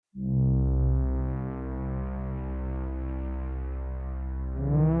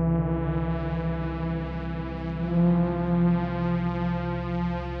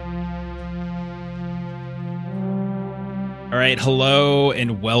right, hello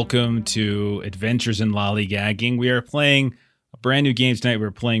and welcome to Adventures in Lollygagging. We are playing a brand new game tonight. We're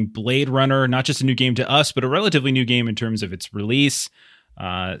playing Blade Runner, not just a new game to us, but a relatively new game in terms of its release.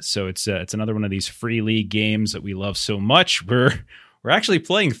 So it's another one of these free league games that we love so much. We're actually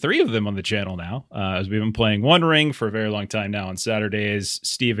playing 3 of them on the channel now, as we've been playing One Ring for a very long time now on Saturdays.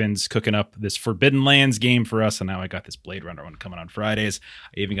 Steven's cooking up this Forbidden Lands game for us, and now I got this Blade Runner one coming on Fridays.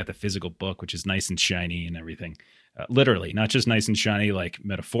 I even got the physical book, which is nice and shiny and everything. Literally, not just nice and shiny, like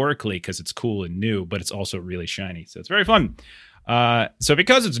metaphorically, because it's cool and new, but it's also really shiny. So it's very fun. So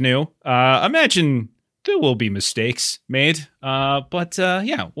because it's new, imagine there will be mistakes made. But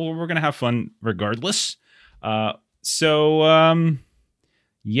yeah, well, we're going to have fun regardless. So I've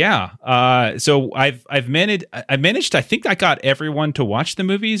managed, I think I got everyone to watch the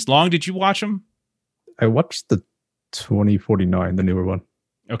movies. Long, did you watch them? I watched the 2049, the newer one.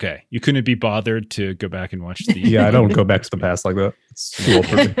 Okay, you couldn't be bothered to go back and watch the. Yeah, I don't go back to the past like that. It's too old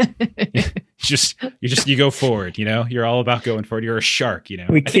for me. you go forward. You know, you're all about going forward. You're a shark. You know,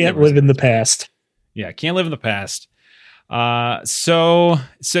 we can't live in the past. Yeah, can't live in the past. So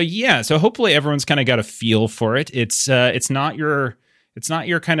hopefully everyone's kind of got a feel for it. It's not your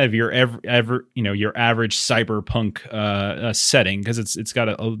kind of your your average cyberpunk setting, because it's got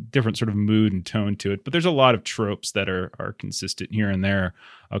a different sort of mood and tone to it. But there's a lot of tropes that are consistent here and there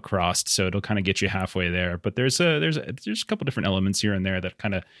across, so it'll kind of get you halfway there. But there's a couple different elements here and there that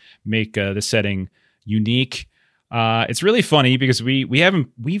kind of make the setting unique. It's really funny because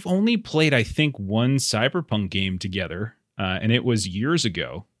we've only played, I think, one cyberpunk game together, and it was years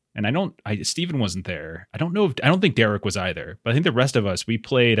ago. And Steven wasn't there. I don't think Derek was either, but I think the rest of us, we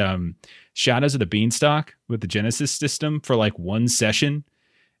played Shadows of the Beanstalk with the Genesis system for like one session.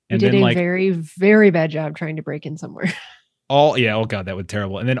 And did a very, very bad job trying to break in somewhere. Oh God, that was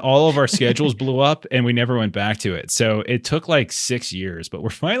terrible. And then all of our schedules blew up and we never went back to it. So it took like 6 years, but we're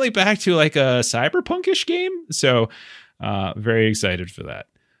finally back to like a cyberpunkish game. So very excited for that.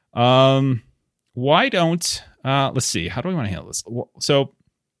 Let's see, how do we want to handle this?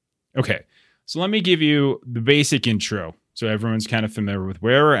 Okay, so let me give you the basic intro so everyone's kind of familiar with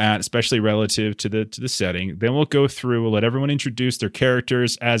where we're at, especially relative to the setting. Then we'll go through, we'll let everyone introduce their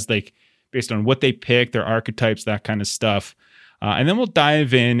characters as based on what they pick, their archetypes, that kind of stuff. And then we'll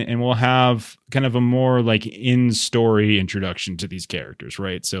dive in and we'll have kind of a more like in-story introduction to these characters,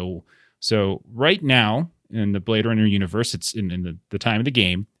 right? So right now in the Blade Runner universe, it's in the time of the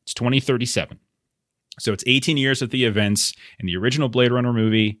game, it's 2037. So it's 18 years of the events in the original Blade Runner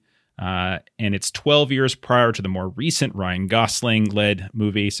movie. And it's 12 years prior to the more recent Ryan Gosling-led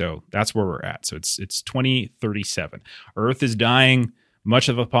movie. So that's where we're at. So it's 2037. Earth is dying. Much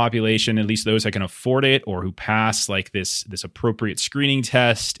of the population, at least those that can afford it or who pass like this appropriate screening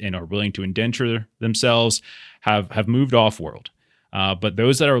test and are willing to indenture themselves, have moved off-world. But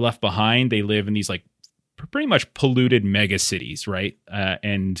those that are left behind, they live in these like pretty much polluted mega cities, right?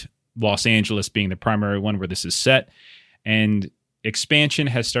 And Los Angeles being the primary one where this is set. And expansion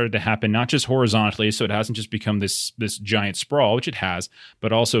has started to happen, not just horizontally, so it hasn't just become this giant sprawl, which it has,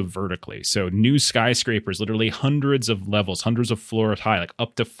 but also vertically. So new skyscrapers, literally hundreds of levels, hundreds of floors high, like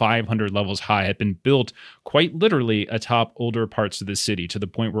up to 500 levels high, have been built quite literally atop older parts of the city, to the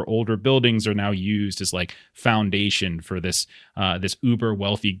point where older buildings are now used as like foundation for this uber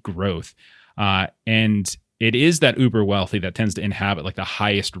wealthy growth. And it is that uber wealthy that tends to inhabit like the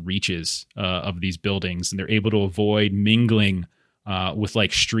highest reaches of these buildings, and they're able to avoid mingling with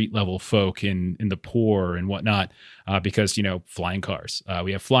like street level folk in the poor and whatnot, because, flying cars.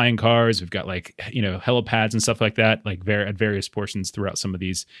 We have flying cars. We've got like, helipads and stuff like that, like at various portions throughout some of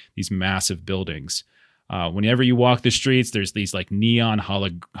these massive buildings. Whenever you walk the streets, there's these like neon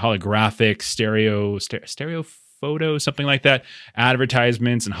holographic stereo photo, something like that,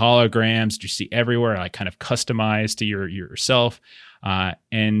 advertisements and holograms that you see everywhere, like kind of customized to yourself.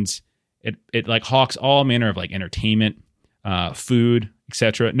 And it like hawks all manner of like entertainment, food,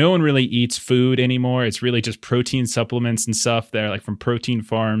 etc. No one really eats food anymore. It's really just protein supplements and stuff that are like from protein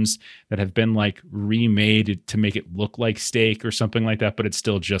farms that have been like remade to make it look like steak or something like that, but it's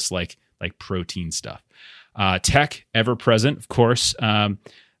still just like protein stuff. Tech, ever present, of course.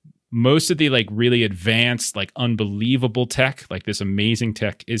 Most of the like really advanced, like unbelievable tech, like this amazing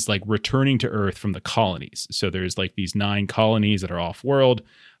tech, is like returning to Earth from the colonies. So there's like these 9 colonies that are off world.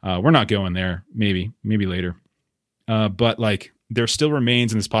 We're not going there. Maybe later. But like there still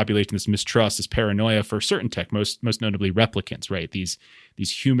remains in this population this mistrust, this paranoia for certain tech, most notably replicants, right? These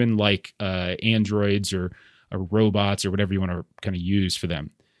human-like androids or robots or whatever you want to kind of use for them.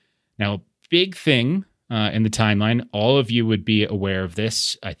 Now, big thing in the timeline, all of you would be aware of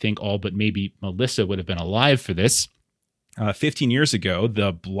this. I think all but maybe Melissa would have been alive for this. 15 years ago,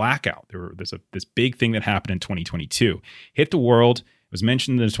 the blackout, there's this big thing that happened in 2022, hit the world. It was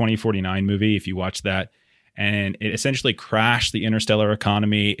mentioned in the 2049 movie, if you watch that. And it essentially crashed the interstellar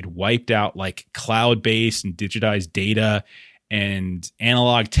economy. It wiped out like cloud-based and digitized data, and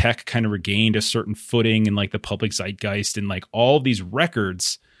analog tech kind of regained a certain footing in like the public zeitgeist, and like all of these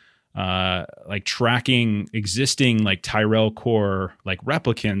records like tracking existing like Tyrell core like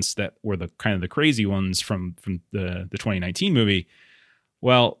replicants that were the kind of the crazy ones from the 2019 movie.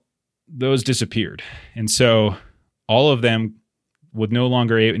 Well, those disappeared. And so all of them would no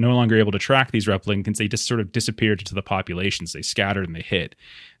longer able to track these replicants. They just sort of disappeared into the populations. They scattered and they hit.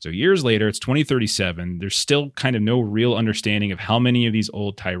 So years later, it's 2037. There's still kind of no real understanding of how many of these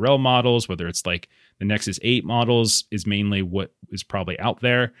old Tyrell models, whether it's like the Nexus 8 models is mainly what is probably out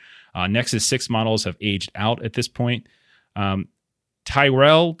there. Nexus 6 models have aged out at this point.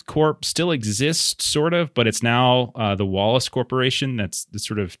 Tyrell Corp still exists, sort of, but it's now the Wallace Corporation that's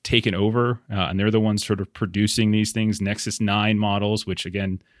sort of taken over, and they're the ones sort of producing these things. Nexus 9 models, which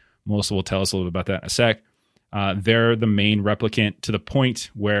again, Melissa will tell us a little bit about that in a sec. They're the main replicant to the point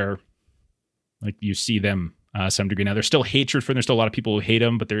where, like, you see them some degree. Now, there's still hatred for them. There's still a lot of people who hate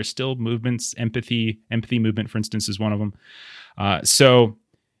them, but there's still movements. Empathy movement, for instance, is one of them. So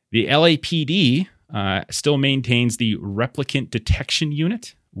the LAPD still maintains the Replicant Detection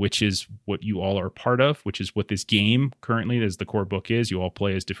Unit, which is what you all are part of, which is what this game currently, as the core book is. You all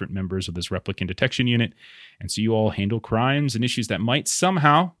play as different members of this Replicant Detection Unit. And so you all handle crimes and issues that might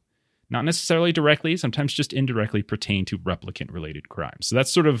somehow, not necessarily directly, sometimes just indirectly pertain to replicant-related crimes. So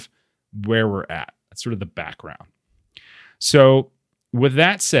that's sort of where we're at. That's sort of the background. So with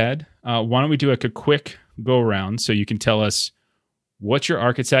that said, why don't we do like a quick go-around so you can tell us what's your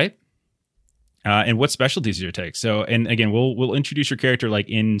archetype, and what specialties do you take? So, and again, we'll introduce your character like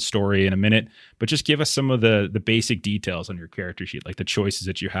in story in a minute, but just give us some of the basic details on your character sheet, like the choices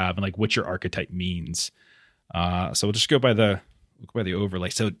that you have and like what your archetype means. So we'll just go by the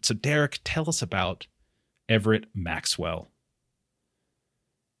overlay. So Derek, tell us about Everett Maxwell.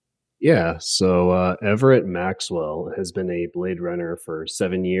 Yeah, so Everett Maxwell has been a Blade Runner for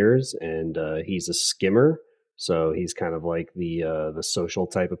 7 years, and he's a skimmer. So he's kind of like the social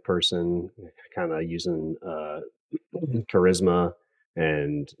type of person, kind of using charisma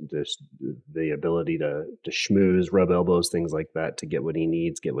and just the ability to schmooze, rub elbows, things like that to get what he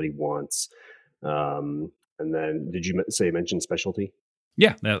needs, get what he wants. And then, did you mention specialty?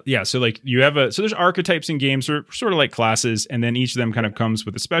 Yeah. So like you have so there's archetypes in games, or sort of like classes, and then each of them kind of comes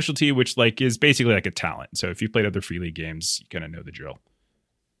with a specialty, which like is basically like a talent. So if you've played other Free League games, you kind of know the drill.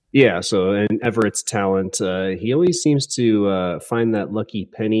 Yeah, so in Everett's talent, he always seems to find that lucky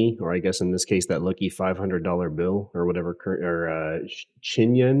penny, or I guess in this case, that lucky $500 bill or whatever, or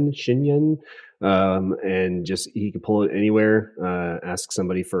Shinyen, and just he can pull it anywhere, ask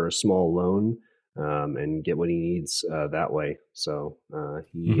somebody for a small loan, and get what he needs that way. So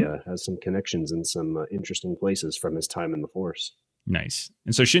he has some connections in some interesting places from his time in the Force. Nice.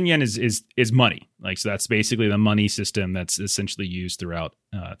 And so Shinyen is money. Like, so that's basically the money system that's essentially used throughout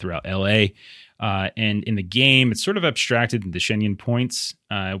LA. And in the game, it's sort of abstracted into Shinyen points,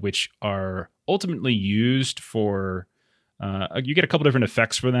 which are ultimately used for, you get a couple different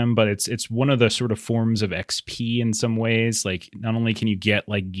effects for them, but it's one of the sort of forms of XP in some ways. Like, not only can you get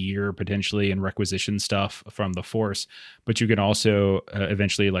like gear potentially and requisition stuff from the Force, but you can also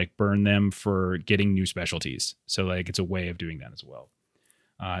eventually like burn them for getting new specialties. So like it's a way of doing that as well.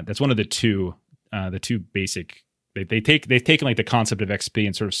 That's one of the two basic. They've taken like the concept of XP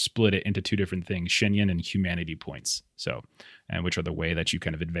and sort of split it into two different things: Shinyen and humanity points. So, and which are the way that you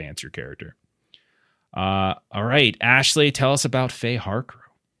kind of advance your character. All right, Ashley, tell us about Faye Harcrow.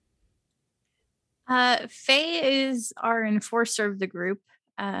 Faye is our enforcer of the group,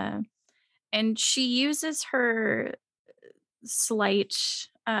 and she uses her slight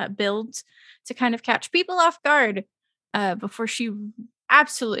build to kind of catch people off guard before she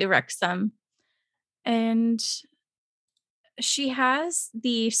absolutely wrecks them. And she has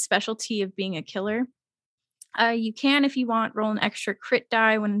the specialty of being a killer. You can, if you want, roll an extra crit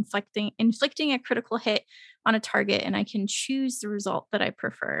die when inflicting a critical hit on a target, and I can choose the result that I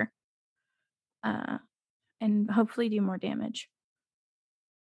prefer, and hopefully do more damage.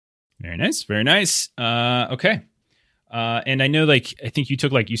 Very nice, very nice. Okay, and I know, like, I think you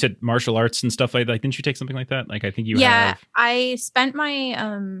took, like, you said martial arts and stuff like that. Didn't you take something like that? Like, I think you have. I spent my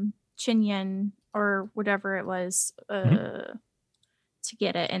Chinyen or whatever it was. To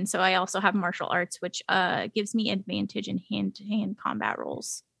get it, and so I also have martial arts, which gives me advantage in hand-to-hand combat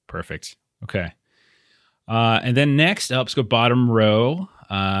rolls. Perfect. Okay. And then next up, let's go bottom row.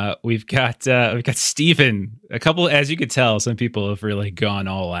 we've got Steven. A couple, as you could tell, some people have really gone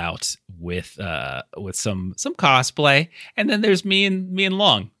all out with some cosplay, and then there's me and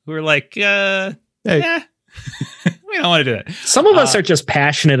Long, who are like, hey. Yeah, we don't want to do that. Some of us are just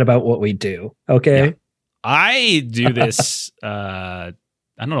passionate about what we do. Okay, yeah. I do this. I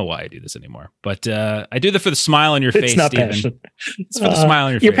don't know why I do this anymore, but I do that for the smile on your face, not Steven. passion. It's for the smile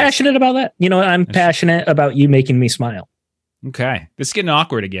on your face. You're passionate about that? You know what? I'm passionate about you making me smile. Okay. This is getting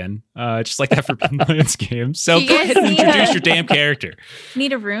awkward again. Just like that for Lance games. So go ahead and introduce your damn character.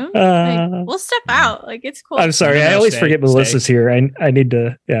 Need a room? We'll step out. Like, it's cool. I'm sorry. I always forget Melissa's here. I need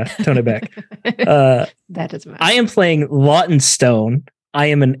to tone it back. That doesn't matter. I am playing Lawton Stone. I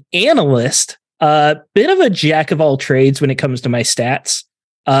am an analyst, bit of a jack of all trades when it comes to my stats.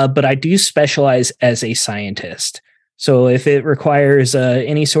 But I do specialize as a scientist. So if it requires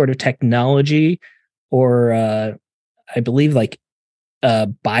any sort of technology or I believe like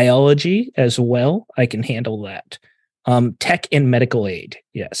biology as well, I can handle that. Tech and medical aid.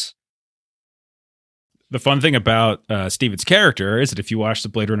 Yes. The fun thing about Steven's character is that if you watch the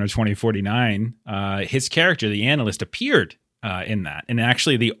Blade Runner 2049, his character, the analyst, appeared in that. And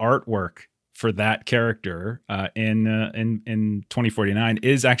actually the artwork for that character in 2049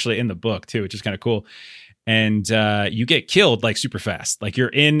 is actually in the book too, which is kind of cool. And you get killed like super fast. Like you're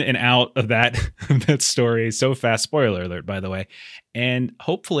in and out of that that story so fast. Spoiler alert, by the way. And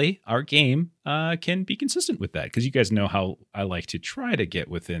hopefully our game can be consistent with that, because you guys know how I like to try to get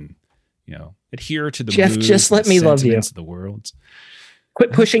within, adhere to the Jeff. Just let me love you. Of the world.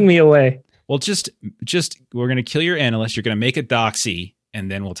 Quit pushing me away. Well, just we're gonna kill your analyst. You're gonna make a doxy,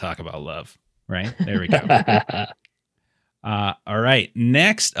 and then we'll talk about love. Right? There we go. All right.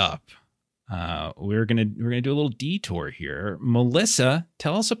 Next up, we're gonna do a little detour here. Melissa,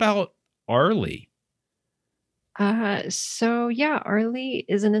 tell us about Arlie. Arlie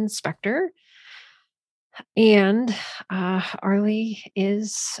is an inspector, and Arlie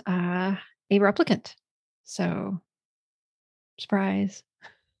is a replicant. So, surprise.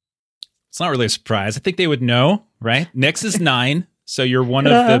 It's not really a surprise. I think they would know, right? Nex is 9. So you're one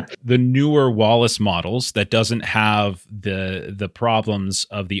of the newer Wallace models that doesn't have the problems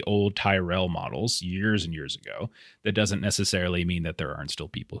of the old Tyrell models years and years ago. That doesn't necessarily mean that there aren't still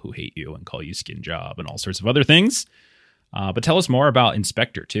people who hate you and call you skin job and all sorts of other things. But tell us more about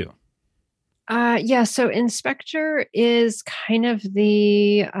Inspector too. So Inspector is kind of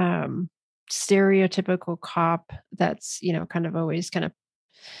the stereotypical cop that's, kind of always kind of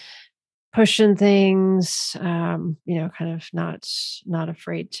pushing things, kind of not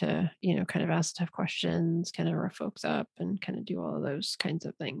afraid to, kind of ask tough questions, kind of rough folks up and kind of do all of those kinds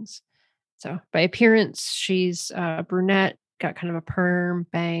of things. So by appearance, she's brunette, got kind of a perm,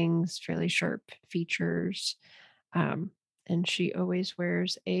 bangs, fairly sharp features. And she always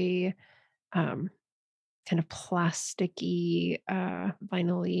wears a kind of plasticky,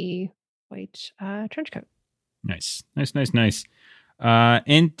 vinyl-y white trench coat. Nice.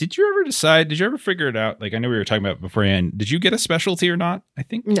 And did you ever figure it out? Like, I know we were talking about beforehand. Did you get a specialty or not? I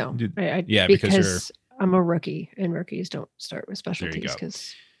think no. Because I'm a rookie, and rookies don't start with specialties.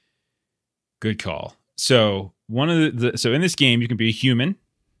 Because good call. So so in this game, you can be a human,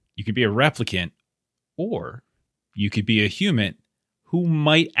 you can be a replicant, or you could be a human who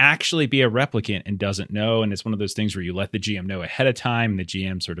might actually be a replicant and doesn't know. And it's one of those things where you let the GM know ahead of time, and the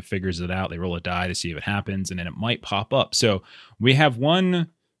GM sort of figures it out. They roll a die to see if it happens, and then it might pop up. So we have one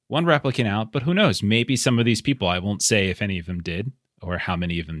replicant out, but who knows? Maybe some of these people, I won't say if any of them did or how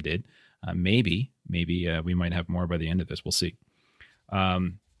many of them did. Maybe we might have more by the end of this. We'll see.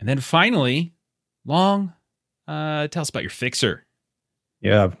 And then finally, Long, tell us about your fixer.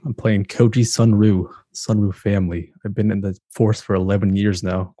 Yeah, I'm playing Koji Sunru family. I've been in the force for 11 years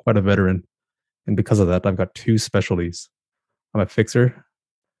now, quite a veteran. And because of that, I've got 2 specialties. I'm a fixer,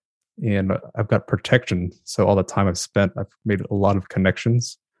 and I've got protection. So all the time I've spent, I've made a lot of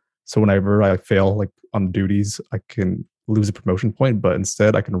connections. So whenever I fail, like on duties, I can lose a promotion point, but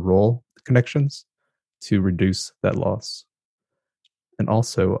instead I can roll the connections to reduce that loss. And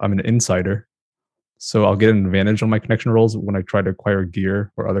also, I'm an insider. So I'll get an advantage on my connection rolls when I try to acquire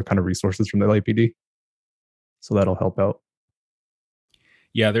gear or other kind of resources from the LAPD. So that'll help out.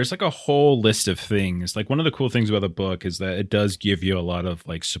 Yeah, there's like a whole list of things. Like, one of the cool things about the book is that it does give you a lot of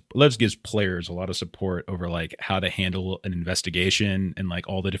gives players a lot of support over like how to handle an investigation and like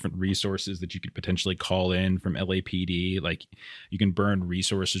all the different resources that you could potentially call in from LAPD. Like, you can burn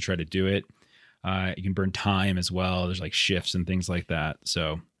resources to try to do it. You can burn time as well. There's like shifts and things like that.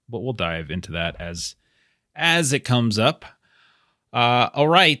 So, but we'll dive into that as it comes up. All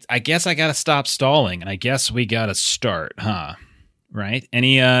right. I guess I got to stop stalling, and I guess we got to start, huh? right?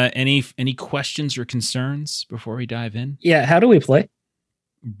 Any questions or concerns before we dive in? Yeah, how do we play?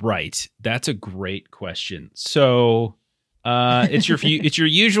 Right. That's a great question. So it's your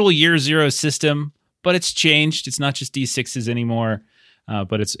usual year zero system, but it's changed. It's not just D6s anymore.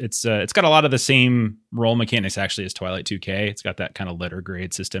 But it's got a lot of the same role mechanics actually as Twilight 2K. It's got that kind of letter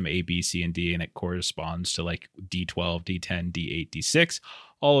grade system, A, B, C, and D, and it corresponds to like D12, D10, D8, D6.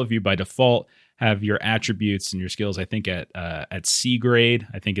 All of you by default have your attributes and your skills, I think, at C grade,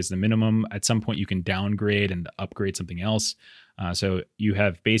 I think is the minimum. At some point you can downgrade and upgrade something else. So you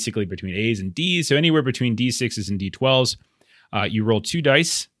have basically between A's and D's. So anywhere between D6s and D12s, you roll 2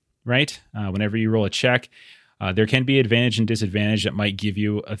 dice, right? Whenever you roll a check. There can be advantage and disadvantage that might give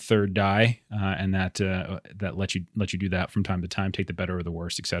you a third die, and that let you do that from time to time, take the better or the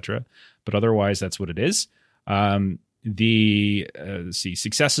worst, etc. But otherwise, that's what it is.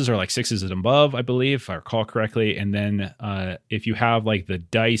 Successes are like 6s and above, I believe, if I recall correctly. And then if you have like the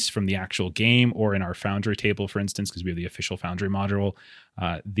dice from the actual game or in our Foundry table, for instance, because we have the official Foundry module,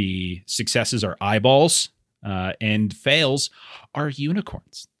 the successes are eyeballs and fails are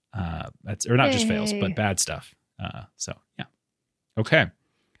unicorns. That's or not just fails, but bad stuff. So yeah. Okay.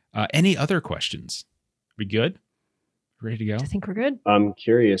 Any other questions? We good? Ready to go? I think we're good. I'm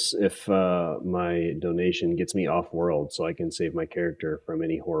curious if my donation gets me off world so I can save my character from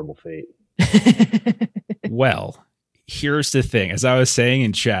any horrible fate. Well, here's the thing. As I was saying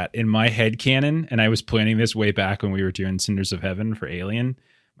in chat, in my headcanon, and I was planning this way back when we were doing Cinders of Heaven for Alien,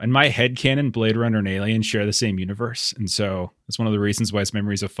 in my headcanon, Blade Runner and Alien share the same universe. And so that's one of the reasons why it's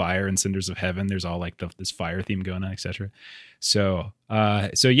Memories of Fire and Cinders of Heaven. There's all like this fire theme going on, etc. So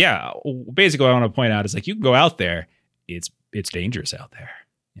yeah, basically what I want to point out is like, you can go out there. It's dangerous out there.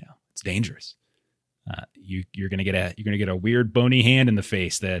 You know, it's dangerous. You're gonna get a weird bony hand in the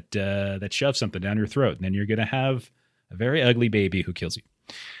face that shoves something down your throat, and then you're gonna have a very ugly baby who kills you.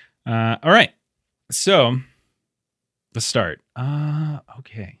 All right, so let's start.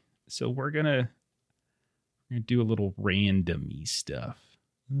 Okay, so we're gonna do a little randomy stuff.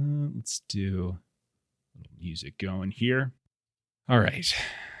 Let's do a little music going here. All right,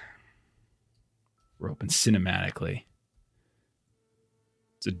 we're open cinematically.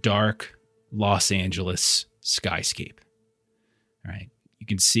 It's a dark Los Angeles skyscape. All right. You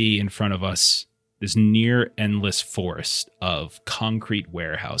can see in front of us this near endless forest of concrete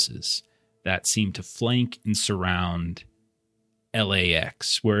warehouses that seem to flank and surround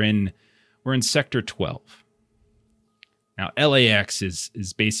LAX. We're in Sector 12. Now, LAX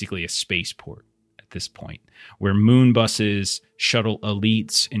is basically a spaceport at this point, where moon buses shuttle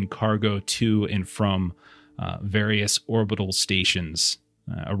elites and cargo to and from various orbital stations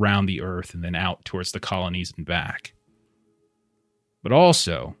around the Earth and then out towards the colonies and back. But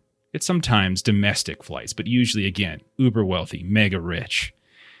also, it's sometimes domestic flights, but usually, again, uber wealthy, mega rich.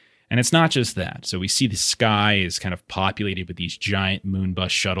 And it's not just that. So we see the sky is kind of populated with these giant moon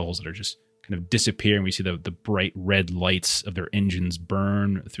bus shuttles that are just kind of disappearing. We see the bright red lights of their engines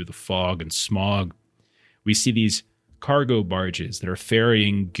burn through the fog and smog. We see these cargo barges that are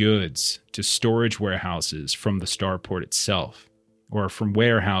ferrying goods to storage warehouses from the starport itself, or from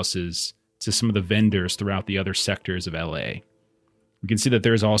warehouses to some of the vendors throughout the other sectors of LA. We can see that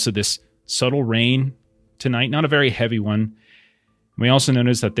there's also this subtle rain tonight, not a very heavy one. We also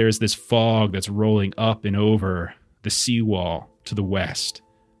notice that there's this fog that's rolling up and over the seawall to the west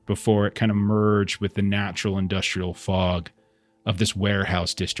before it kind of merged with the natural industrial fog of this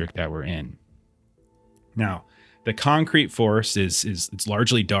warehouse district that we're in. Now, the concrete forest it's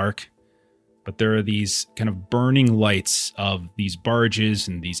largely dark, but there are these kind of burning lights of these barges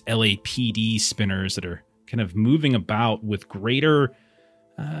and these LAPD spinners that are kind of moving about with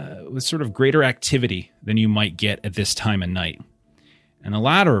sort of greater activity than you might get at this time of night. And the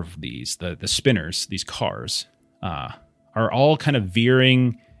latter of these, the spinners, these cars, are all kind of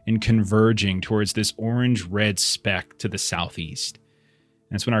veering and converging towards this orange-red speck to the southeast.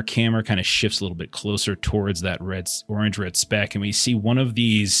 And it's when our camera kind of shifts a little bit closer towards that orange-red speck, and we see one of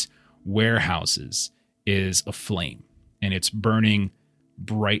these warehouses is aflame, and it's burning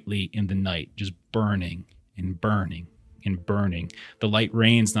brightly in the night, just burning and burning and burning. The light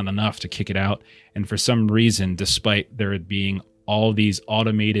rain's not enough to kick it out, and for some reason, despite there being all these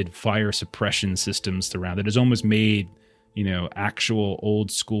automated fire suppression systems throughout, it has almost made, actual old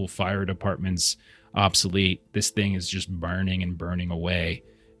school fire departments obsolete. This thing is just burning and burning away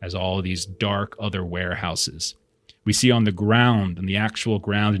as all of these dark other warehouses. We see on the ground, on the actual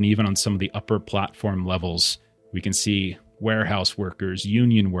ground, and even on some of the upper platform levels, we can see warehouse workers,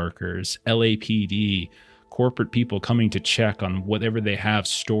 union workers, LAPD, corporate people coming to check on whatever they have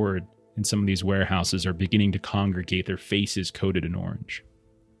stored in some of these warehouses are beginning to congregate, their faces coated in orange.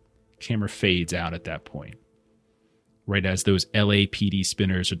 Camera fades out at that point, right as those LAPD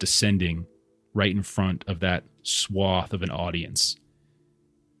spinners are descending right in front of that swath of an audience.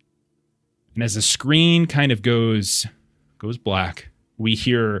 And as the screen kind of goes black, we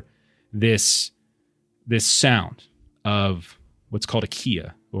hear this sound of what's called a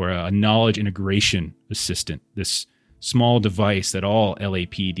Kia, or a knowledge integration assistant, this small device that all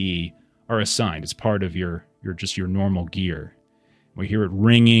LAPD are assigned as part of your normal gear. We hear it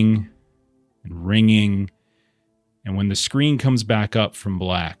ringing and ringing, and when the screen comes back up from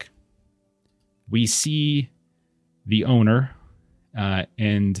black, we see the owner,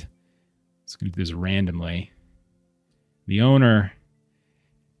 and let's do this randomly. The owner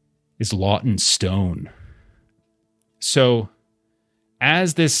is Lawton Stone. So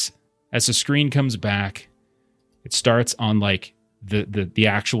as the screen comes back, it starts on like the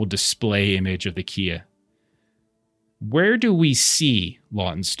actual display image of the Kia. Where do we see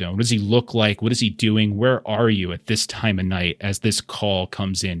Lawton Stone? What does he look like? What is he doing? Where are you at this time of night as this call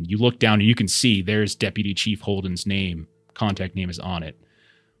comes in? You look down and you can see there's Deputy Chief Holden's name. Contact name is on it.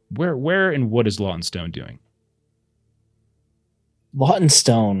 Where and what is Lawton Stone doing? Lawton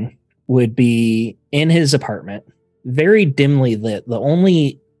Stone would be in his apartment, very dimly lit. The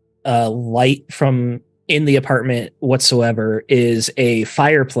only light from in the apartment whatsoever is a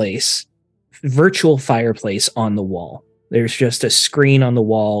fireplace, virtual fireplace on the wall. There's just a screen on the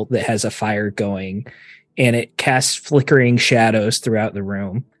wall that has a fire going, and it casts flickering shadows throughout the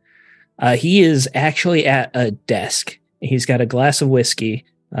room. He is actually at a desk. He's got a glass of whiskey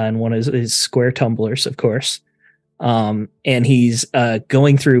and one of his square tumblers, of course. And he's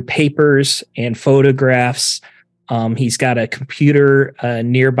going through papers and photographs. He's got a computer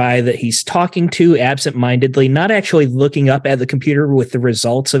nearby that he's talking to absentmindedly, not actually looking up at the computer with the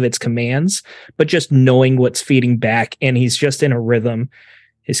results of its commands, but just knowing what's feeding back. And he's just in a rhythm.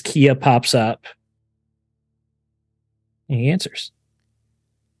 His Kia pops up and he answers.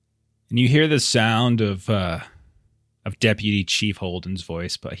 And you hear the sound of Deputy Chief Holden's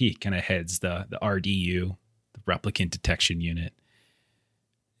voice, but he kind of heads the RDU, the Replicant Detection Unit.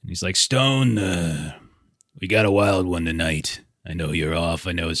 And he's like, Stone, we got a wild one tonight. I know you're off.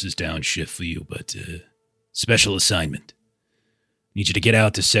 I know this is downshift for you, but special assignment. Need you to get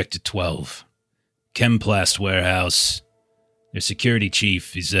out to Sector 12. Chemplast warehouse. Their security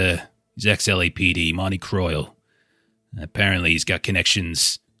chief is ex-LAPD, Monty Croyle. Apparently he's got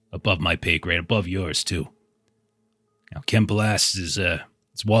connections above my pay grade, above yours too. Now Chemplast is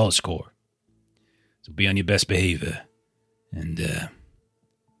it's Wallace Corps. So be on your best behavior. And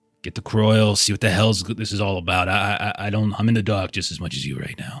get the Croyle, see what the hell this is all about. I'm in the dark just as much as you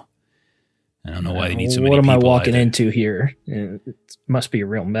right now. I don't know why they need so many people. What am I walking into here? It must be a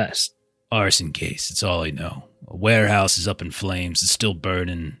real mess. Arson case, that's all I know. A warehouse is up in flames. It's still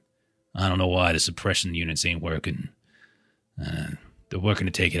burning. I don't know why the suppression units ain't working. They're working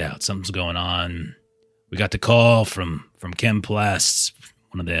to take it out. Something's going on. We got the call from Chemplasts.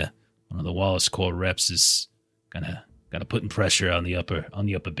 One of the Wallace Corps reps is kind of putting pressure on the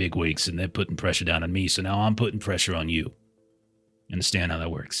upper bigwigs, and they're putting pressure down on me. So now I'm putting pressure on you. Understand how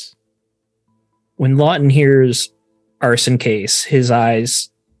that works? When Lawton hears arson case, his eyes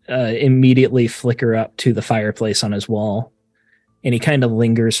immediately flicker up to the fireplace on his wall, and he kind of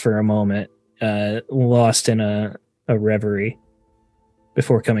lingers for a moment, lost in a reverie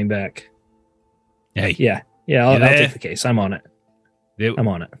before coming back. Hey, yeah, I'll take the case. I'm on it. I'm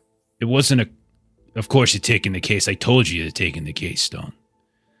on it. It wasn't Of course you're taking the case. I told you you're taking the case, Stone.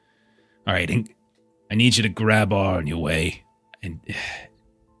 All right, and I need you to grab R on your way and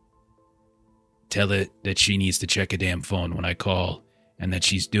tell her that she needs to check a damn phone when I call and that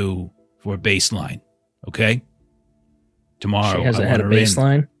she's due for a baseline, okay? Tomorrow. She hasn't had a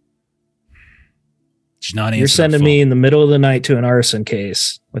baseline? She's not answering. You're sending me in the middle of the night to an arson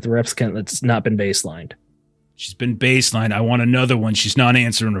case with a replicant that's not been baselined. She's been baselined. I want another one. She's not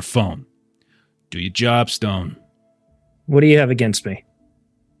answering her phone. Do your job, Stone. What do you have against me?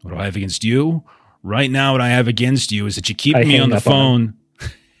 What do I have against you? Right now, what I have against you is that you keep me on the phone.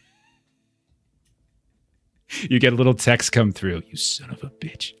 You get a little text come through. You son of a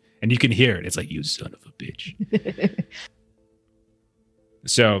bitch. And you can hear it. It's like, you son of a bitch.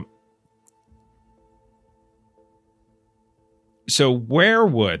 So where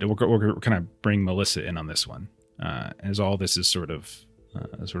would, we're going to bring Melissa in on this one, as all this is sort of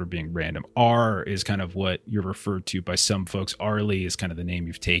being random. R is kind of what you're referred to by some folks. Arlie is kind of the name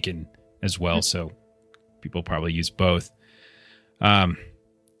you've taken as well. So people probably use both.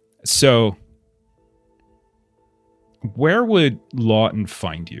 So where would Lawton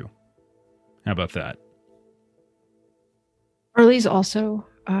find you? How about that? Arlie's also,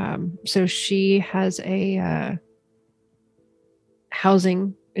 so she has a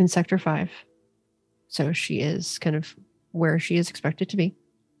housing in Sector 5. So she is kind of where she is expected to be.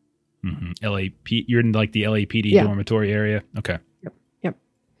 Mm-hmm. LAP, you're in like the LAPD dormitory area? Okay. Yep.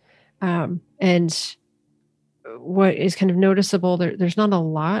 And what is kind of noticeable, there's not a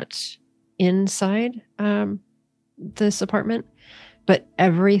lot inside this apartment, but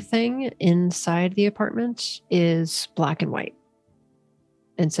everything inside the apartment is black and white.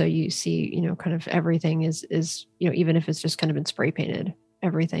 And so you see, kind of everything is, even if it's just kind of been spray painted,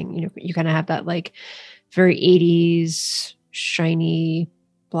 everything, you kind of have that like very 80s shiny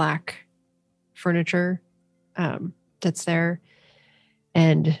black furniture that's there.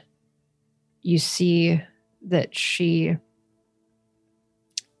 And you see that she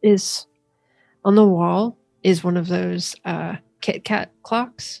is on the wall is one of those Kit Kat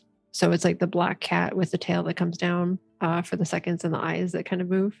clocks. So it's like the black cat with the tail that comes down for the seconds and the eyes that kind of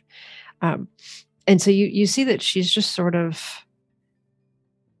move. And so you see that she's just sort of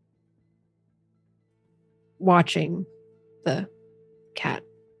watching the cat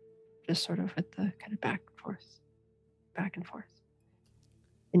just sort of with the kind of back and forth.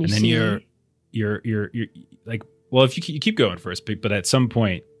 And then you're like, well, if you keep going first, but at some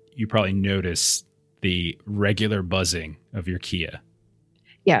point you probably notice the regular buzzing of your Kia.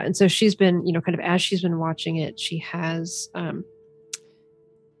 Yeah. And so she's been, kind of as she's been watching it, she has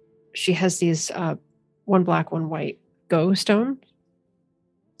these one black, one white go stone.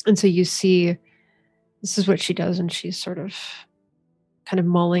 And so you see, this is what she does. And she's sort of kind of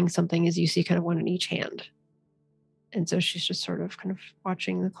mulling something as you see kind of one in each hand. And so she's just sort of kind of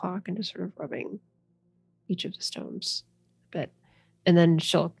watching the clock and just sort of rubbing each of the stones a bit. And then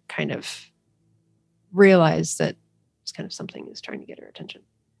she'll kind of realize that it's kind of something is trying to get her attention.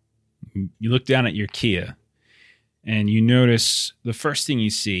 You look down at your Kia and you notice the first thing you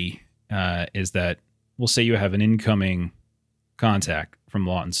see is that we'll say you have an incoming contact from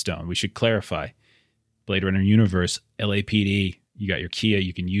Lawton Stone. We should clarify. Blade Runner universe, LAPD, you got your Kia,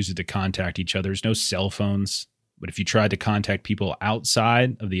 you can use it to contact each other. There's no cell phones. But if you tried to contact people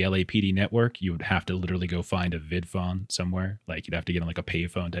outside of the LAPD network, you would have to literally go find a vid phone somewhere. Like you'd have to get on like a pay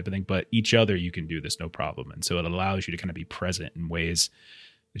phone type of thing. But each other, you can do this no problem. And so it allows you to kind of be present in ways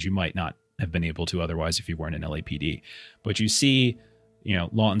that you might not have been able to otherwise if you weren't in LAPD. But you see,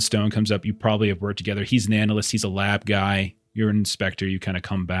 Lawton Stone comes up. You probably have worked together. He's an analyst. He's a lab guy. You're an inspector. You kind of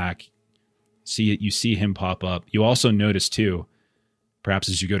come back. You see him pop up. You also notice too, perhaps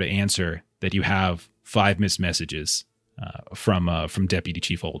as you go to answer, that you have 5 missed messages from Deputy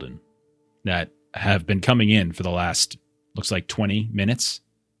Chief Holden that have been coming in for the last, looks like 20 minutes,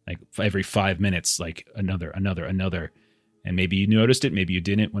 like every 5 minutes, like another. And maybe you noticed it, maybe you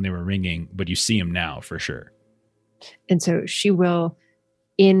didn't when they were ringing, but you see him now for sure. And so she will,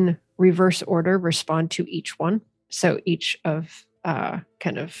 in reverse order, respond to each one. So each of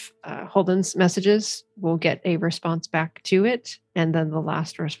Holden's messages will get a response back to it. And then the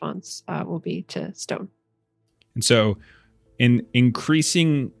last response will be to Stone. And so in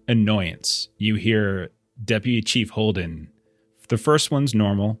increasing annoyance, you hear Deputy Chief Holden. The first one's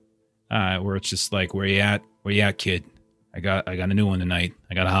normal, where it's just like, where you at? Where you at, kid? I got a new one tonight.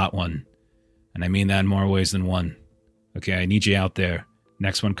 I got a hot one. And I mean that in more ways than one. Okay, I need you out there.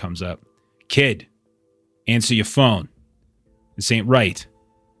 Next one comes up. Kid, answer your phone. This ain't right.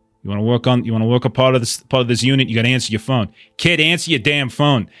 You want to work a part of this unit, you got to answer your phone. Kid, answer your damn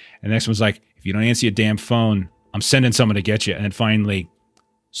phone. And the next one's like, if you don't answer your damn phone, I'm sending someone to get you. And then finally,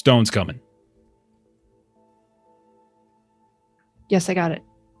 Stone's coming. Yes, I got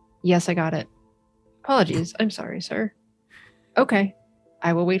it. Apologies. I'm sorry, sir. Okay.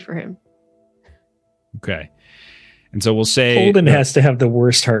 I will wait for him. Okay. And so we'll say Holden has to have the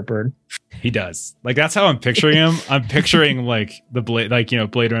worst heartburn. He does. Like that's how I'm picturing him. I'm picturing like the Blade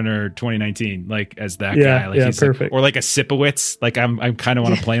Runner 2019, like as that guy. Like he's perfect. Like, or like a Sipowicz. Like I'm kind of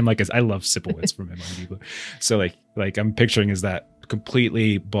want to play him like as I love Sipowicz from MLB. So like I'm picturing as that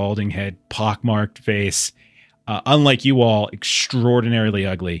completely balding head, pockmarked face, unlike you all, extraordinarily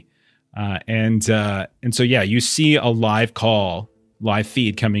ugly. And so yeah, you see a live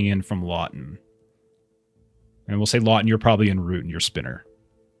feed coming in from Lawton. And we'll say, Lawton, you're probably en route in your spinner.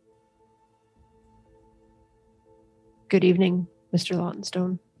 Good evening, Mr. Lawton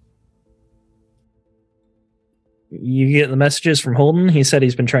Stone. You get the messages from Holden? He said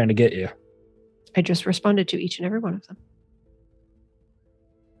he's been trying to get you. I just responded to each and every one of them.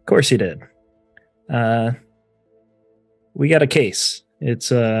 Of course you did. We got a case.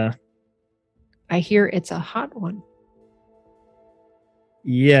 It's I hear it's a hot one.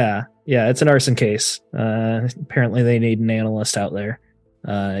 Yeah. Yeah, it's an arson case. Apparently they need an analyst out there.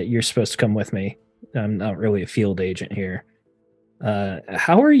 You're supposed to come with me. I'm not really a field agent here.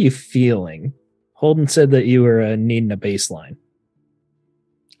 How are you feeling? Holden said that you were needing a baseline.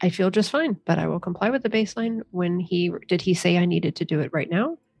 I feel just fine, but I will comply with the baseline. Did he say I needed to do it right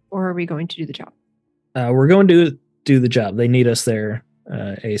now, or are we going to do the job? We're going to do the job. They need us there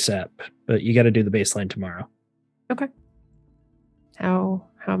ASAP, but you got to do the baseline tomorrow. Okay.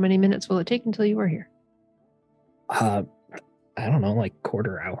 How many minutes will it take until you are here? I don't know, like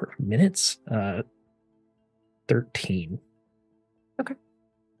quarter hour, minutes. 13. Okay.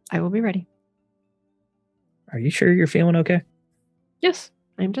 I will be ready. Are you sure you're feeling okay? Yes,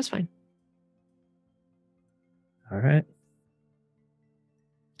 I'm just fine. All right.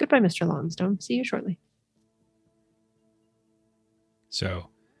 Goodbye, Mr. Longstone. See you shortly. So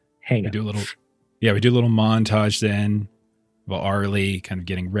Hang we on. do a little montage then of Arlie kind of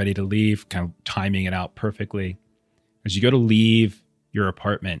getting ready to leave, kind of timing it out perfectly. As you go to leave your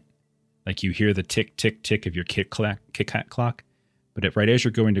apartment, like you hear the tick, tick, tick of your Kit Kat clock, but right as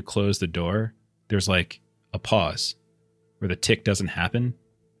you're going to close the door, there's like a pause where the tick doesn't happen.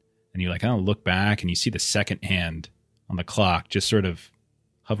 And you like kind of look back and you see the second hand on the clock just sort of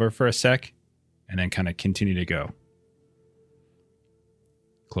hover for a sec and then kind of continue to go.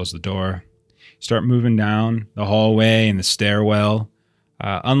 Close the door. Start moving down the hallway and the stairwell.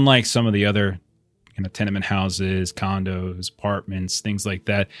 Unlike some of the other tenement houses, condos, apartments, things like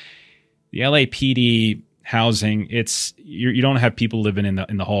that, the LAPD housing, you don't have people living in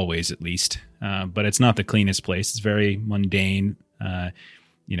the hallways at least, but it's not the cleanest place. It's very mundane.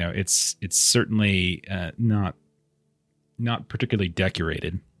 It's certainly not particularly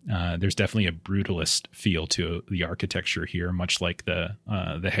decorated. There's definitely a brutalist feel to the architecture here, much like the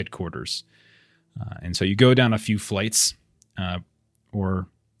headquarters. And so you go down a few flights, or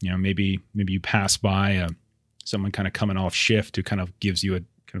maybe you pass by someone kind of coming off shift who kind of gives you a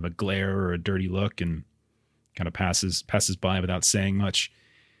kind of a glare or a dirty look and kind of passes by without saying much.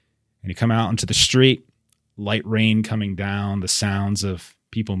 And you come out into the street, light rain coming down, the sounds of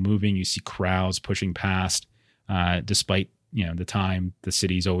people moving. You see crowds pushing past, despite the time the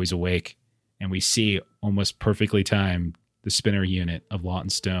city's always awake. And we see almost perfectly timed the spinner unit of Lawton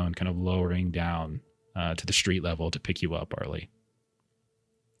Stone kind of lowering down to the street level to pick you up, Arlie.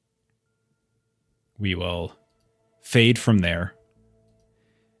 We will fade from there,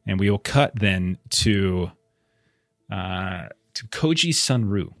 and we will cut then to Koji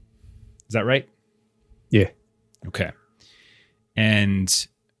Sunru. Is that right? Yeah. Okay. And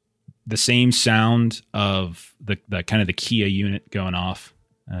the same sound of the kind of the Kia unit going off.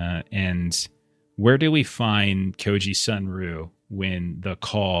 And where do we find Koji Sunru when the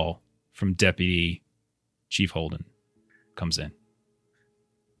call from Deputy Chief Holden comes in?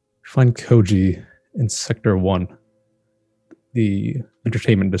 Find Koji in Sector 1, the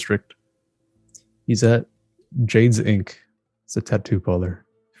entertainment district. He's at Jade's Inc. It's a tattoo parlor.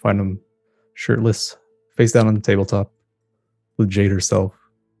 Find him shirtless, face down on the tabletop, with Jade herself,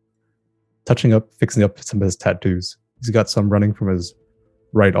 touching up, fixing up some of his tattoos. He's got some running from his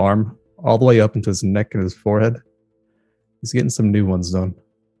right arm all the way up into his neck and his forehead. He's getting some new ones done.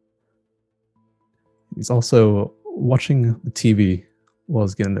 He's also watching the TV while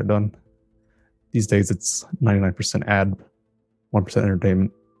he's getting it done. These days, it's 99% ad, 1%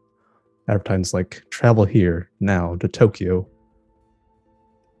 entertainment. Advertisements like travel here, now, to Tokyo.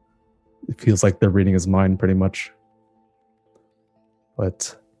 It feels like they're reading his mind pretty much.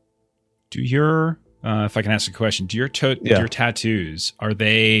 But do your, if I can ask a question, do your tattoos, are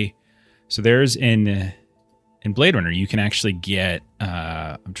they, so there's in Blade Runner, you can actually get,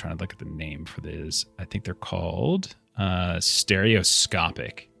 I'm trying to look at the name for this. I think they're called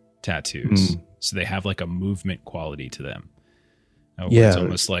stereoscopic tattoos. So they have like a movement quality to them. It's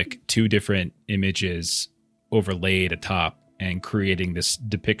almost like two different images overlaid atop and creating this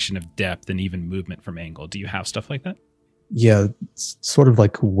depiction of depth and even movement from angle. Do you have stuff like that? Yeah, it's sort of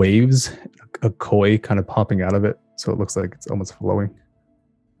like waves, a koi kind of popping out of it. So it looks like it's almost flowing.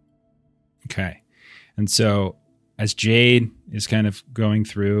 Okay. And so as Jade is kind of going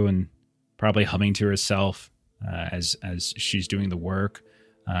through and probably humming to herself as she's doing the work,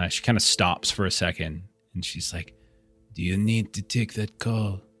 she kind of stops for a second and she's like, "Do you need to take that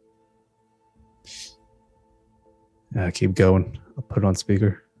call?" Keep going. I'll put it on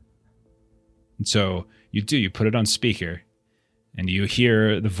speaker. And so you put it on speaker and you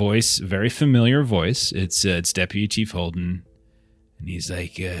hear the voice, a very familiar voice. It's Deputy Chief Holden. And he's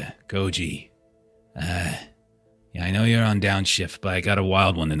like, Koji, yeah, I know you're on downshift, but I got a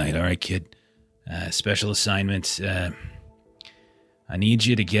wild one tonight. All right, kid. Special assignment. I need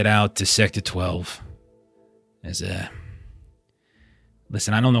you to get out to Sector 12. Listen,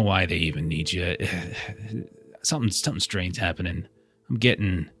 I don't know why they even need you. Something strange happening. I'm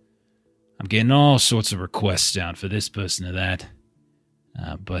getting all sorts of requests down for this person or that.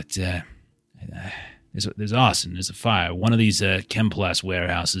 But there's Austin. There's a fire. One of these Chemplast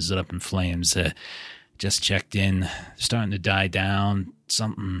warehouses is up in flames. Just checked in. Starting to die down.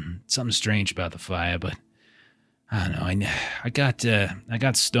 Something strange about the fire, but I don't know. I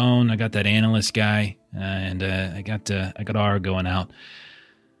got Stone. I got that analyst guy, and I got R going out.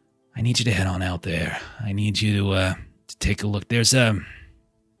 I need you to head on out there. I need you to take a look. There's a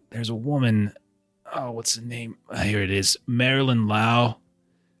woman. Oh, what's the name? Here it is. Marilyn Lau.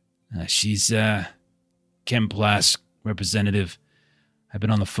 She's Chemplast representative. I've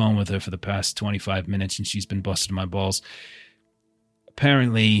been on the phone with her for the past 25 minutes, and she's been busting my balls.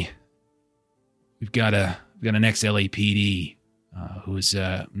 Apparently, we've got an ex-LAPD who's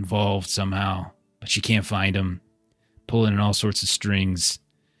involved somehow, but she can't find him, pulling in all sorts of strings,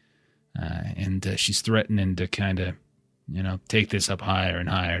 and she's threatening to kind of, take this up higher and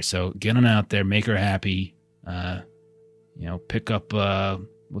higher. So get on out there, make her happy, pick up,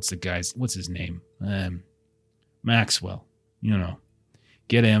 what's his name? Maxwell,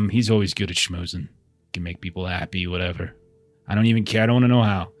 get him. He's always good at schmoozing, can make people happy, whatever. I don't even care. I don't want to know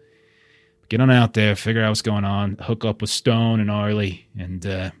how. Get on out there, figure out what's going on, hook up with Stone and Arlie, and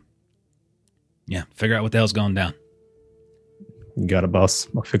figure out what the hell's going down. You got it, boss.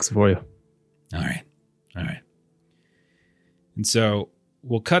 I'll fix it for you. All right. And so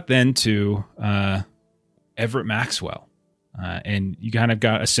we'll cut then to Everett Maxwell. And you kind of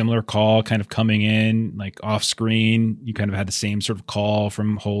got a similar call kind of coming in, like off screen. You kind of had the same sort of call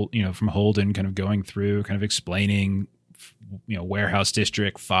from Holden kind of going through, kind of explaining, warehouse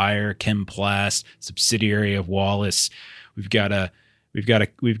district, fire, Chemplast, subsidiary of Wallace. We've got a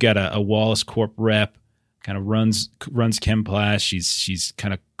Wallace Corp rep, kind of runs Chemplast. She's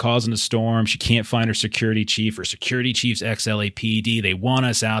kind of causing a storm. She can't find her security chief. Her security chief's ex-LAPD. They want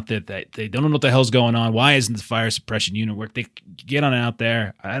us out there. They don't know what the hell's going on. Why isn't the fire suppression unit work? They get on out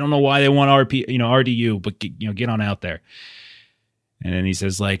there. I don't know why they want RDU, but get on out there. And then he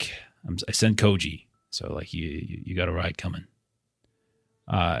says, I sent Koji. So you got a ride coming.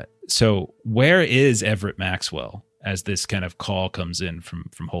 So where is Everett Maxwell as this kind of call comes in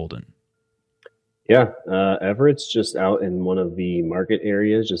from Holden? Yeah, Everett's just out in one of the market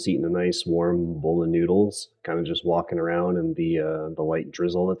areas, just eating a nice warm bowl of noodles, kind of just walking around in the light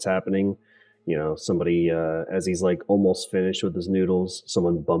drizzle that's happening. Somebody, as he's almost finished with his noodles,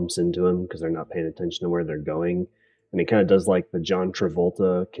 someone bumps into him because they're not paying attention to where they're going. And he kind of does the John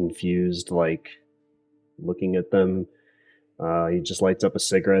Travolta confused, looking at them. He just lights up a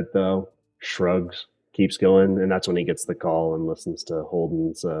cigarette, though, shrugs, keeps going, and that's when he gets the call and listens to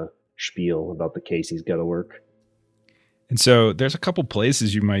Holden's spiel about the case he's got to work. And so there's a couple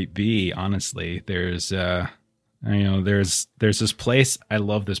places you might be, honestly. There's there's this place. I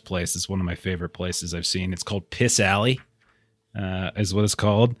love this place. It's one of my favorite places I've seen. It's called Piss Alley, is what it's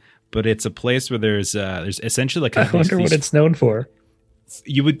called. But it's a place where there's essentially I wonder what it's known for.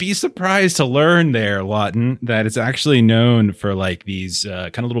 You would be surprised to learn there, Lawton, that it's actually known for these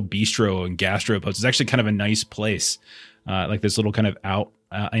kind of little bistro and gastropubs. It's actually kind of a nice place, this little kind of out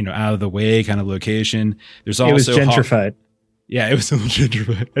of the way kind of location. There's also it was gentrified. Yeah, it was a little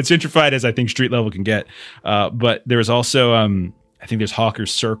gentrified. As gentrified as I think street level can get. But there was also I think there's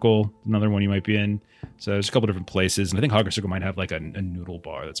Hawker's Circle, another one you might be in. So there's a couple different places, and I think Hawker's Circle might have a noodle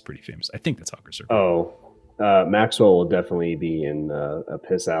bar that's pretty famous. I think that's Hawker's Circle. Oh, Maxwell will definitely be in a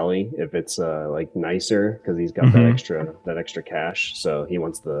Piss Alley if it's nicer because he's got that extra cash. So he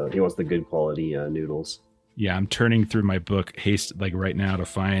wants the good quality noodles. Yeah, I'm turning through my book right now to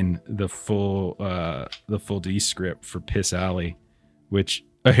find the full D script for Piss Alley, which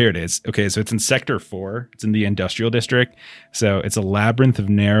here it is. Okay, so it's in Sector 4. It's in the industrial district. So it's a labyrinth of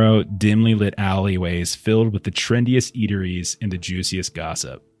narrow, dimly lit alleyways filled with the trendiest eateries and the juiciest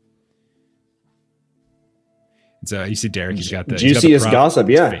gossip. So you see Derek, he's got the juiciest gossip.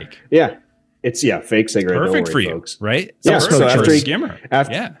 Yeah, fake. Yeah. It's fake cigarette. Perfect worry, for you, folks. Right? Yeah. So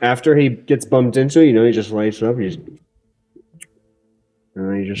after he gets bumped into, he just lights it up. And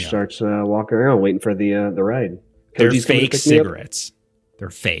then he just starts walking around, waiting for the ride. They're fake cigarettes. They're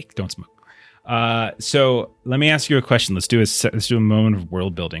fake. Don't smoke. So let me ask you a question. Let's do a moment of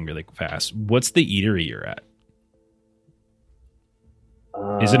world building really fast. What's the eatery you're at?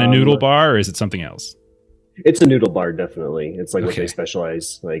 Is it a noodle bar or is it something else? It's a noodle bar, definitely. It's what they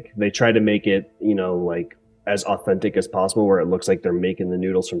specialize. They try to make it, as authentic as possible, where it looks like they're making the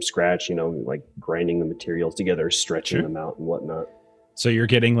noodles from scratch. Grinding the materials together, stretching them out, and whatnot. So you're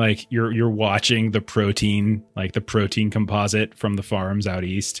getting like you're watching the protein composite from the farms out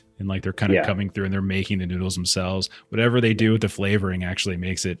east, and like they're kind of coming through and they're making the noodles themselves. Whatever they do with the flavoring actually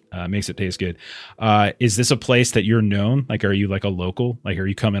makes it taste good. Is this a place that you're known? Like, are you like a local? Like, are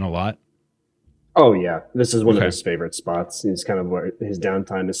you coming a lot? Oh yeah, this is one of his favorite spots. It's kind of where his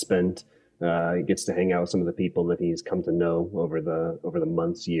downtime is spent. He gets to hang out with some of the people that he's come to know over the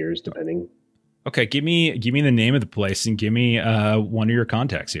months, years, depending. Okay, give me the name of the place and give me one of your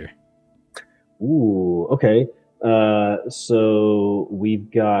contacts here. Ooh, okay. So we've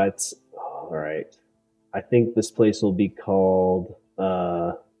got. All right. I think this place will be called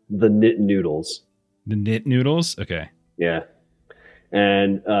the Knit Noodles. The Knit Noodles. Okay. Yeah.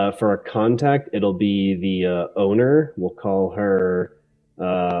 And for a contact, it'll be the owner. We'll call her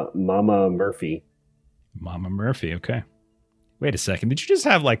Mama Murphy. Mama Murphy. Okay. Wait a second. Did you just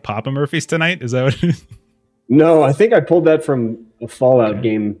have like Papa Murphy's tonight? Is that what it is? No, I think I pulled that from a Fallout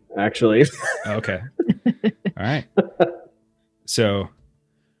game, actually. Okay. All right. So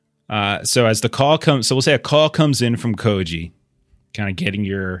as the call comes, so we'll say a call comes in from Koji, kind of getting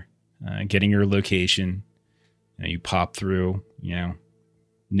your location. You pop through,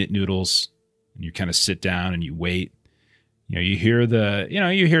 Knit Noodles, and you kind of sit down and you wait. You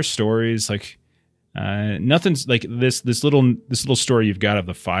hear stories like nothing's like this little story you've got of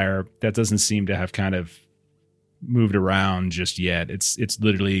the fire that doesn't seem to have kind of moved around just yet. It's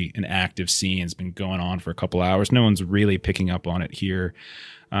literally an active scene. It's been going on for a couple hours. No one's really picking up on it here.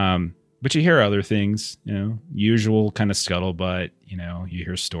 But you hear other things, usual kind of scuttlebutt. You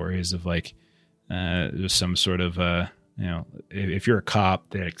hear stories of like there's some sort of if you're a cop,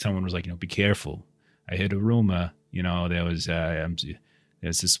 that someone was like, be careful. I heard a rumor,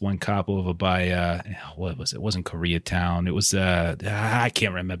 there's this one cop over by what was it? It wasn't Koreatown. It was I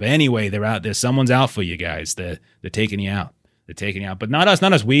can't remember. Anyway, they're out there. Someone's out for you guys. They're taking you out. They're taking you out. But not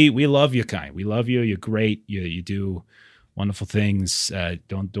us. We love you, kind. We love you. You're great. You do wonderful things.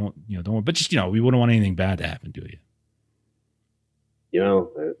 Don't but just we wouldn't want anything bad to happen to you.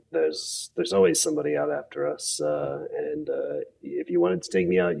 There's always somebody out after us. And if you wanted to take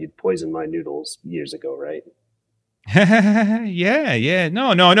me out, you'd poison my noodles years ago, right? Yeah.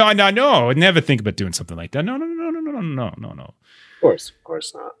 No. I'd never think about doing something like that. No. Of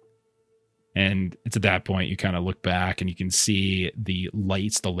course not. And it's at that point you kind of look back and you can see the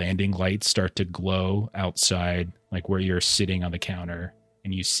landing lights start to glow outside, like where you're sitting on the counter,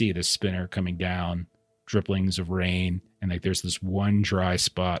 and you see the spinner coming down, dribblings of rain, and like there's this one dry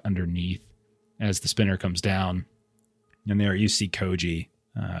spot underneath as the spinner comes down, and there you see Koji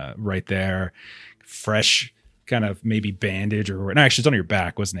right there, fresh, kind of maybe bandage or no, actually it's on your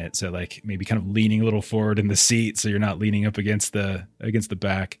back, wasn't it? So like maybe kind of leaning a little forward in the seat so you're not leaning up against the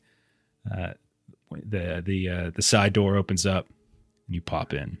back. The side door opens up and you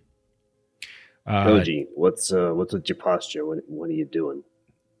pop in. Koji, what's with your posture? What are you doing?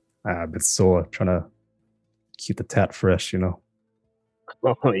 I've been sore, trying to keep the tat fresh, Oh,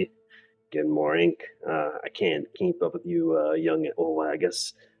 you're getting more ink. I can't keep up with you, young. Oh, I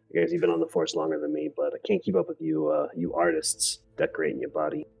guess you've been on the force longer than me, but I can't keep up with you, you artists decorating your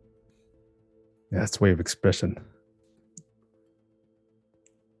body. Yeah, it's a way of expression.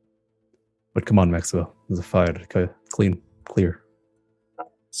 But come on, Maxwell. There's a fire. Clear.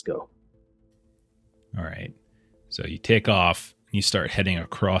 Let's go. All right. So you take off and you start heading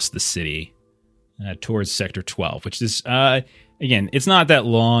across the city towards Sector 12, which is, again, it's not that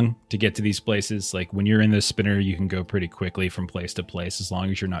long to get to these places. Like when you're in the spinner, you can go pretty quickly from place to place. As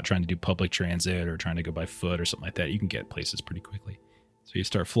long as you're not trying to do public transit or trying to go by foot or something like that, you can get places pretty quickly. So you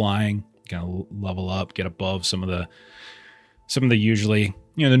start flying, kind of level up, get above some of the usually,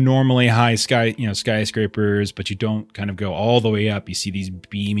 the normally high skyscrapers, but you don't kind of go all the way up. You see these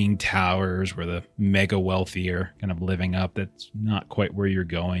beaming towers where the mega wealthy are kind of living up. That's not quite where you're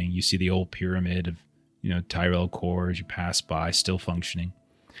going. You see the old pyramid of, Tyrell core as you pass by, still functioning.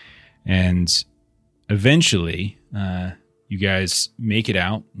 And eventually, you guys make it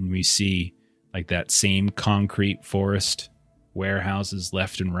out and we see like that same concrete forest, warehouses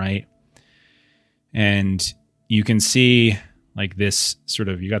left and right. And you can see like this sort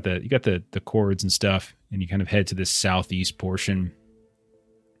of, you got the cords and stuff, and you kind of head to this southeast portion.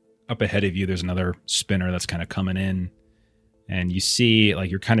 Up ahead of you, there's another spinner that's kind of coming in, and you see like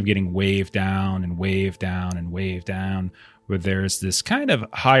you're kind of getting waved down and waved down and waved down, where there's this kind of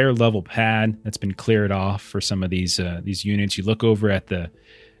higher level pad that's been cleared off for some of these units. You look over at the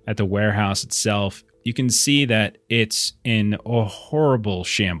warehouse itself, you can see that it's in a horrible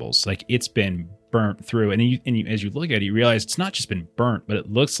shambles. Like it's been burnt through, and as you look at it, you realize it's not just been burnt, but it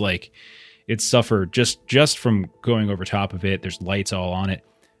looks like It's suffered just from going over top of it. There's lights all on it.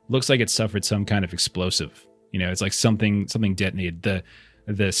 Looks like it suffered some kind of explosive. It's like something detonated.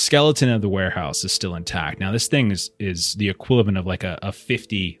 The skeleton of the warehouse is still intact. Now, this thing is the equivalent of like a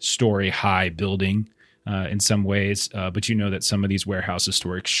 50-story high building in some ways, but that some of these warehouses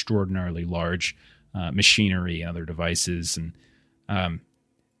store extraordinarily large machinery and other devices. And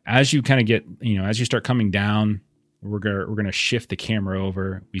as you kind of get, as you start coming down, we're gonna shift the camera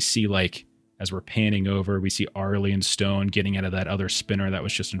over. We see, like, as we're panning over, we see Arlie and Stone getting out of that other spinner that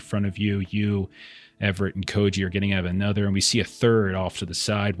was just in front of you. You, Everett, and Koji are getting out of another, and we see a third off to the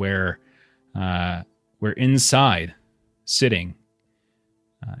side where inside, sitting,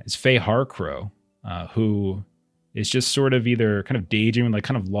 is Faye Harcrow, who is just sort of either kind of daydreaming, like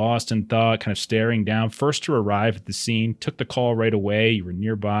kind of lost in thought, kind of staring down. First to arrive at the scene, took the call right away. You were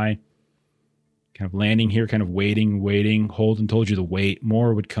nearby, kind of landing here, kind of waiting. Holden told you to wait.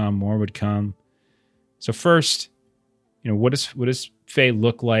 More would come. So first, what does Faye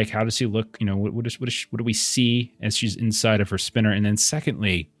look like? How does he look? What do we see as she's inside of her spinner? And then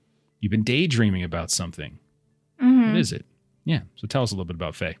secondly, you've been daydreaming about something. Mm-hmm. What is it? Yeah. So tell us a little bit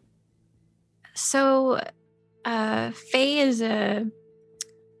about Faye. So, Faye is a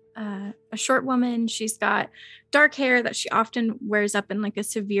short woman. She's got dark hair that she often wears up in like a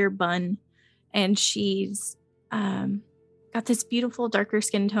severe bun, and she's got this beautiful darker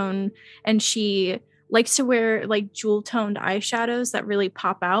skin tone, and she likes to wear like jewel toned eyeshadows that really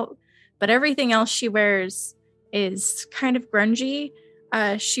pop out, but everything else she wears is kind of grungy.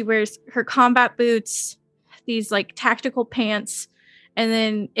 She wears her combat boots, these like tactical pants, and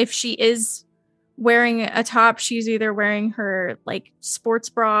then if she is wearing a top, she's either wearing her like sports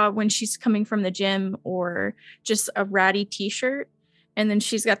bra when she's coming from the gym or just a ratty t-shirt. And then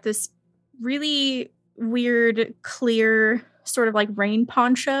she's got this really weird, clear sort of like rain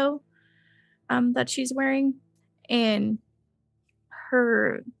poncho that she's wearing. And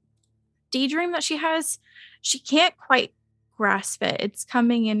her daydream that she has, she can't quite grasp it. It's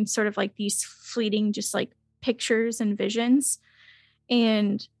coming in sort of like these fleeting, just like pictures and visions.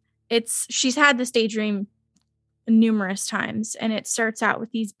 And she's had this daydream numerous times, and it starts out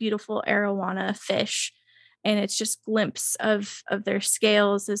with these beautiful arowana fish, and it's just glimpse of their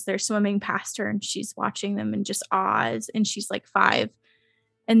scales as they're swimming past her, and she's watching them in just awes, and she's like 5.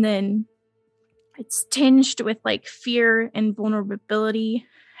 And then it's tinged with like fear and vulnerability,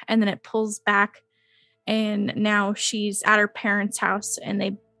 and then it pulls back, and now she's at her parents' house,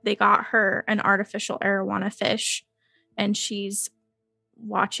 and they got her an artificial arowana fish, and she's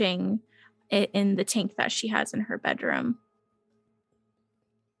watching it in the tank that she has in her bedroom.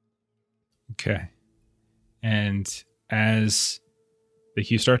 Okay. And as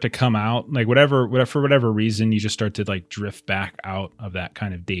you start to come out, like for whatever reason, you just start to like drift back out of that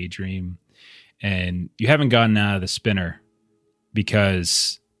kind of daydream, and you haven't gotten out of the spinner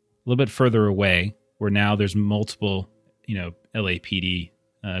because a little bit further away, where now there's multiple, LAPD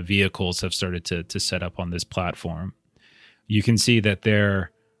vehicles have started to set up on this platform. You can see that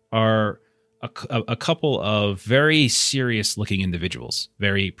there are a couple of very serious looking individuals,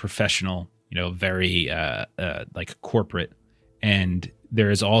 very professional, very like corporate. And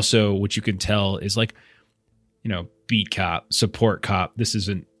there is also, what you can tell is like, beat cop, support cop. This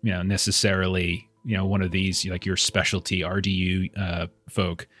isn't, necessarily, one of these, like your specialty RDU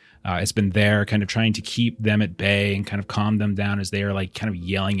folk. It's been there kind of trying to keep them at bay and kind of calm them down as they are like kind of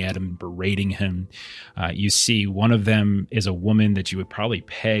yelling at him and berating him. You see one of them is a woman that you would probably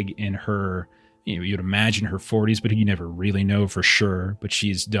peg in her, you'd imagine her 40s, but you never really know for sure. But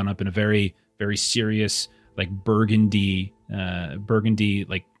she's done up in a very, very serious, like burgundy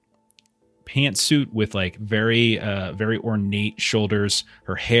like pantsuit with like very, very ornate shoulders.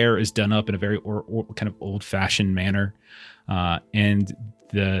 Her hair is done up in a very kind of old fashioned manner. And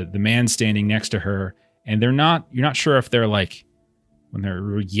the man standing next to her, and you're not sure if they're like, when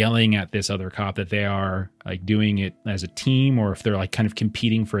they're yelling at this other cop, that they are like doing it as a team, or if they're like kind of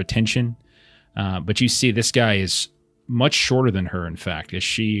competing for attention. But you see this guy is much shorter than her. In fact,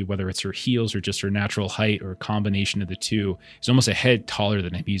 whether it's her heels or just her natural height or a combination of the two, is almost a head taller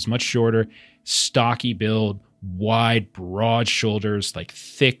than him. He's much shorter, stocky build, wide, broad shoulders, like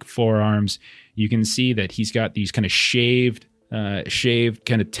thick forearms. You can see that he's got these kind of shaved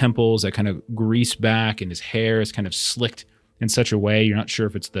kind of temples that kind of grease back, and his hair is kind of slicked in such a way you're not sure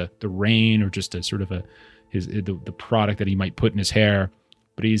if it's the rain or just a sort of the product that he might put in his hair.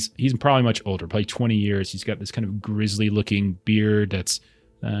 But he's probably much older, probably 20 years. He's got this kind of grisly looking beard that's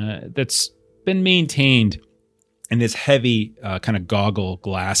been maintained, and this heavy kind of goggle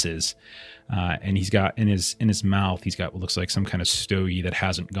glasses. And he's got in his mouth, he's got what looks like some kind of stogie that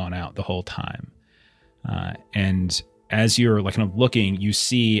hasn't gone out the whole time. And as you're like kind of looking, you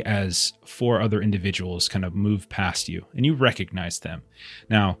see as 4 other individuals kind of move past you, and you recognize them.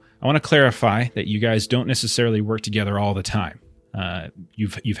 Now, I want to clarify that you guys don't necessarily work together all the time.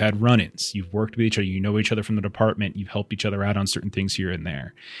 You've had run-ins, you've worked with each other, you know each other from the department, you've helped each other out on certain things here and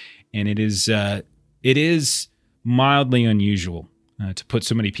there, and it is mildly unusual to put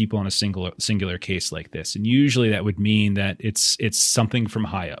so many people on a singular case like this. And usually that would mean that it's something from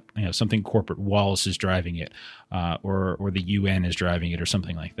high up, something corporate. Wallace is driving it, or the UN is driving it, or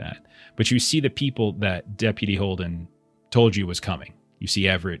something like that. But you see the people that Deputy Holden told you was coming. You see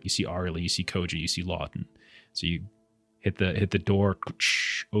Everett, you see Arlie, you see Koji, you see Lawton. So you hit the door,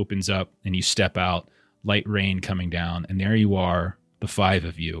 opens up, and you step out, light rain coming down, and there you are, the 5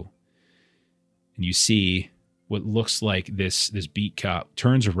 of you. And you see what looks like this beat cop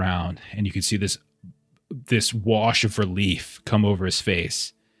turns around, and you can see this wash of relief come over his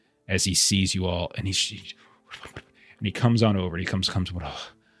face as he sees you all, and he comes on over. He comes.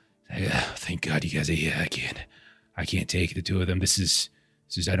 Oh, thank God you guys are here. I can't take the 2 of them. This is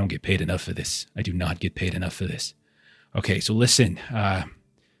I don't get paid enough for this. I do not get paid enough for this. Okay, so listen.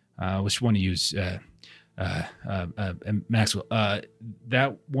 Which one to use? Maxwell.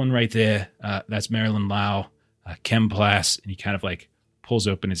 That one right there. That's Marilyn Lau. Chemplast, and he kind of like pulls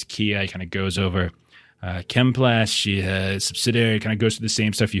open his Kia. He kind of goes over. Chemplast, she subsidiary, kind of goes through the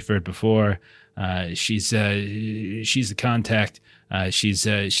same stuff you've heard before. She's the contact.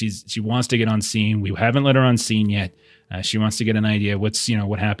 She wants to get on scene. We haven't let her on scene yet. She wants to get an idea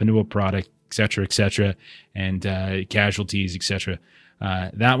what happened to a product, et cetera, and casualties, et cetera.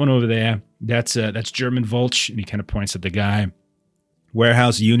 That one over there, that's German Volch, and he kind of points at the guy.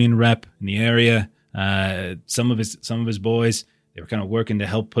 Warehouse union rep in the area. Some of his boys, they were kind of working to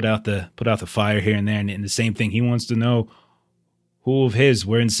help put out the fire here and there, and the same thing. He wants to know who of his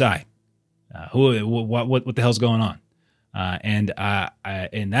were inside, what the hell's going on, and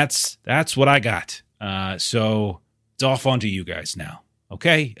that's what I got. So it's off onto you guys now.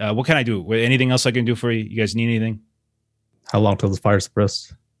 Okay, what can I do? Anything else I can do for you? You guys need anything? How long till the fire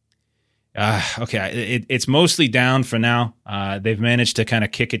suppressed? Okay, it's mostly down for now. They've managed to kind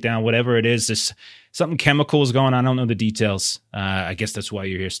of kick it down. Whatever it is, this something chemical is going on. I don't know the details. I guess that's why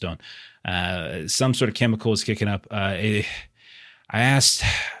you're here, Stone. Some sort of chemical is kicking up. I asked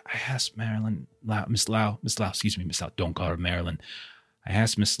Marilyn, Miss Lau. Excuse me, Miss Lau. Don't call her Marilyn. I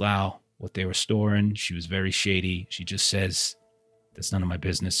asked Miss Lau what they were storing. She was very shady. She just says, "That's none of my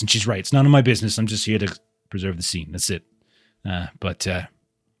business," and she's right. It's none of my business. I'm just here to preserve the scene. That's it. But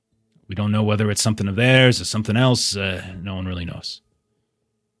we don't know whether it's something of theirs or something else. No one really knows.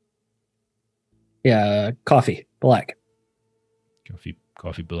 Yeah, coffee, black.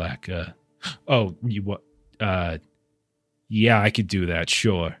 Coffee black. Oh, you what? Yeah, I could do that.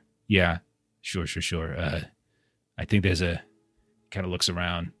 Sure. Yeah, sure. I think there's a. Kind of looks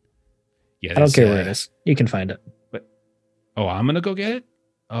around. Yeah, I don't care where it is. You can find it. But I'm gonna go get it.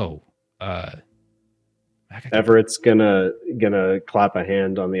 Everett's gonna clap a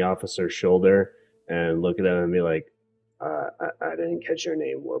hand on the officer's shoulder and look at him and be like, I didn't catch your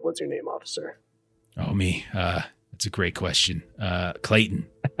name. What's your name, officer? Oh, me. That's a great question. Clayton.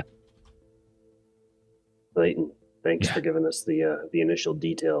 Clayton, thanks for giving us the initial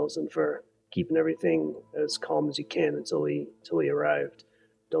details and for keeping everything as calm as you can until he arrived.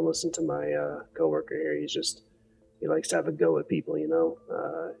 Don't listen to my coworker here. He likes to have a go at people,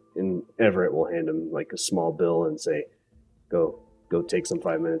 and Everett will hand him like a small bill and say, go take some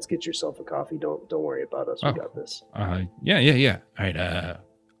 5 minutes, get yourself a coffee. Don't worry about us. We got this. Yeah. All right.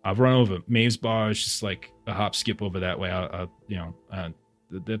 I'll run over. Maeve's bar is just like a hop skip over that way.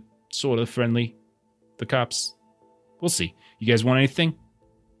 They're sort of friendly. The cops. We'll see. You guys want anything?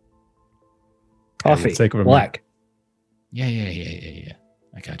 Coffee. Black. Yeah.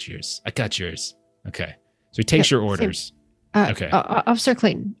 I got yours. Okay. So he takes your orders. Okay. Officer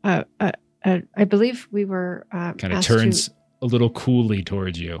Clayton, I believe we were kind of turns a little coolly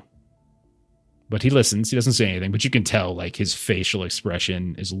towards you. But he listens. He doesn't say anything, but you can tell like his facial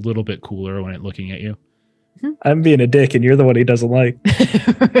expression is a little bit cooler when looking at you. I'm being a dick and you're the one he doesn't like.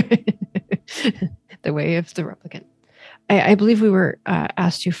 The way of the replicant. I believe we were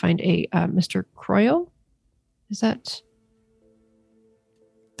asked to find a Mr. Croyle. Is that?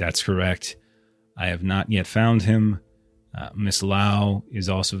 That's correct. I have not yet found him. Miss Lau is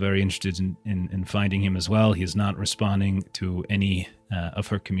also very interested in finding him as well. He is not responding to any of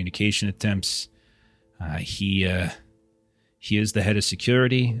her communication attempts. He is the head of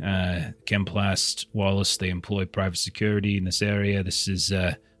security. Chemplast, Wallace, they employ private security in this area. This is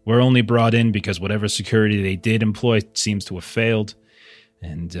we're only brought in because whatever security they did employ seems to have failed.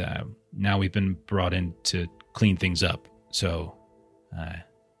 And now we've been brought in to clean things up. So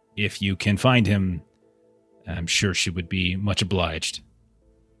if you can find him, I'm sure she would be much obliged.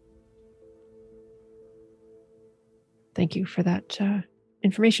 Thank you for that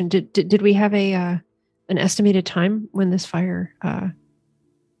information. Did we have an estimated time when this fire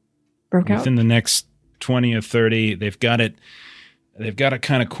broke out? Within the next 20 or 30, they've got it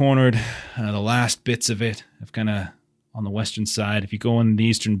kind of cornered. The last bits of it have kind of on the western side. If you go in the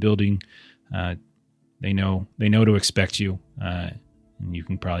eastern building, they know to expect you, and you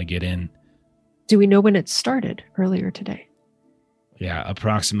can probably get in. Do we know when it started earlier today? Yeah,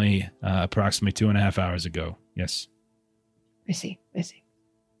 approximately 2.5 hours ago. Yes. I see.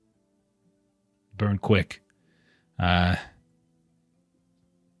 Burn quick. There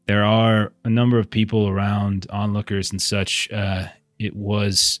are a number of people around, onlookers and such. It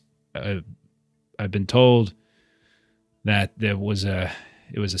was, I've been told that it was a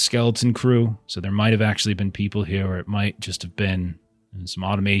skeleton crew, so there might have actually been people here, or it might just have been some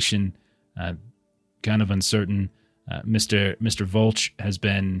automation. Kind of uncertain. Mr. Volch has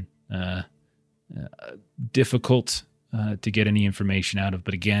been difficult to get any information out of,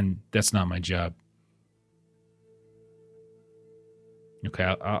 but again, that's not my job.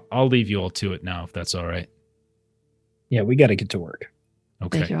 Okay, I'll leave you all to it now, if that's all right. Yeah, we got to get to work.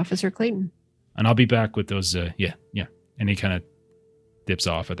 Okay. Thank you, Officer Clayton. And I'll be back with those, yeah. And he kind of dips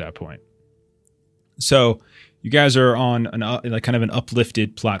off at that point. So you guys are on kind of an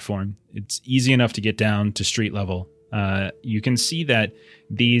uplifted platform. It's easy enough to get down to street level. You can see that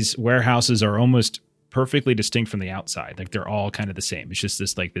these warehouses are almost perfectly distinct from the outside. Like they're all kind of the same. It's just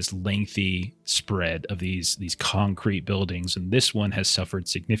this lengthy spread of these concrete buildings, and this one has suffered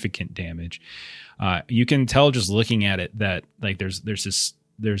significant damage. You can tell just looking at it that like there's this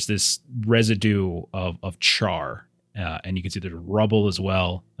residue of char, and you can see there's rubble as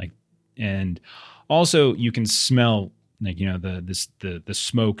well. And also you can smell the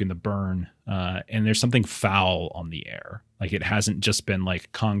smoke and the burn, and there's something foul on the air. Like it hasn't just been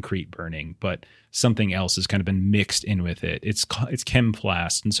like concrete burning, but something else has kind of been mixed in with it. It's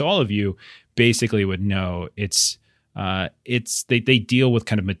chemplast, and so all of you basically would know they deal with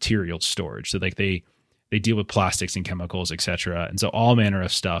kind of material storage. So like they deal with plastics and chemicals, etc. And so all manner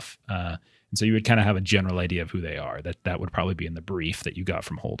of stuff. And so you would kind of have a general idea of who they are. That would probably be in the brief that you got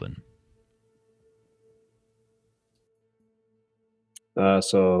from Holden.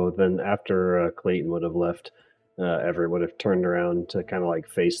 So then after Clayton would have left, Everett would have turned around to kind of like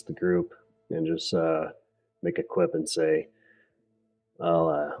face the group and just make a quip and say,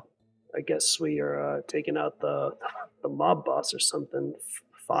 well, I guess we are taking out the mob boss or something.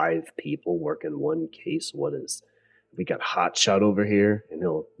 5 people working one case. We got Hotshot over here, and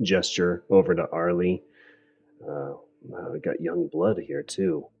he'll gesture over to Arlie. We got Young Blood here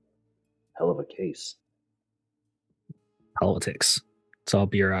too. Hell of a case. Politics. It's all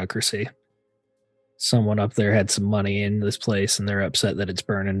bureaucracy. Someone up there had some money in this place, and they're upset that it's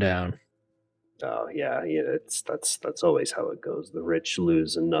burning down. Oh yeah, that's always how it goes. The rich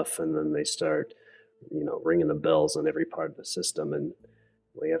lose enough, and then they start, ringing the bells on every part of the system, and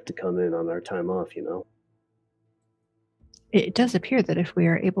we have to come in on our time off. It does appear that if we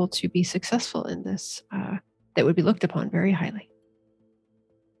are able to be successful in this, that would be looked upon very highly.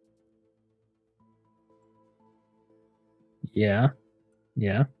 Yeah,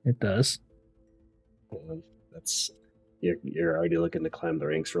 it does. That's you're already looking to climb the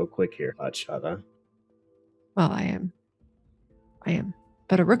ranks real quick here, Hotshot, huh? Well, I am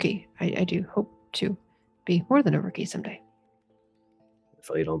but a rookie. I do hope to be more than a rookie someday. If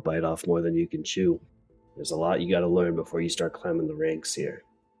you don't bite off more than you can chew, there's a lot you got to learn before you start climbing the ranks here.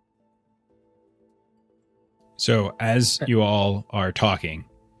 So as you all are talking,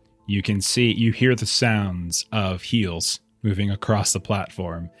 you hear the sounds of heels moving across the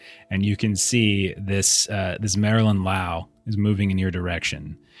platform, and you can see this Marilyn Lau is moving in your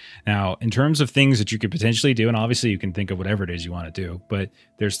direction. Now, in terms of things that you could potentially do, and obviously you can think of whatever it is you want to do, but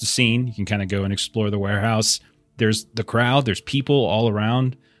there's the scene. You can kind of go and explore the warehouse. There's the crowd. There's people all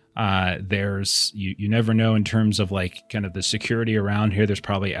around. There's you never know in terms of like kind of the security around here. There's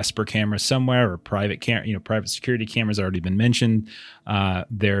probably Esper cameras somewhere, or private security cameras already been mentioned.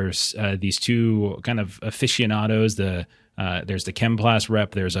 There's these 2 kind of aficionados. There's the Chemplast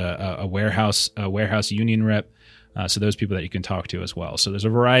rep. There's a warehouse union rep. So those people that you can talk to as well. So there's a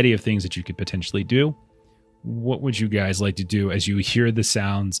variety of things that you could potentially do. What would you guys like to do as you hear the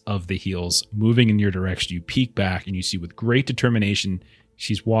sounds of the heels moving in your direction? You peek back and you see with great determination, you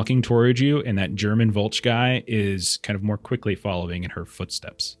She's walking towards you, and that German Volch guy is kind of more quickly following in her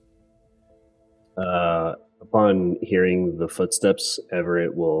footsteps. Upon hearing the footsteps,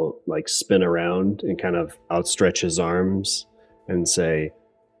 Everett will like spin around and kind of outstretch his arms and say,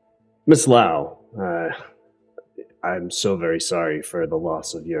 "Miss Lau, I'm so very sorry for the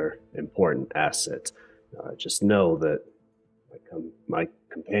loss of your important asset. Just know that my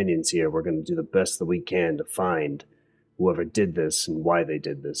companions here, we're going to do the best that we can to find whoever did this and why they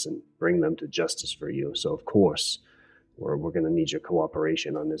did this and bring them to justice for you. So, of course, we're going to need your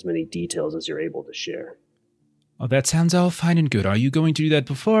cooperation on as many details as you're able to share." Oh, that sounds all fine and good. Are you going to do that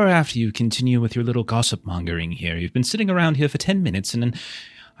before or after you continue with your little gossip mongering here? You've been sitting around here for 10 minutes, and then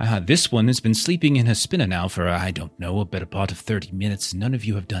this one has been sleeping in her spinner now for, I don't know, a better part of 30 minutes. None of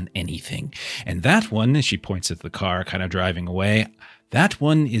you have done anything. And that one, as she points at the car kind of driving away, that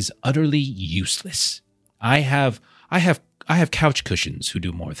one is utterly useless. I have couch cushions who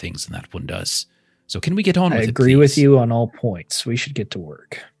do more things than that one does. So can we get on with it, I agree please? with you on all points. We should get to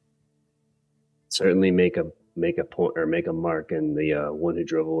work. Certainly make a point or make a mark in the one who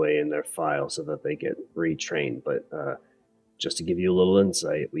drove away in their file so that they get retrained. But just to give you a little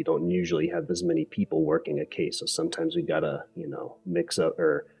insight, we don't usually have this many people working a case, so sometimes we gotta, mix up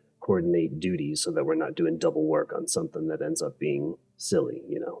or coordinate duties so that we're not doing double work on something that ends up being silly.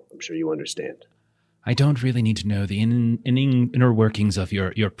 I'm sure you understand. I don't really need to know the inner workings of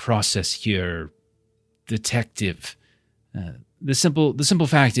your process here, detective. The simple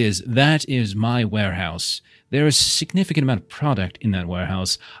fact is that is my warehouse. There is a significant amount of product in that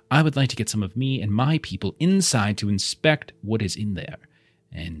warehouse. I would like to get some of me and my people inside to inspect what is in there.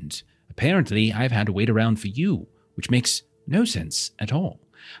 And apparently I've had to wait around for you, which makes no sense at all.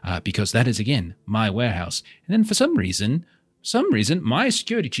 Because that is, again, my warehouse. And then for some reason, my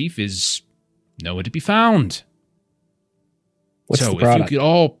security chief is nowhere to be found. What's so the product? if you could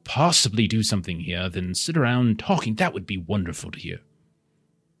all possibly do something here, then sit around talking. That would be wonderful to hear.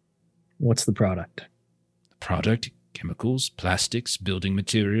 What's the product? Product, chemicals, plastics, building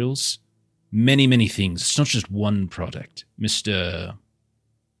materials, many, many things. It's not just one product. Mr.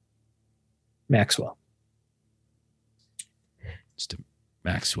 Maxwell.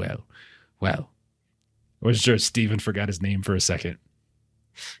 Maxwell. Well, I was sure Stephen forgot his name for a second.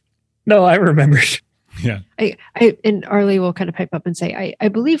 No, I remembered. Yeah. And Arlie will kind of pipe up and say, I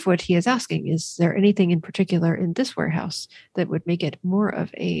believe what he is asking, is there anything in particular in this warehouse that would make it more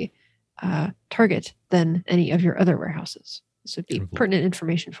of a target than any of your other warehouses? This would be pertinent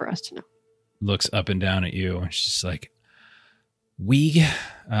information for us to know. Looks up and down at you. And she's like, we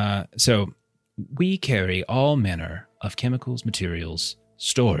carry all manner of chemicals, materials,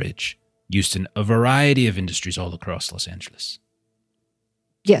 storage used in a variety of industries all across Los Angeles.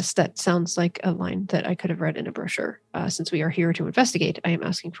 Yes, that sounds like a line that I could have read in a brochure. Since we are here to investigate, I am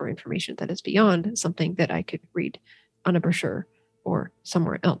asking for information that is beyond something that I could read on a brochure or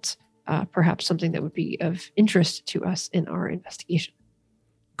somewhere else. Perhaps something that would be of interest to us in our investigation.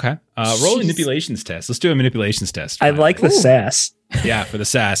 Okay. Roll a manipulations test. Let's do a manipulations test. I like the sass. Yeah, for the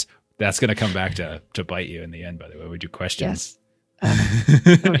sass. That's going to come back to bite you in the end, by the way. We do questions.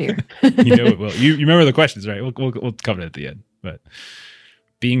 Yes. Oh, dear. You know it will. You remember the questions, right? We'll cover it at the end. But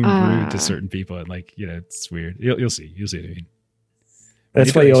being rude to certain people, and it's weird. You'll see. You'll see what I mean.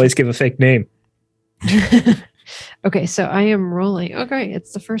 That's why you always give a fake name. Okay, so I am rolling. Oh, great.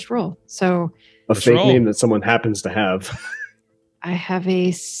 It's the first roll. So a fake name that someone happens to have. I have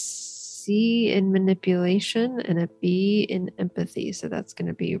a C in manipulation and a B in empathy. So that's going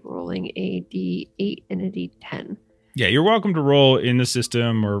to be rolling a D8 and a D10. Yeah, you're welcome to roll in the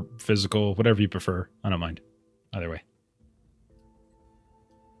system or physical, whatever you prefer. I don't mind. Either way.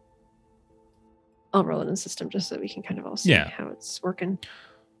 I'll roll in the system just so we can kind of all see how it's working.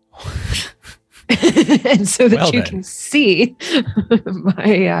 And so that you can see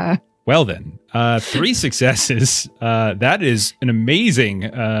my... Well then, 3 successes. That is an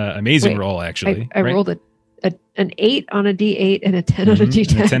amazing roll, actually. I rolled an 8 on a D8 and a 10 on a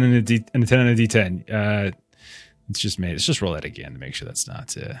D10. And a 10 on a D10. Let's just roll that again to make sure that's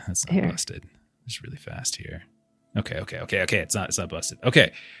not busted. Just really fast here. Okay. It's not busted.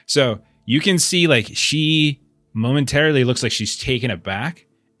 Okay, so you can see she momentarily looks like she's taken aback,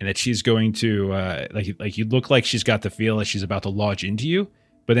 and that she's going to like you look like she's got the feel that she's about to lodge into you,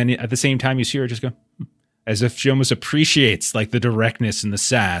 but then at the same time you see her just go as if she almost appreciates the directness and the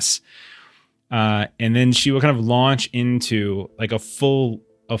sass, and then she will kind of launch into a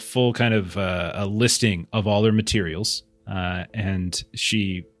full kind of a listing of all her materials, and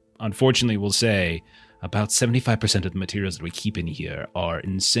she unfortunately will say, about 75% of the materials that we keep in here are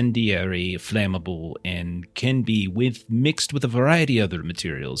incendiary, flammable, and can be mixed with a variety of other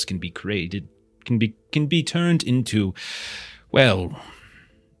materials, can be created, can be turned into, well,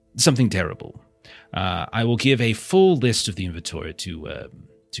 something terrible. I will give a full list of the inventory to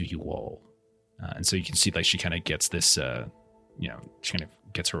you all. And so you can see, like, she kind of gets this, she kind of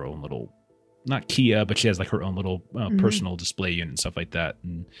gets her own little, not Kia, but she has like her own little personal display unit and stuff like that.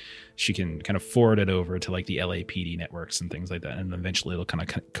 And she can kind of forward it over to like the LAPD networks and things like that. And eventually it'll kind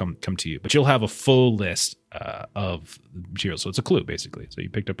of come to you. But you'll have a full list of materials. So it's a clue, basically. So you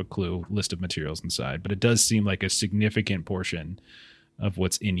picked up a clue, list of materials inside. But it does seem like a significant portion of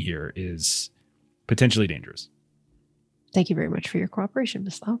what's in here is potentially dangerous. Thank you very much for your cooperation,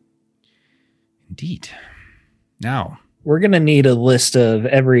 Miss Lau. Indeed. Now, we're going to need a list of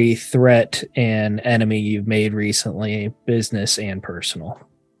every threat and enemy you've made recently, business and personal.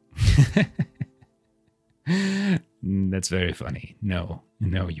 That's very funny. No,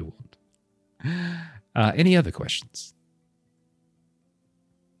 you won't. Any other questions?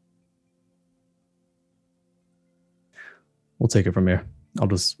 We'll take it from here. I'll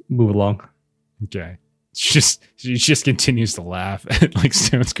just move along. Okay. She just continues to laugh at like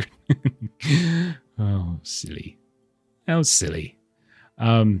Stone's screen. Oh, silly. How silly.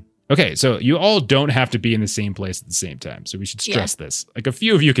 Okay, so you all don't have to be in the same place at the same time. So we should stress this. Like a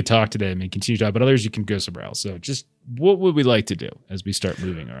few of you could talk to them and continue to talk, but others you can go somewhere else. So just what would we like to do as we start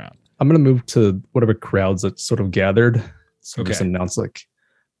moving around? I'm going to move to whatever crowds that sort of gathered. So just announce like,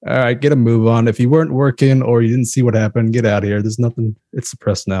 all right, get a move on. If you weren't working or you didn't see what happened, get out of here. There's nothing. It's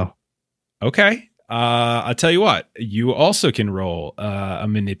suppressed now. Okay. I'll tell you what. You also can roll a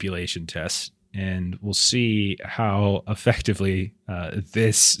manipulation test, and we'll see how effectively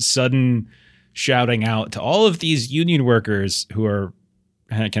this sudden shouting out to all of these union workers who are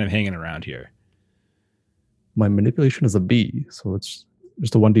kind of hanging around here. My manipulation is a B, so it's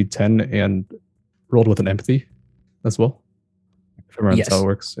just a 1d10 and rolled with an empathy as well. If I remember that's how it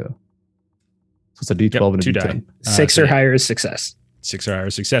works. Yeah. So it's a D12 and a D10. 6 or higher is success. 6 or higher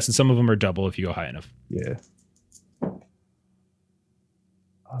is success, and some of them are double if you go high enough. Yeah.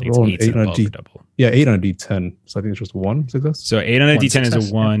 I think it's 8 on a double. Yeah, 8 on a D10. So I think it's just 1 success. So 8 on a D10 success,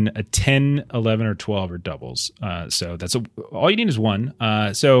 is a 1. A 10, 11, or 12 are doubles. So that's all you need is 1.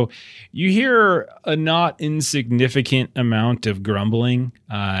 So you hear a not insignificant amount of grumbling,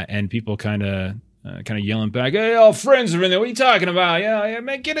 and people kind of yelling back, "Hey, all friends are in there. What are you talking about? Yeah,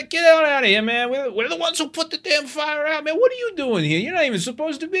 man, get out of here, man. We're the ones who put the damn fire out, man. What are you doing here? You're not even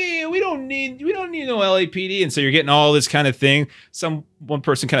supposed to be here. We don't need no LAPD." And so you're getting all this kind of thing. One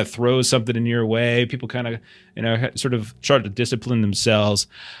person kind of throws something in your way. People kind of, sort of start to discipline themselves.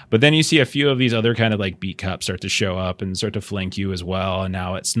 But then you see a few of these other kind of like beat cops start to show up and start to flank you as well. And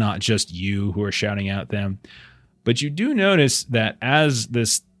now it's not just you who are shouting at them, but you do notice that as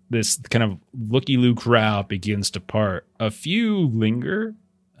this kind of looky-loo crowd begins to part, a few linger,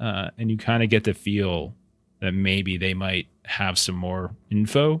 and you kind of get the feel that maybe they might have some more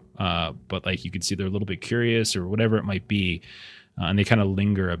info, but like you can see they're a little bit curious or whatever it might be, and they kind of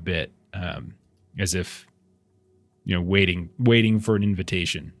linger a bit, as if, waiting for an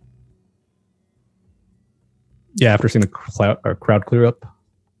invitation. Yeah, after seeing the crowd clear up,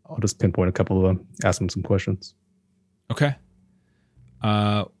 I'll just pinpoint a couple of them, ask them some questions. Okay.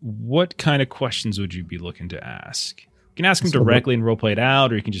 What kind of questions would you be looking to ask? You can ask them directly and role play it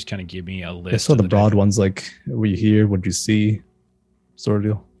out, or you can just kind of give me a list. Yeah, so the broad ones, like, were you here? What did you see? Sort of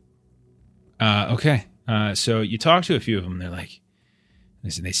deal. Okay. So you talk to a few of them. They're like,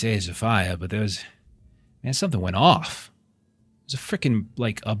 listen, they say it's a fire, but something went off. It was a freaking,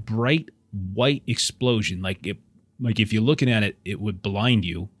 like, a bright white explosion. Like if you're looking at it, it would blind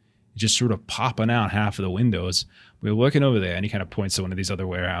you. Just sort of popping out half of the windows. We were looking over there, and he kind of points to one of these other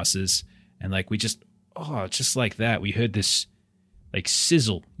warehouses, and like just like that, we heard this like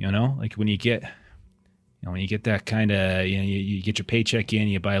sizzle, like when you get that kind of, you get your paycheck in,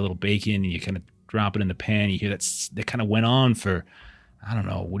 you buy a little bacon, and you kind of drop it in the pan, you hear that kind of went on for, I don't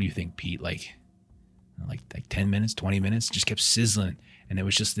know, what do you think, Pete? Like 10 minutes, 20 minutes, just kept sizzling, and it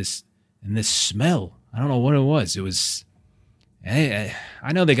was just this smell. I don't know what it was. It was. I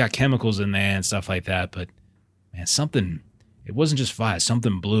know they got chemicals in there and stuff like that, but man, it wasn't just fire.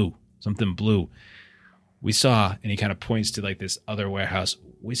 Something blew. We saw, and he kind of points to like this other warehouse.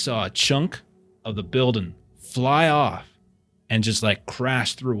 We saw a chunk of the building fly off and just like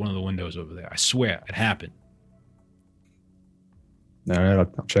crash through one of the windows over there. I swear it happened. All right,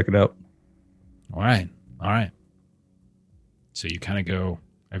 I'll check it out. All right. So you kind of go,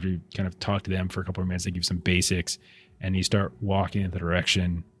 after you kind of talk to them for a couple of minutes, they give you some basics, and you start walking in the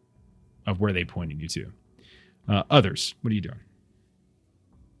direction of where they pointed you to. Others, what are you doing?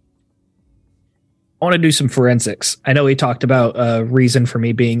 I want to do some forensics. I know he talked about a reason for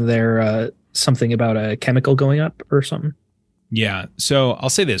me being there, something about a chemical going up or something. Yeah. So I'll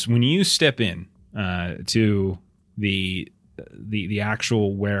say this: when you step in to the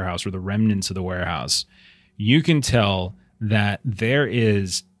actual warehouse or the remnants of the warehouse, you can tell that there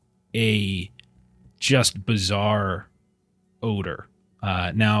is a just bizarre odor.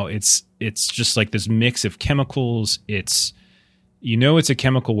 Now it's just like this mix of chemicals. It's a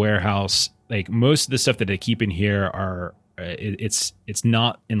chemical warehouse. Like most of the stuff that they keep in here are it's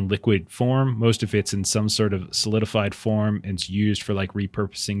not in liquid form. Most of it's in some sort of solidified form. And it's used for like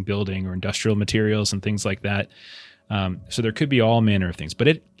repurposing building or industrial materials and things like that. So there could be all manner of things, but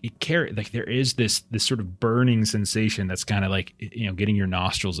it like there is this sort of burning sensation that's kind of like, getting your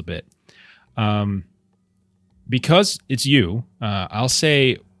nostrils a bit. Because it's you, I'll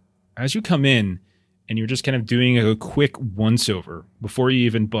say as you come in and you're just kind of doing a quick once over before you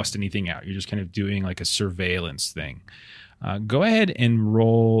even bust anything out, you're just kind of doing like a surveillance thing. Go ahead and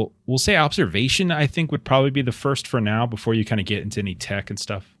roll, we'll say observation, I think would probably be the first for now before you kind of get into any tech and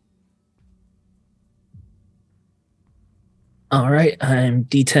stuff. All right, I'm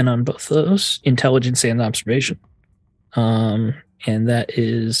D10 on both those, intelligence and observation. And that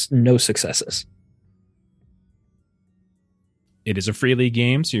is no successes. It is a free league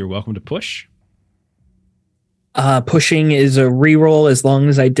game, so you're welcome to push. Pushing is a reroll as long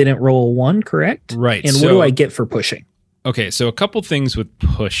as I didn't roll a 1, correct? Right. And what do I get for pushing? Okay, so a couple things with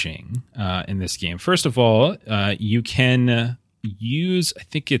pushing in this game. First of all, you can use, I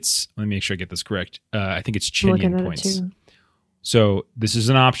think it's, let me make sure I get this correct. I think it's Chinyan points. So this is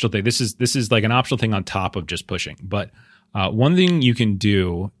an optional thing. This is like an optional thing on top of just pushing. But one thing you can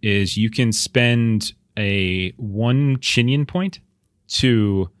do is you can spend a 1 Chinyan point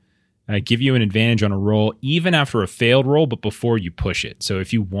to give you an advantage on a roll, even after a failed roll, but before you push it. So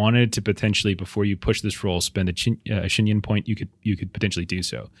if you wanted to potentially, before you push this roll, spend a Chinyan point, you could potentially do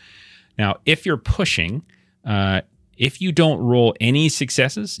so. Now, if you're pushing, if you don't roll any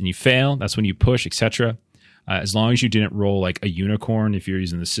successes and you fail, that's when you push, etc. As long as you didn't roll like a unicorn, if you're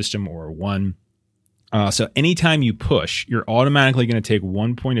using the system, or a 1. So anytime you push, you're automatically going to take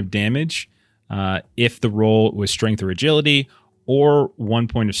 1 point of damage if the roll was strength or agility, or 1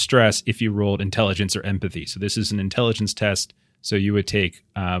 point of stress if you rolled intelligence or empathy. So this is an intelligence test. So you would take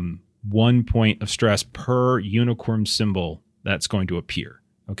 1 point of stress per unicorn symbol that's going to appear.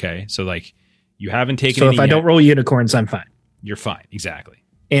 Okay. So like you haven't taken So any if I don't roll unicorns, I'm fine. You're fine. Exactly.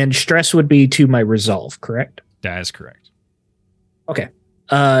 And stress would be to my resolve, correct? That is correct. Okay.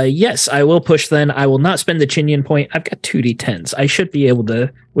 Yes, I will push then. I will not spend the Chinyan point. I've got 2d10s. I should be able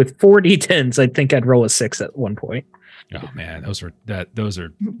to, with 4d10s, I think I'd roll a 6 at one point. Oh man, those are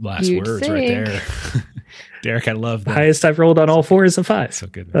last You'd words think. right there. Derek, I love The that. highest I've rolled on all 4 is a 5. So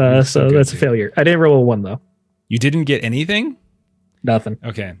good. So good, that's dude. a failure. I didn't roll a 1 though. You didn't get anything? Nothing.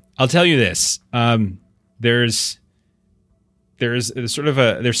 Okay. I'll tell you this. There's sort of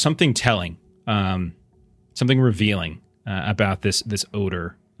there's something telling, something revealing about this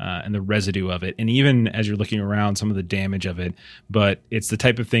odor and the residue of it, and even as you're looking around, some of the damage of it. But it's the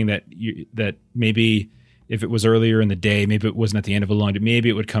type of thing that maybe if it was earlier in the day, maybe it wasn't at the end of a long day, maybe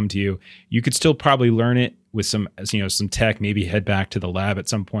it would come to you. You could still probably learn it with some tech. Maybe head back to the lab at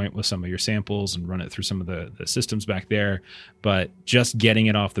some point with some of your samples and run it through some of the systems back there. But just getting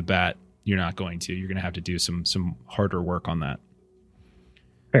it off the bat, you're not going to. You're going to have to do some harder work on that.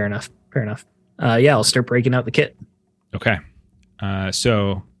 Fair enough. Yeah, I'll start breaking out the kit. Okay.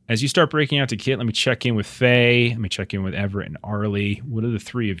 So as you start breaking out the kit, let me check in with Faye. Let me check in with Everett and Arlie. What are the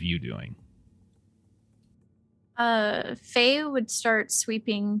three of you doing? Faye would start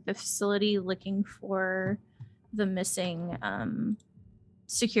sweeping the facility looking for the missing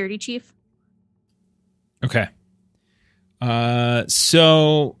security chief. Okay.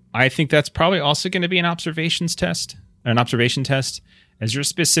 So I think that's probably also going to be an observation test. As you're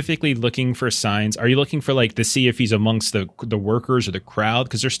specifically looking for signs, are you looking for like to see if he's amongst the workers or the crowd?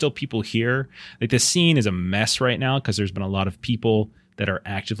 Because there's still people here. Like the scene is a mess right now because there's been a lot of people that are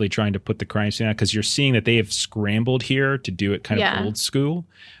actively trying to put the crime scene out, because you're seeing that they have scrambled here to do it kind of old school,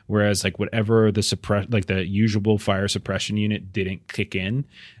 whereas like whatever the usual fire suppression unit didn't kick in,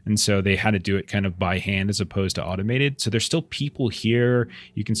 and so they had to do it kind of by hand as opposed to automated. So there's still people here.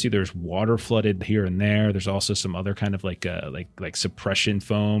 You can see there's water flooded here and there. There's also some other kind of like suppression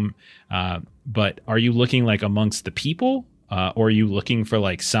foam. But are you looking like amongst the people, or are you looking for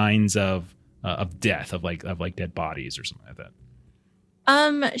like signs of death, of dead bodies or something like that?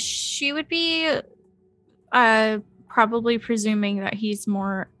 She would be probably presuming that he's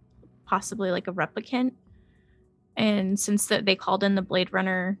more possibly like a replicant. And since they called in the Blade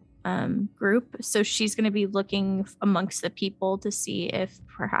Runner group, so she's going to be looking amongst the people to see if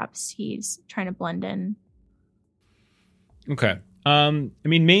perhaps he's trying to blend in. Okay. I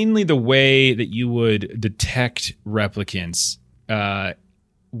mean, mainly the way that you would detect replicants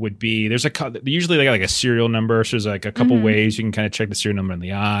would be usually they got like a serial number. So there's like a couple ways you can kind of check the serial number in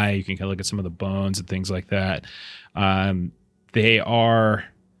the eye. You can kind of look at some of the bones and things like that. They are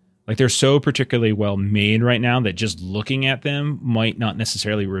like, they're so particularly well made right now that just looking at them might not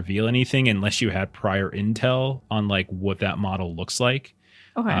necessarily reveal anything unless you had prior intel on like what that model looks like.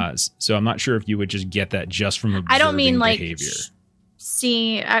 Okay. So I'm not sure if you would just get that just from observing I don't mean behavior.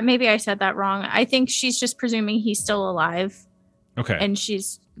 Maybe I said that wrong. I think she's just presuming he's still alive. Okay. And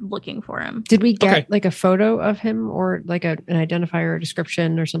she's looking for him. Did we get like a photo of him or like an identifier or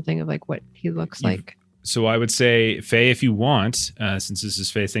description or something of like what he looks like? So I would say, Faye, if you want, since this is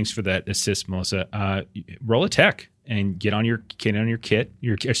Faye, thanks for that assist, Melissa. Roll a tech and get on your kit,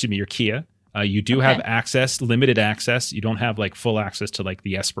 your Kia. You do have access, limited access. You don't have like full access to like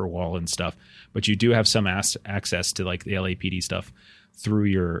the Esper wall and stuff, but you do have some access to like the LAPD stuff through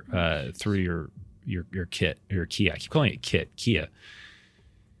your kit, your Kia. I keep calling it kit, Kia.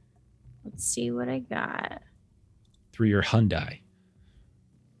 Let's see what I got. Through your Hyundai.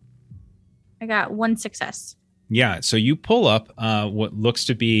 I got one success. Yeah, so you pull up what looks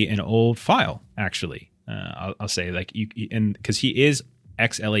to be an old file, actually. I'll say, like, and because he is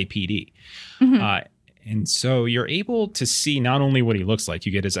ex-LAPD. And so you're able to see not only what he looks like,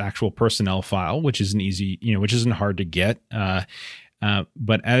 you get his actual personnel file, which isn't easy, which isn't hard to get.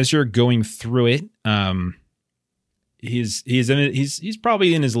 But as you're going through it, he's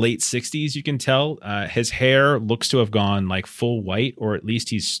probably in his late 60s. You can tell his hair looks to have gone like full white, or at least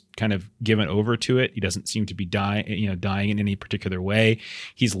he's kind of given over to it. He doesn't seem to be dying in any particular way.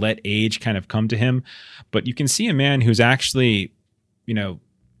 He's let age kind of come to him, but you can see a man who's actually,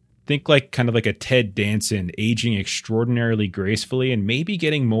 think like kind of like a Ted Danson, aging extraordinarily gracefully and maybe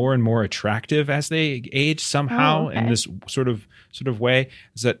getting more and more attractive as they age somehow in this sort of way.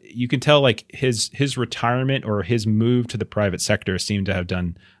 Is that you can tell like his retirement or his move to the private sector seemed to have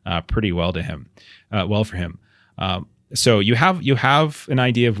done pretty well to him, for him. So you have an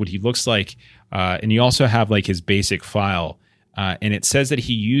idea of what he looks like, and you also have like his basic file. And it says that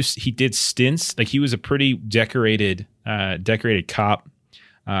he did stints, like he was a pretty decorated cop.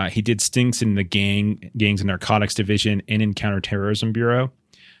 He did stints in the gangs and narcotics division and in counterterrorism bureau.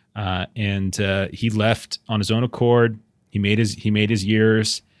 And he left on his own accord. He made his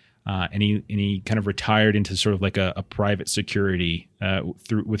years, and he kind of retired into sort of like a private security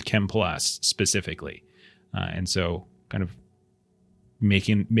with Chemplast specifically. And so kind of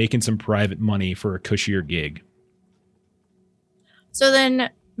making some private money for a cushier gig. So then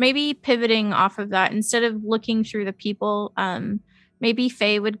maybe pivoting off of that, instead of looking through the people, maybe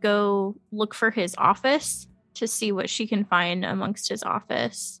Faye would go look for his office to see what she can find amongst his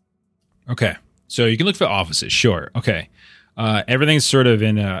office. Okay. So you can look for offices. Sure. Okay. Everything's sort of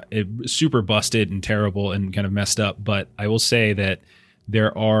super busted and terrible and kind of messed up. But I will say that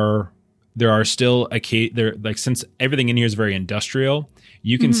there are still since everything in here is very industrial,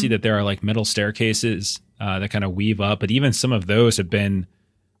 you can see that there are like metal staircases that kind of weave up. But even some of those have been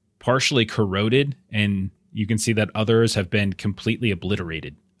partially corroded, and you can see that others have been completely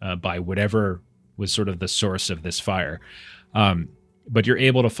obliterated by whatever was sort of the source of this fire. But you're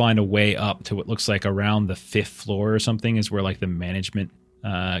able to find a way up to what looks like around the 5th floor or something is where like the management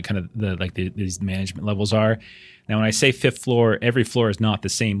these management levels are. Now, when I say 5th floor, every floor is not the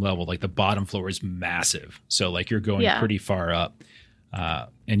same level. Like the bottom floor is massive. So like you're going pretty far up,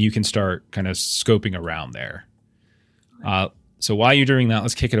 and you can start kind of scoping around there. So while you're doing that,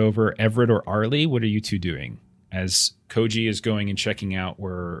 let's kick it over. Everett or Arlie, what are you two doing? As Koji is going and checking out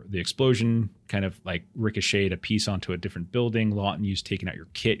where the explosion kind of like ricocheted a piece onto a different building. Lawton, you've taken out your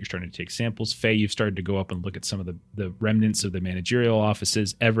kit. You're starting to take samples. Faye, you've started to go up and look at some of the remnants of the managerial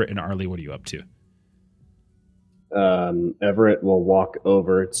offices. Everett and Arlie, what are you up to? Everett will walk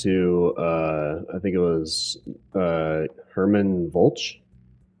over to, I think it was Herman Volch?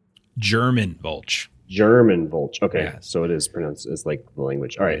 German Volch. German Volch. Okay, yeah. So it is pronounced as like the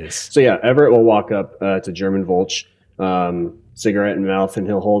language. All right. So yeah, Everett will walk up to German Volch, cigarette in mouth, and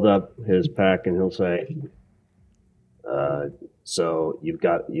he'll hold up his pack and he'll say, "So you've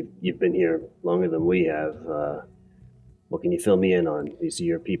been here longer than we have. What can you fill me in on? These are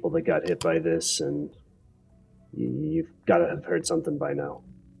your people that got hit by this, and you've got to have heard something by now."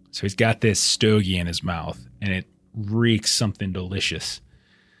 So he's got this stogie in his mouth, and it reeks something delicious.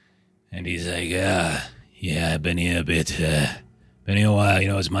 And he's like, yeah, I've been here a bit, Been here a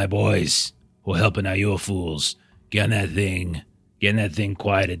while, it's my boys who are helping out your fools, getting that thing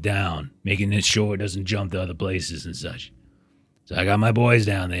quieted down, making it sure it doesn't jump to other places and such. So I got my boys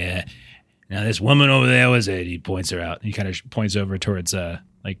down there. Now this woman over there was it. He points her out. He kind of points over towards where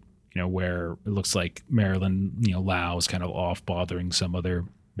it looks like Marilyn, Lau is kind of off bothering some other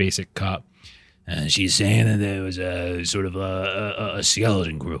basic cop. And she's saying that there was a sort of a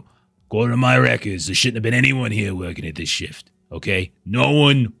skeleton crew. According to my records, there shouldn't have been anyone here working at this shift. Okay? No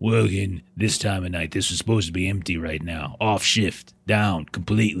one working this time of night. This was supposed to be empty right now. Off shift. Down.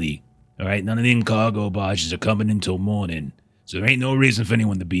 Completely. All right? None of them cargo barges are coming until morning. So there ain't no reason for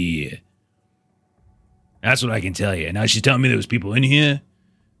anyone to be here. That's what I can tell you. Now she's telling me there was people in here.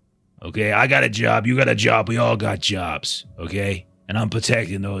 Okay? I got a job. You got a job. We all got jobs. Okay? And I'm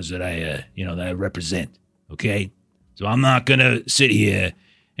protecting those that I represent. Okay? So I'm not going to sit here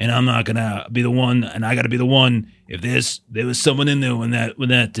and I'm not gonna be the one, and I gotta be the one. If there was someone in there when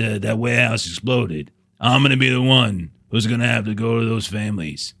that warehouse exploded, I'm gonna be the one who's gonna have to go to those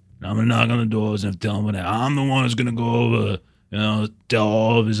families. And I'm gonna knock on the doors and tell them that I'm the one who's gonna go over, tell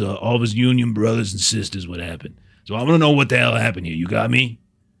all of his union brothers and sisters what happened. So I want to know what the hell happened here. You got me?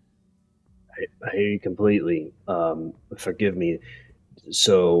 I hear you completely. Forgive me.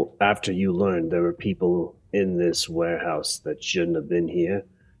 So after you learned there were people in this warehouse that shouldn't have been here,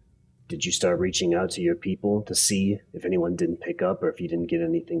 did you start reaching out to your people to see if anyone didn't pick up or if you didn't get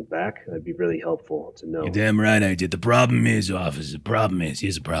anything back? That'd be really helpful to know. You're damn right I did. The problem is, officer, here's the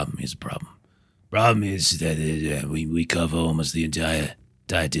problem. Problem is that we cover almost the entire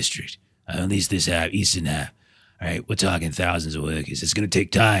district. At least this half, eastern half. All right, we're talking thousands of workers. It's going to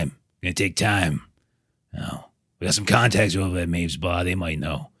take time. We got some contacts over at Maeve's Bar. They might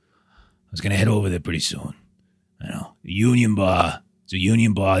know. I was going to head over there pretty soon. The Union Bar. It's a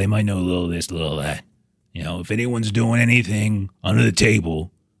union bar. They might know a little of this, a little of that. If anyone's doing anything under the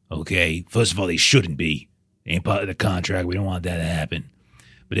table, okay, first of all, they shouldn't be. They ain't part of the contract. We don't want that to happen.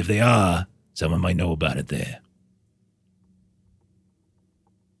 But if they are, someone might know about it there.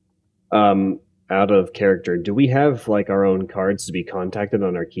 Out of character, do we have our own cards to be contacted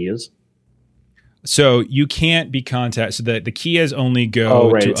on our Kias? So you can't be contacted. So the Kias only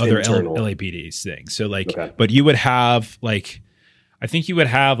go to other internal. LAPD's things. So okay. But you would have I think you would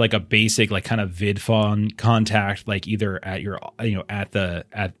have a basic kind of VidFon contact, either at your at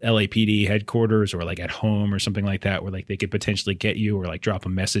LAPD headquarters or at home or something like that, where they could potentially get you or drop a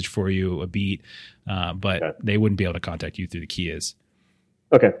message for you a beat, but okay. They wouldn't be able to contact you through the Kias.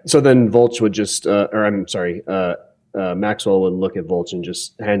 Okay, so then Volch would just, Maxwell would look at Volch and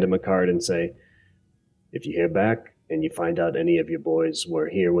just hand him a card and say, if you hear back and you find out any of your boys were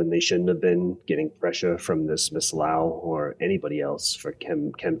here when they shouldn't have been, getting pressure from this Miss Lau or anybody else for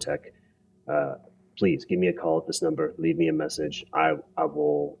Chemtech, please give me a call at this number. Leave me a message. I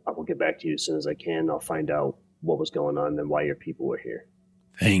will get back to you as soon as I can. I'll find out what was going on and why your people were here.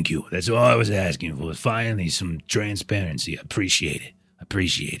 Thank you. That's all I was asking for. Finally, some transparency. I appreciate it.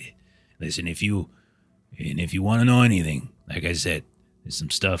 Listen, if you want to know anything, like I said, there's some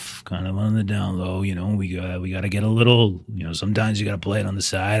stuff kind of on the down low. We got to get a little. Sometimes you got to play it on the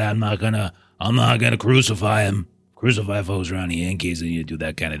side. I'm not gonna crucify folks around here in case they need to do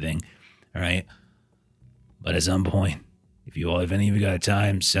that kind of thing. All right. But at some point, if any of you got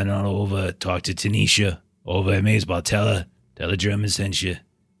time, send it on over. Talk to Tanisha over at Maysball. Tell her German sent you.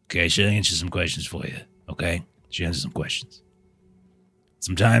 Okay, she'll answer some questions for you. Okay, she'll answer some questions.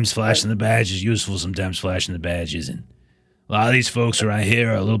 Sometimes flashing the badge is useful. Sometimes flashing the badge isn't. A lot of these folks around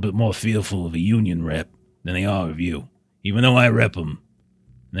here are a little bit more fearful of a union rep than they are of you. Even though I rep them,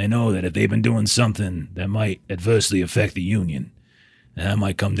 they know that if they've been doing something that might adversely affect the union, that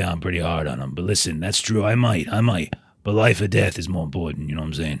might come down pretty hard on them. But listen, that's true. I might. But life or death is more important. You know what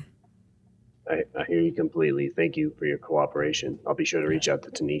I'm saying? I hear you completely. Thank you for your cooperation. I'll be sure to reach out to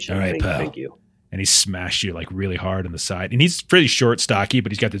Tanisha. All right, pal. Thank you. And he smashed you really hard on the side. And he's pretty short, stocky,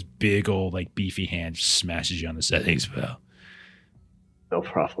 but he's got this big old beefy hand. Just smashes you on the side. Thanks, pal. No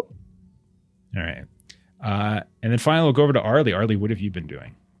problem. All right. And then finally, we'll go over to Arlie. Arlie, what have you been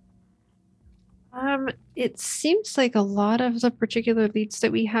doing? It seems like a lot of the particular leads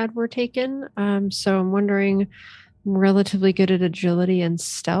that we had were taken. So I'm wondering, I'm relatively good at agility and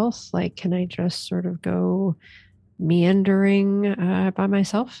stealth. Can I just sort of go meandering by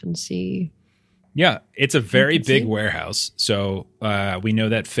myself and see? Yeah, it's a very big warehouse. So we know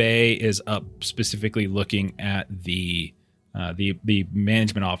that Faye is up specifically looking at the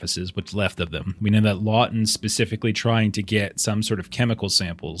management offices, what's left of them. We know that Lawton's specifically trying to get some sort of chemical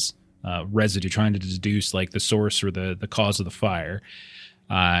samples, residue, trying to deduce the source or the cause of the fire.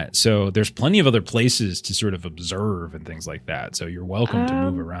 So there's plenty of other places to sort of observe and things like that. So you're welcome to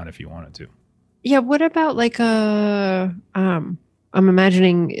move around if you wanted to. Yeah. What about like I'm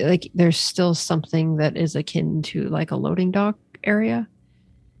imagining like there's still something that is akin to like a loading dock area.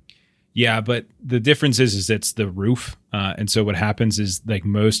 Yeah, but the difference is it's the roof, and so what happens is like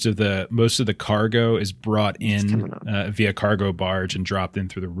most of the cargo is brought in via cargo barge and dropped in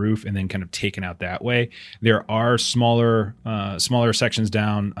through the roof, and then kind of taken out that way. There are smaller sections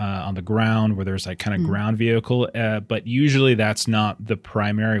down on the ground where there's like kind of ground vehicle, but usually that's not the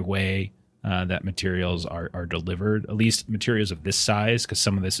primary way that materials are delivered, at least materials of this size, because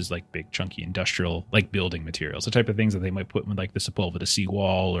some of this is like big chunky industrial, like building materials, the type of things that they might put with like the Sepulveda to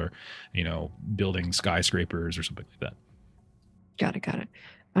seawall, or building skyscrapers or something like that. Got it.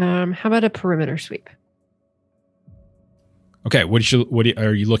 How about a perimeter sweep? Okay,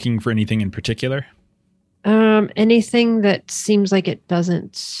 are you looking for anything in particular? Anything that seems like it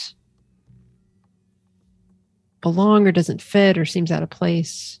doesn't belong or doesn't fit or seems out of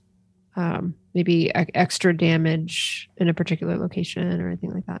place. Maybe extra damage in a particular location or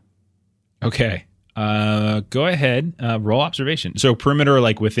anything like that. Okay. Go ahead. Roll observation. So perimeter,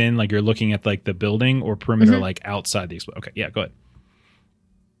 like within, like you're looking at like the building, or perimeter like outside the explosion. Okay. Yeah. Go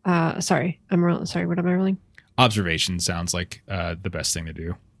ahead. Sorry. Sorry. What am I rolling? Observation sounds like the best thing to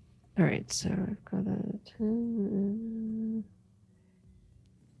do. All right. So I've got a 10. I'm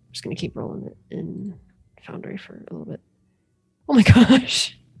just going to keep rolling it in Foundry for a little bit. Oh my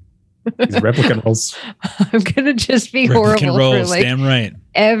gosh. These replicant rolls. I'm gonna just be horrible for like damn right.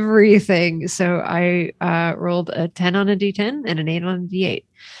 everything. So I rolled a 10 on a D10 and an 8 on a D8.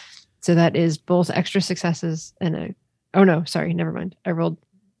 So that is both extra successes and oh no, sorry, never mind. I rolled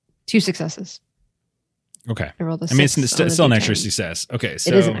 2 successes. Okay. I rolled it's still an extra success. Okay, so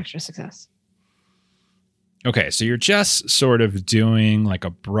it is an extra success. Okay, so you're just sort of doing like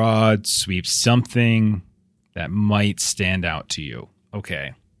a broad sweep, something that might stand out to you.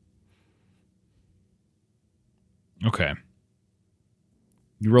 Okay.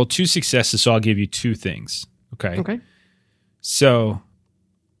 You roll 2 successes, so I'll give you 2 things. Okay. So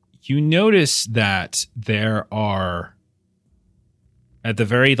you notice that there are at the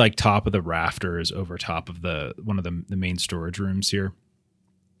very like top of the rafters over top of one of the main storage rooms here.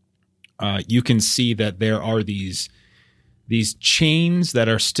 You can see that there are these chains that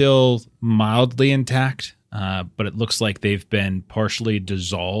are still mildly intact, but it looks like they've been partially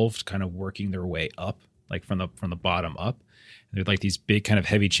dissolved, kind of working their way up. Like from the bottom up. They're like these big kind of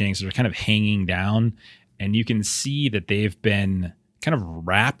heavy chains that are kind of hanging down, and you can see that they've been kind of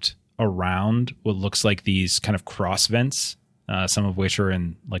wrapped around what looks like these kind of cross vents, some of which are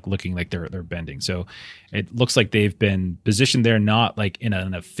in like looking like they're bending. So it looks like they've been positioned there not like in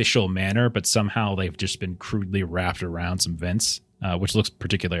an official manner, but somehow they've just been crudely wrapped around some vents, which looks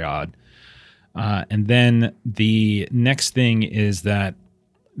particularly odd. And then the next thing is that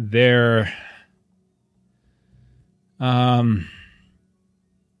they're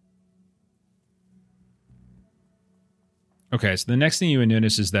okay, so the next thing you would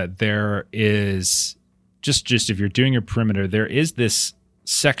notice is that there is just if you're doing your perimeter, there is this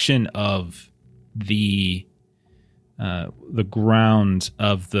section of the ground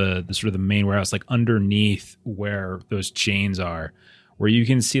of the sort of the main warehouse, like underneath where those chains are, where you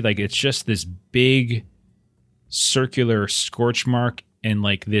can see like it's just this big circular scorch mark and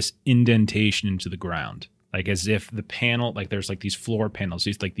like this indentation into the ground. Like as if the panel, like there's like these floor panels,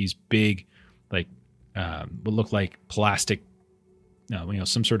 these big, like what look like plastic,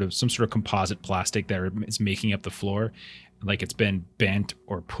 some sort of composite plastic that is making up the floor, like it's been bent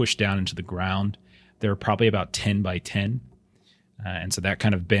or pushed down into the ground. They're probably about 10 by 10, and so that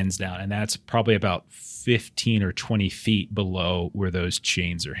kind of bends down, and that's probably about 15 or 20 feet below where those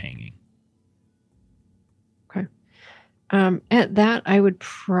chains are hanging. Okay. At that, I would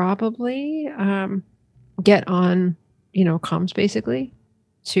probably get on, comms basically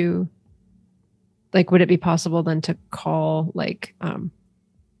to like, would it be possible then to call like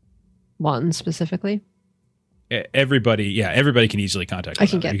Lawton specifically? Everybody can easily contact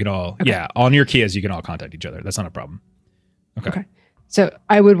each other. You can all, on your keys, you can all contact each other. That's not a problem. Okay. So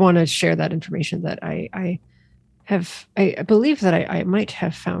I would want to share that information that I believe that I might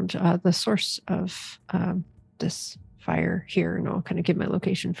have found the source of this fire here, and I'll kind of give my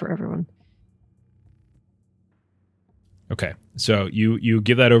location for everyone. Okay, so you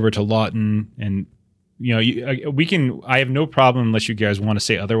give that over to Lawton, and we can. I have no problem unless you guys want to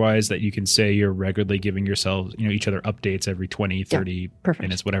say otherwise. That you can say you're regularly giving yourselves, each other updates every 20, 30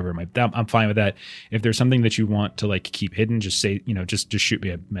 minutes, whatever it might be. I'm fine with that. If there's something that you want to like keep hidden, just say, just shoot me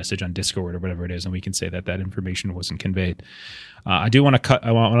a message on Discord or whatever it is, and we can say that information wasn't conveyed. I do want to cut.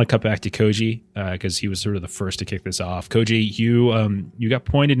 I want to cut back to Koji because he was sort of the first to kick this off. Koji, you got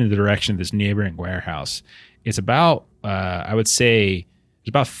pointed in the direction of this neighboring warehouse. It's about, I would say, there's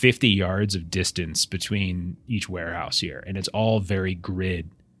about 50 yards of distance between each warehouse here, and it's all very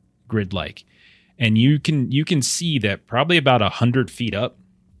grid-like. And you can see that probably about 100 feet up,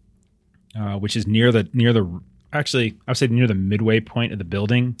 which is near the actually I would say near the midway point of the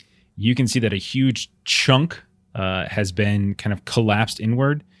building. You can see that a huge chunk has been kind of collapsed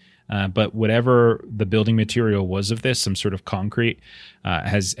inward, but whatever the building material was of this, some sort of concrete,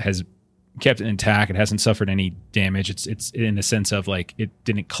 has kept it intact. It hasn't suffered any damage. It's in the sense of like it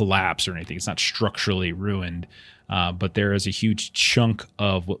didn't collapse or anything. It's not structurally ruined, but there is a huge chunk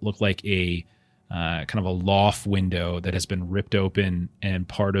of what looked like a kind of a loft window that has been ripped open and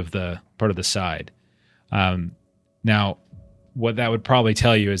part of the side. Now, what that would probably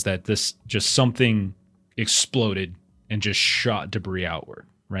tell you is that this just something exploded and just shot debris outward,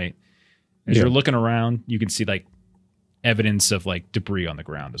 right? As you're looking around, you can see like evidence of like debris on the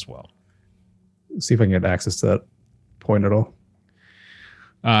ground as well. See if I can get access to that point at all.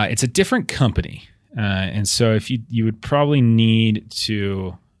 It's a different company. And so if you would probably need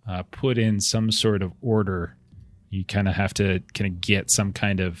to put in some sort of order. You kind of have to kind of get some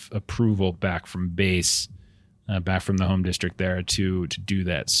kind of approval back from base, back from the home district there to do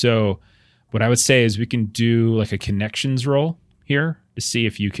that. So what I would say is we can do like a connections roll here to see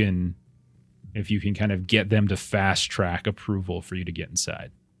if you can kind of get them to fast track approval for you to get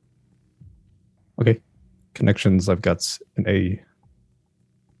inside. Okay. Connections, I've got an A.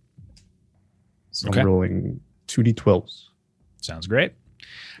 So I'm rolling 2d12s. Sounds great.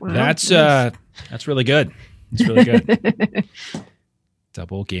 Wow, that's really good. It's really good.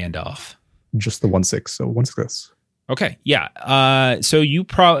 Double Gandalf. Just the 1-6, so 1 success. Okay, yeah. So you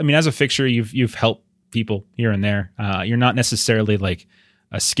probably, as a fixer, you've helped people here and there. You're not necessarily like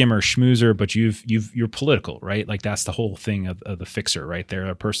a skimmer schmoozer, but you're political, right? Like that's the whole thing of the fixer, right? They're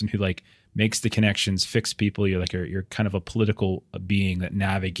a person who like makes the connections, fix people. You're kind of a political being that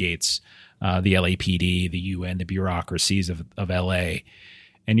navigates the LAPD, the UN, the bureaucracies of LA.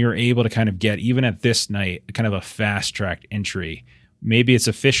 And you're able to kind of get, even at this night, kind of a fast-tracked entry. Maybe it's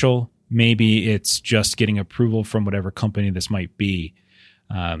official. Maybe it's just getting approval from whatever company this might be.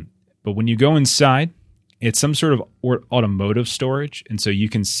 But when you go inside, it's some sort of automotive storage. And so you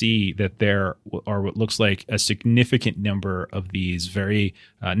can see that there are what looks like a significant number of these very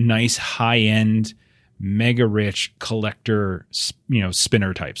nice, high-end, mega-rich collector,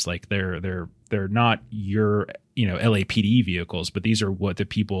 spinner types. Like they're not your LAPD vehicles, but these are what the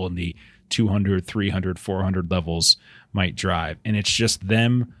people in the 200, 300, 400 levels might drive. And it's just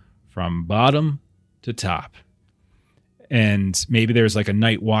them from bottom to top. And maybe there's like a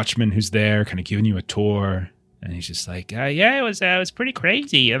night watchman who's there kind of giving you a tour. And he's just like, yeah, it was pretty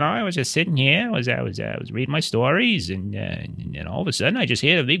crazy. I was just sitting here. I was reading my stories. And all of a sudden I just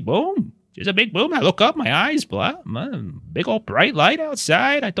hear a big boom. Just a big boom. I look up, my eyes, big old bright light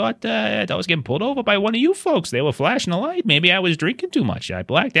outside. I thought I was getting pulled over by one of you folks. They were flashing a light. Maybe I was drinking too much. I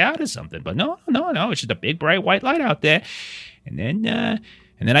blacked out or something. But no. It's just a big bright white light out there. And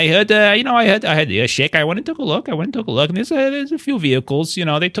then I heard, I had a shake. I went and took a look. And there's a few vehicles.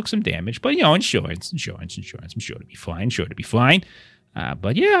 They took some damage. But insurance. I'm sure to be fine.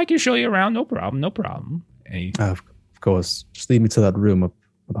 But yeah, I can show you around. No problem. Of course. Just lead me to that room up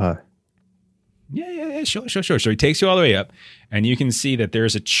high. Yeah, sure. So he takes you all the way up, and you can see that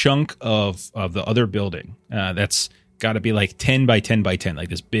there's a chunk of the other building that's got to be like 10 by 10 by 10, like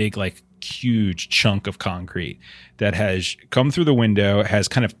this big, like huge chunk of concrete that has come through the window, has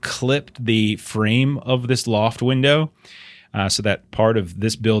kind of clipped the frame of this loft window, so that part of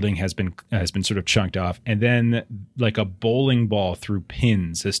this building has been sort of chunked off, and then like a bowling ball through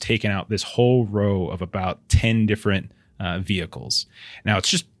pins has taken out this whole row of about 10 different vehicles. Now it's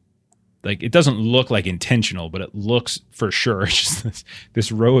just like, it doesn't look like intentional, but it looks for sure. It's just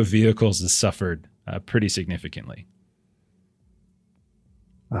this row of vehicles has suffered pretty significantly.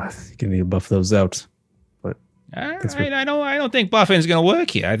 You can need to buff those out. But I don't think buffing is going to work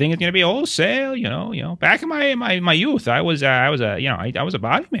here. I think it's going to be wholesale. Back in my youth, I was a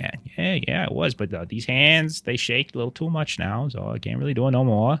body man. Yeah, I was. But these hands, they shake a little too much now, so I can't really do it no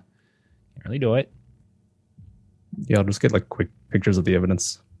more. Can't really do it. Yeah, I'll just get like quick pictures of the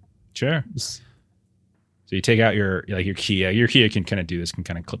evidence. Sure. So you take out your Kia. Your Kia can kind of do this, can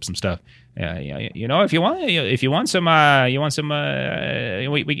kind of clip some stuff. You know, if you want some, we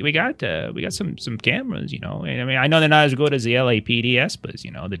got some cameras. You know, and I mean, I know they're not as good as the LAPD, but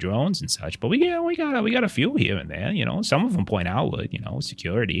you know, the drones and such. But we got a few here and there. You know, some of them point out, you know,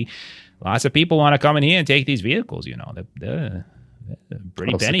 security. Lots of people want to come in here and take these vehicles. You know, they're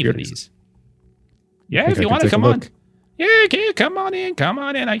pretty penny for these. Yeah, if you want to come on. Yeah, okay, come on in.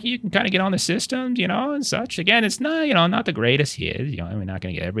 You can kind of get on the systems, you know, and such. Again, it's not, you know, not the greatest here. You know, we're not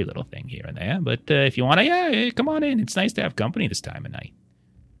going to get every little thing here and there. But if you want to, yeah, come on in. It's nice to have company this time of night.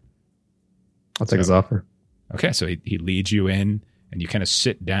 I'll take his offer. Okay, so he leads you in, and you kind of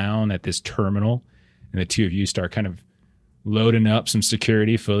sit down at this terminal, and the two of you start kind of loading up some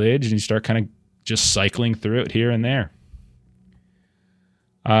security footage, and you start kind of just cycling through it here and there.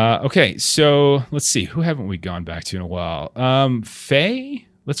 Okay, so let's see. Who haven't we gone back to in a while? Faye,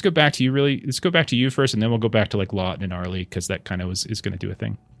 let's go back to you. Let's go back to you first, and then we'll go back to like Lawton and Arlie, because that kind of is going to do a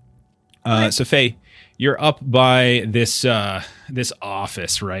thing. So Faye, you're up by this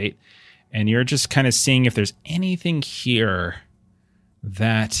office, right? And you're just kind of seeing if there's anything here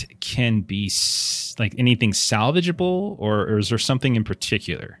that can be like anything salvageable, or is there something in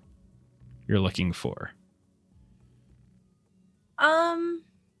particular you're looking for?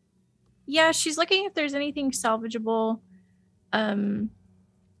 Yeah, she's looking if there's anything salvageable,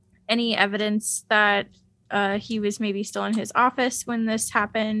 any evidence that he was maybe still in his office when this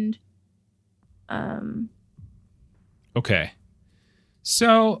happened. Okay.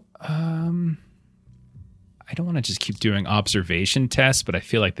 So, I don't want to just keep doing observation tests, but I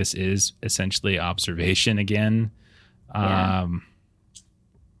feel like this is essentially observation again. Yeah.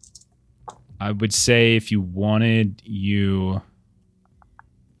 I would say if you wanted you...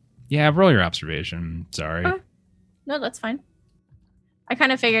 Yeah, roll your observation. Sorry. No, that's fine. I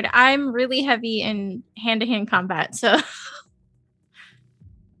kind of figured I'm really heavy in hand-to-hand combat, so...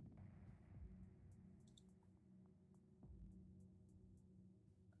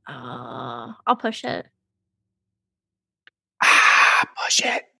 I'll push it. Push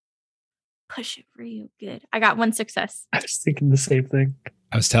it. Push it real good. I got one success. I was thinking the same thing.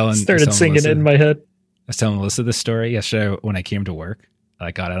 Started singing it in my head. I was telling Melissa this story yesterday when I came to work. I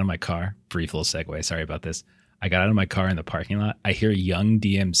got out of my car. Brief little segue. Sorry about this. I got out of my car in the parking lot. I hear Young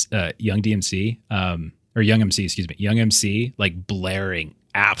MC, like blaring,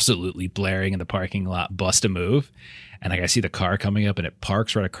 absolutely blaring in the parking lot. Bust a move, and like I see the car coming up, and it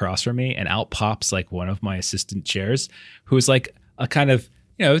parks right across from me, and out pops like one of my assistant chairs, who's like a kind of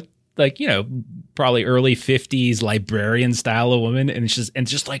probably early 50s librarian style of woman, and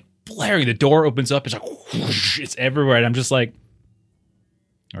it's just like blaring. The door opens up. It's like whoosh, it's everywhere, and I'm just like.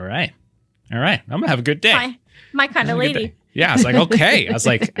 All right. I'm going to have a good day. My kind of lady. Yeah. I was like, okay. I was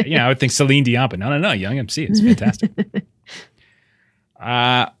like, I would think Celine Dion, but no. Young MC is fantastic.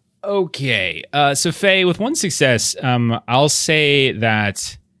 Okay. So Faye, with one success, I'll say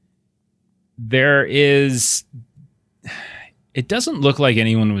that it doesn't look like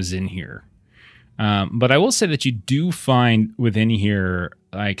anyone was in here. But I will say that you do find within here,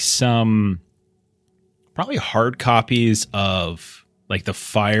 like some probably hard copies of like the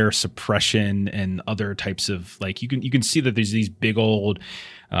fire suppression and other types of like you can see that there's these big old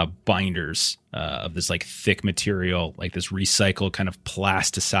binders of this like thick material, like this recycled kind of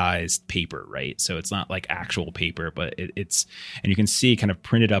plasticized paper, right? So it's not like actual paper, but it's and you can see kind of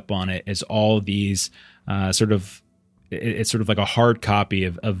printed up on it as all of these it's sort of like a hard copy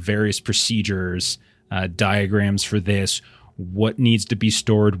of various procedures, diagrams for this, what needs to be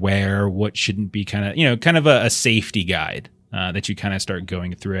stored where, what shouldn't be, kind of a safety guide. That you kind of start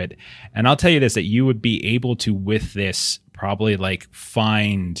going through it. And I'll tell you this, that you would be able to, with this, probably like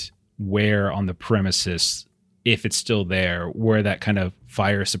find where on the premises, if it's still there, where that kind of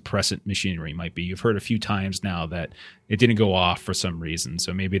fire suppressant machinery might be. You've heard a few times now that it didn't go off for some reason.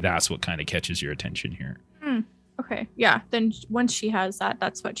 So maybe that's what kind of catches your attention here. Okay. Yeah. Then once she has that,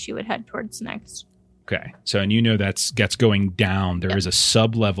 that's what she would head towards next. Okay. So, and you know that's going down. There is a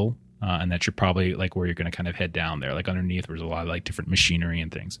sub level. And that you're probably like where you're going to kind of head down there. Like underneath, there's a lot of like different machinery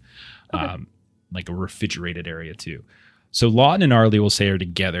and things, like a refrigerated area too. So Lawton and Arlie will say are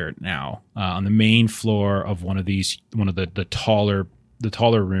together now on the main floor of one of the taller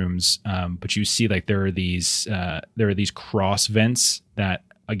rooms. But you see like there are these cross vents that,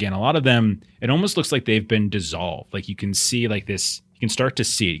 again, a lot of them, it almost looks like they've been dissolved. Like you can see like this. You can start to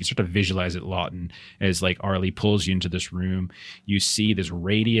see it. You can start to visualize it, Lawton, as like Arlie pulls you into this room. You see this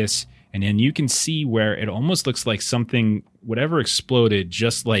radius, and then you can see where it almost looks like something, whatever exploded,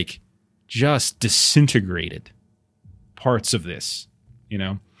 just disintegrated parts of this, you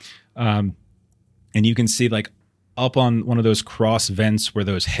know? And you can see like up on one of those cross vents where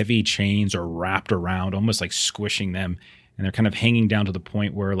those heavy chains are wrapped around, almost like squishing them. And they're kind of hanging down to the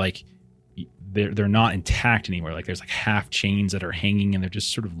point where like they're not intact anywhere. Like there's like half chains that are hanging and they're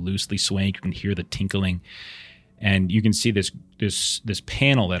just sort of loosely swaying. You can hear the tinkling. And you can see this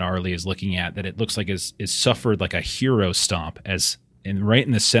panel that Arlie is looking at that it looks like is suffered like a hero stomp, as and right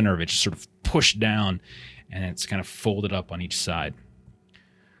in the center of it, just sort of pushed down, and it's kind of folded up on each side.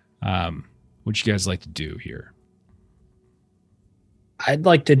 What'd you guys like to do here? I'd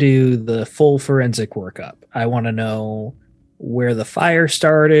like to do the full forensic workup. I want to know where the fire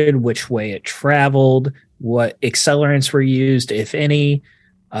started, which way it traveled, what accelerants were used, if any.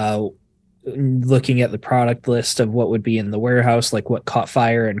 Looking at the product list of what would be in the warehouse, like what caught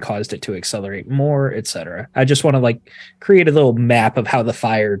fire and caused it to accelerate more, etc. I just want to like create a little map of how the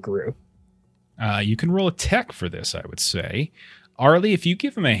fire grew. You can roll a tech for this, I would say. Arlie, if you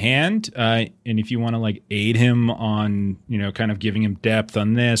give him a hand, and if you want to like aid him on, kind of giving him depth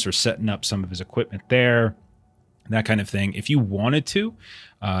on this or setting up some of his equipment there, that kind of thing. If you wanted to,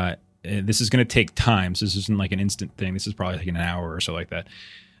 this is going to take time. So this isn't like an instant thing. This is probably like an hour or so like that.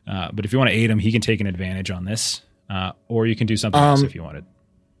 But if you want to aid him, he can take an advantage on this, or you can do something else if you wanted.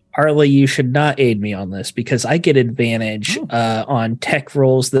 Arlie, you should not aid me on this because I get advantage on tech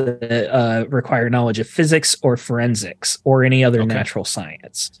rolls that require knowledge of physics or forensics or any other natural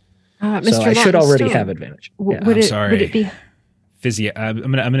science. Mr. So I should already have advantage. I'm sorry. Would it be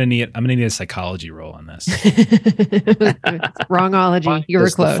I'm gonna need a psychology roll on this. Wrongology? You were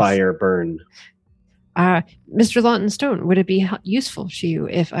Does close. the fire burn? Mr. Lawton Stone, would it be useful to you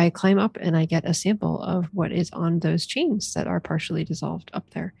if I climb up and I get a sample of what is on those chains that are partially dissolved up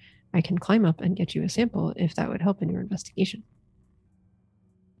there? I can climb up and get you a sample if that would help in your investigation.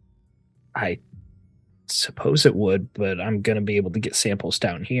 I suppose it would, but I'm going to be able to get samples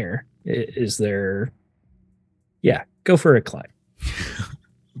down here. Is there... Yeah, go for a climb.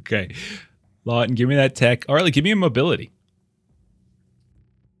 Okay. Lawton, give me that tech. Arlie, give me a mobility.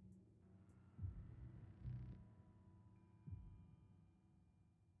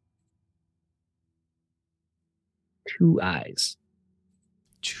 Two eyes.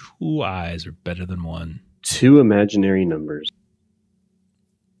 Two eyes are better than one. Two imaginary numbers.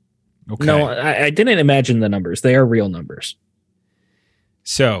 Okay. No, I didn't imagine the numbers. They are real numbers.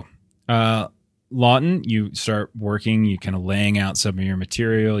 So, Lawton, you start working, you kind of laying out some of your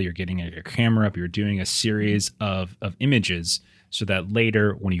material, you're getting your camera up, you're doing a series of images so that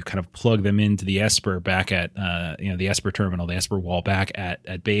later when you kind of plug them into the Esper back at, the Esper terminal, the Esper wall back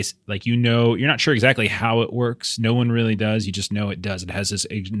at base, like, you're not sure exactly how it works. No one really does. You just know it does. It has this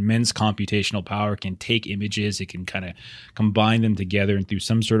immense computational power. It can take images. It can kind of combine them together and through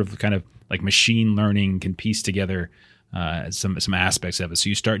some sort of kind of like machine learning can piece together some aspects of it. So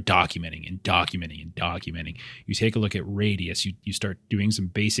you start documenting. You take a look at radius. You start doing some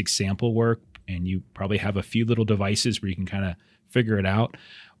basic sample work, and you probably have a few little devices where you can kind of figure it out.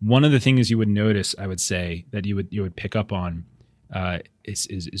 One of the things you would notice, I would say, that you would pick up on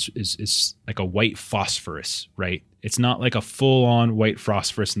is like a white phosphorus, right? It's not like a full-on white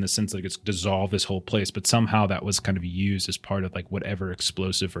phosphorus in the sense like it's dissolved this whole place, but somehow that was kind of used as part of like whatever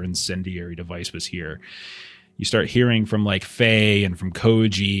explosive or incendiary device was here. You start hearing from like Faye and from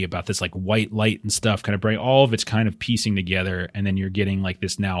Koji about this like white light and stuff, kind of bring all of it's kind of piecing together. And then you're getting like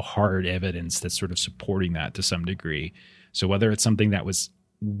this now hard evidence that's sort of supporting that to some degree. So whether it's something that was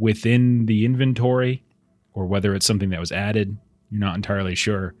within the inventory or whether it's something that was added, you're not entirely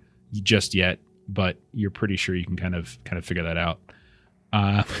sure just yet, but you're pretty sure you can kind of figure that out.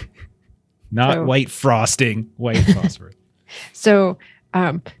 White frosting, white phosphorus. So,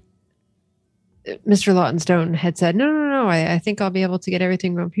 Mr. Lawton Stone had said, no, I think I'll be able to get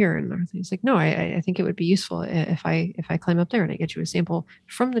everything up here. And he's like, no, I think it would be useful if I climb up there and I get you a sample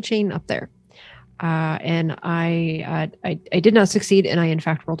from the chain up there. And I did not succeed, and I in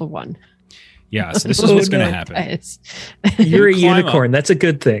fact rolled a 1. Yeah, so this is what's going to happen. You're a unicorn. That's a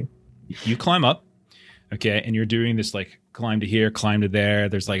good thing. You climb up, okay, and you're doing this like climb to here, climb to there.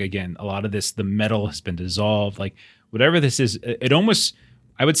 There's like, again, a lot of this, the metal has been dissolved. Like whatever this is, it almost,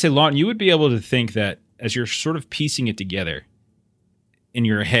 I would say, Lawton, you would be able to think that as you're sort of piecing it together in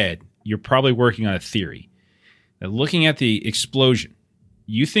your head, you're probably working on a theory. Now, looking at the explosion,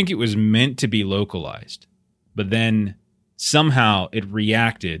 you think it was meant to be localized, but then somehow it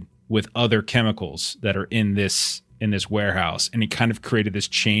reacted with other chemicals that are in this warehouse, and it kind of created this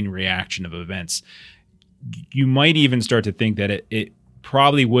chain reaction of events. You might even start to think that it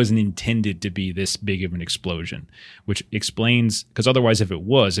probably wasn't intended to be this big of an explosion, which explains, because otherwise if it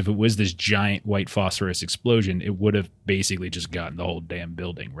was this giant white phosphorus explosion, it would have basically just gotten the whole damn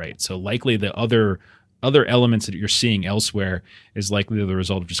building, right? So likely the other elements that you're seeing elsewhere is likely the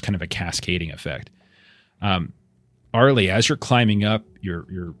result of just kind of a cascading effect. Arlie, as you're climbing up,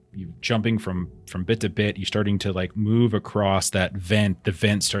 you're jumping from bit to bit. You're starting to like move across that vent. The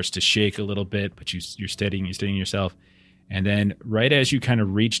vent starts to shake a little bit, but you're steadying yourself. And then right as you kind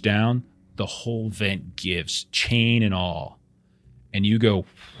of reach down, the whole vent gives, chain and all. And you go,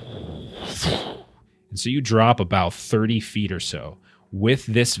 and so you drop about 30 feet or so with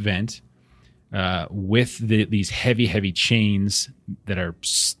this vent, with these heavy chains that are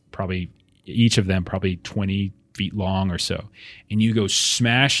probably, each of them probably 20 feet long or so, and you go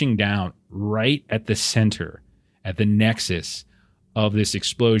smashing down right at the center, at the nexus of this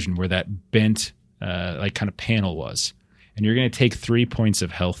explosion where that bent like kind of panel was, and you're going to take 3 points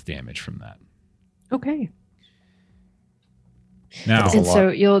of health damage from that. Okay. Now, and so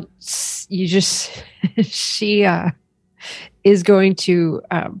you just she is going to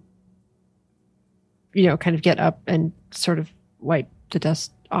kind of get up and sort of wipe the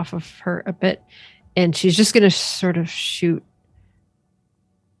dust off of her a bit. And she's just going to sort of shoot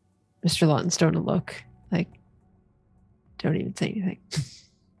Mr. Lawtonstone a look, like, don't even say anything.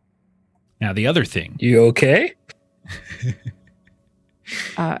 Now, the other thing. You okay?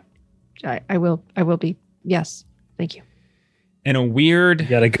 I will be. Yes. Thank you. And a weird. You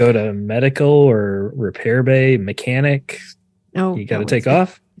got to go to medical or repair bay, mechanic. No. You got to take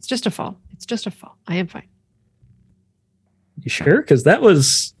off? It's just a fall. I am fine. You sure? Because that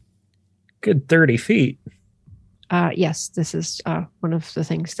was good 30 feet. Yes, this is one of the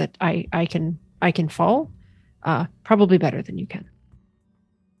things that I can fall probably better than you can.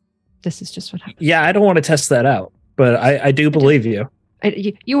 This is just what happens. Yeah, I don't want to test that out, but I do believe you.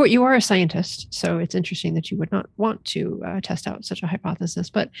 You are a scientist, so it's interesting that you would not want to test out such a hypothesis,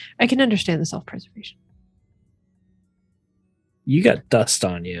 but I can understand the self-preservation. You got dust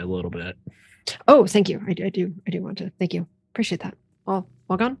on you a little bit. Oh, thank you. I do want to. Thank you. Appreciate that. All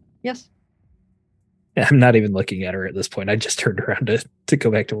gone? Yes. I'm not even looking at her at this point. I just turned around to go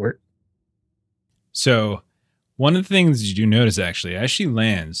back to work. So one of the things you do notice, actually, as she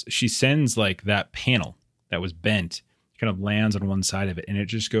lands, she sends like that panel that was bent, kind of lands on one side of it, and it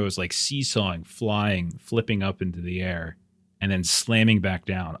just goes like seesawing, flying, flipping up into the air, and then slamming back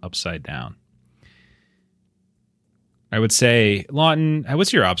down, upside down. I would say, Lawton,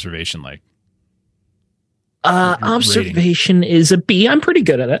 what's your observation like? Observation is a B. I'm pretty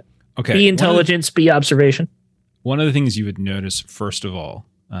good at it. Okay. B intelligence, B observation. One of the things you would notice, first of all,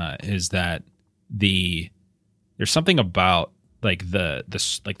 is that there's something about like the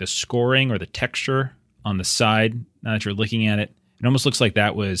scoring or the texture on the side. Now that you're looking at it, it almost looks like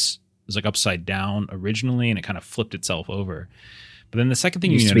that was like upside down originally, and it kind of flipped itself over. But then the second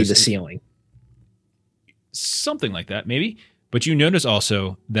thing used you to be notice the ceiling, something like that, maybe. But you notice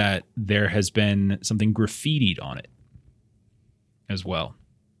also that there has been something graffitied on it as well.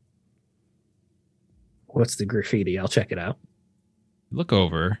 What's the graffiti? I'll check it out. Look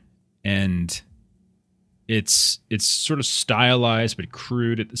over, and it's sort of stylized but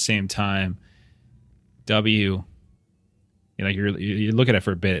crude at the same time. W, you look at it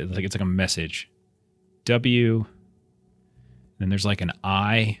for a bit, it's like a message. W, then there's like an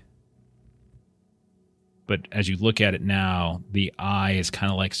I. But as you look at it now, the I is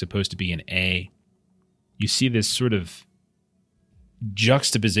kind of like supposed to be an A. You see this sort of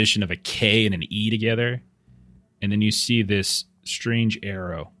juxtaposition of a K and an E together. And then you see this strange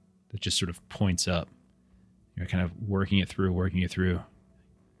arrow that just sort of points up. You're kind of working it through.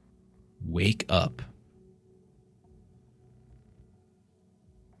 Wake up.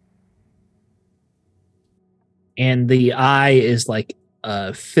 And the I is like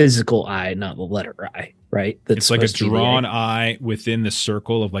a physical I, not the letter I, right? It's like a drawn I within the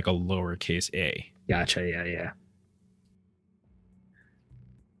circle of like a lowercase a. Gotcha. Yeah.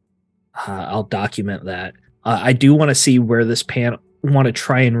 I'll document that. I do want to see where this panel, want to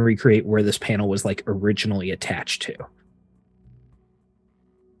try and recreate where this panel was like originally attached to.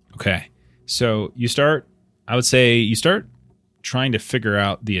 Okay. So you start trying to figure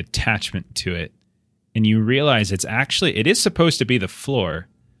out the attachment to it, and you realize it is supposed to be the floor,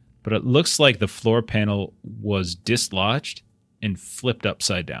 but it looks like the floor panel was dislodged and flipped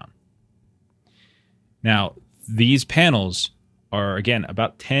upside down. Now, these panels are, again,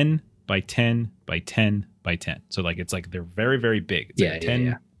 about 10 by 10 by 10 by 10. So it's like they're very, very big. It's like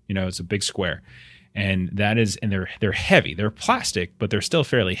 10, it's a big square. And they're heavy. They're plastic, but they're still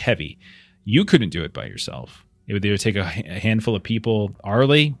fairly heavy. You couldn't do it by yourself. It would either take a handful of people.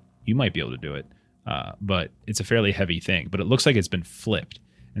 Arlie, you might be able to do it, but it's a fairly heavy thing. But it looks like it's been flipped,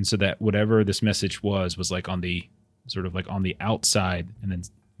 and so that whatever this message was like on the sort of like on the outside, and then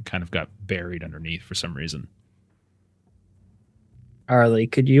kind of got buried underneath for some reason. Arlie,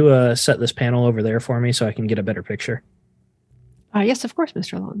 could you set this panel over there for me so I can get a better picture? Yes, of course,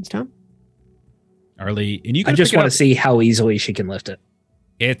 Mr. Lonsstone. Arlie, and you I can just want to see how easily she can lift it.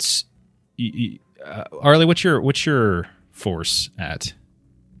 It's Arlie. What's your force at?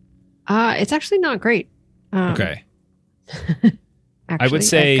 It's actually not great. Okay. Actually, I would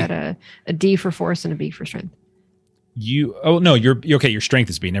say I've got a D for force and a B for strength. You're okay. Your strength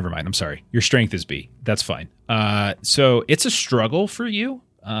is B. Never mind. I'm sorry. Your strength is B. That's fine. So it's a struggle for you,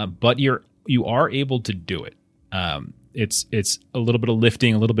 but you are able to do it. It's a little bit of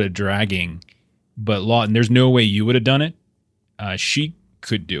lifting, a little bit of dragging, but Lawton, there's no way you would have done it. She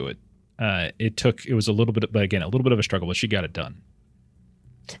could do it. It was a little bit, but again, a little bit of a struggle, but she got it done.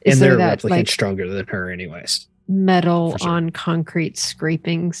 And they're replicant stronger than her anyways. Metal sure. on concrete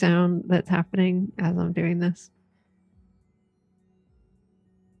scraping sound that's happening as I'm doing this.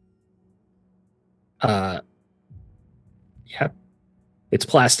 Yeah. It's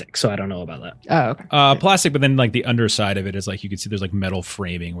plastic, so I don't know about that. Oh, okay. Plastic, but then like the underside of it is like you can see there's like metal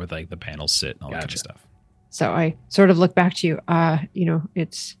framing where like the panels sit and all that kind of stuff. So I sort of look back to you.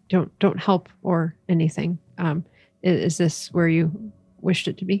 It's don't help or anything. Is this where you wished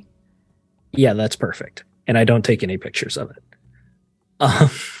it to be? Yeah, that's perfect. And I don't take any pictures of it.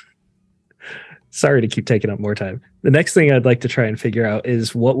 Sorry to keep taking up more time. The next thing I'd like to try and figure out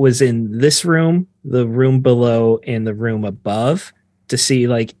is what was in this room, the room below, and the room above to see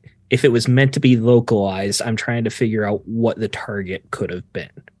like if it was meant to be localized. I'm trying to figure out what the target could have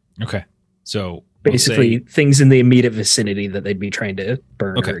been. Okay. So basically things in the immediate vicinity that they'd be trying to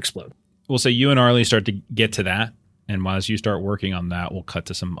burn or explode. We'll say you and Arlie start to get to that. And as you start working on that, we'll cut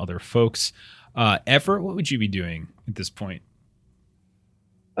to some other folks. Everett, what would you be doing at this point?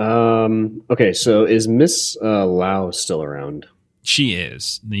 Okay, so is Miss Lau still around? She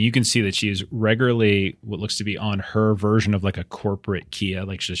is. You can see that she is regularly what looks to be on her version of like a corporate Kia.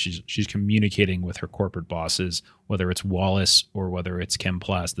 Like she's communicating with her corporate bosses, whether it's Wallace or whether it's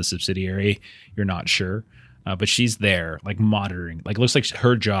Chemplast, the subsidiary. You're not sure. But she's there, like monitoring. Like looks like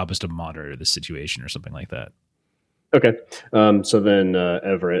her job is to monitor the situation or something like that. Okay. So then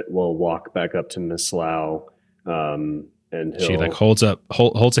Everett will walk back up to Miss Lau, and she like holds a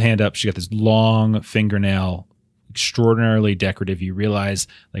hand up. She got this long fingernail, extraordinarily decorative. You realize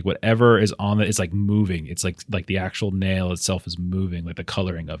like whatever is on it is like moving. It's like the actual nail itself is moving, like the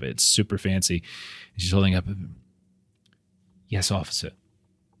coloring of it. It's super fancy. And she's holding up. Yes, officer.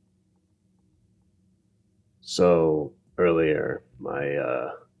 So earlier,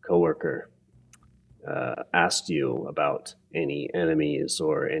 my coworker asked you about any enemies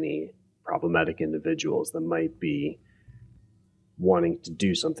or any problematic individuals that might be wanting to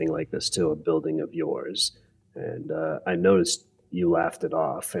do something like this to a building of yours. And I noticed you laughed it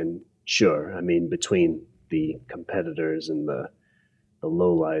off. And sure, I mean, between the competitors and the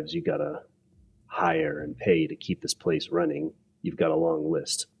lowlives you got to hire and pay to keep this place running, you've got a long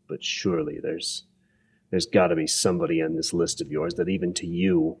list. But surely there's got to be somebody on this list of yours that even to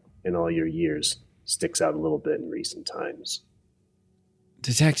you in all your years sticks out a little bit in recent times.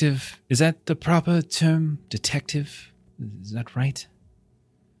 Detective, is that the proper term? Detective? Is that right?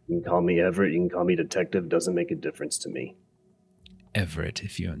 You can call me Everett, you can call me Detective, doesn't make a difference to me. Everett,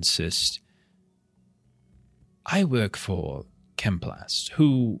 if you insist. I work for Chemplast,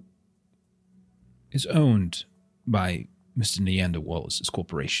 who is owned by Mr. Neander Wallace's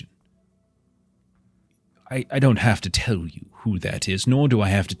corporation. I don't have to tell you who that is, nor do I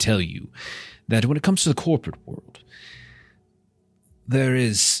have to tell you that when it comes to the corporate world, there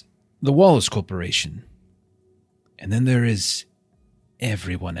is the Wallace Corporation, and then there is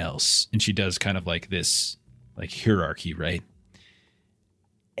everyone else. And she does kind of like this, like hierarchy, right?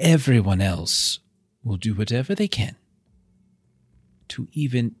 Everyone else will do whatever they can to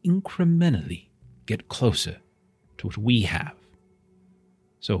even incrementally get closer to what we have.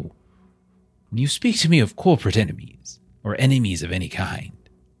 So, when you speak to me of corporate enemies, or enemies of any kind,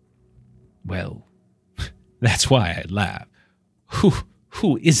 well, that's why I laugh.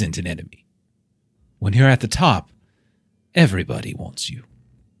 Who isn't an enemy? When you're at the top, everybody wants you.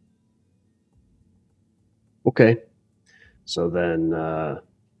 Okay. So then,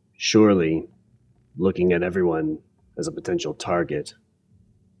 surely, looking at everyone as a potential target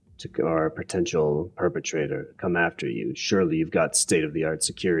or a potential perpetrator to come after you, surely you've got state-of-the-art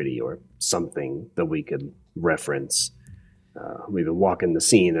security or something that we could reference. We've been walking the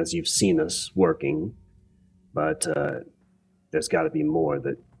scene as you've seen us working. but there's got to be more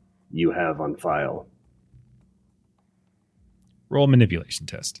that you have on file. Roll a manipulation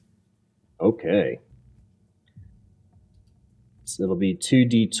test. Okay. So it'll be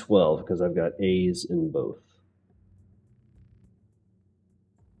 2d12 because I've got A's in both.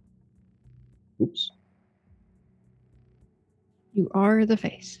 Oops. You are the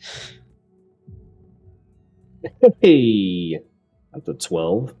face. Hey, that's a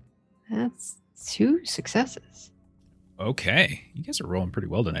 12. That's 2 successes. Okay. You guys are rolling pretty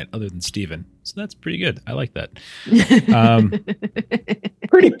well tonight, other than Steven. So that's pretty good. I like that. Um,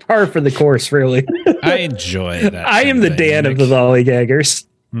 Pretty par for the course, really. I enjoy that. I am the Dan of the lollygaggers.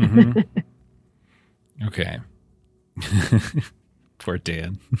 Mm-hmm. Okay. Poor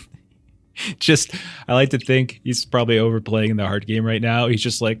Dan. Just, I like to think he's probably overplaying the hard game right now. He's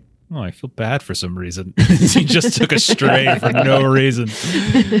just like, oh, I feel bad for some reason. He just took a stray for no reason.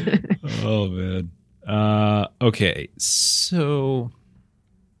 Oh, man. Okay. So.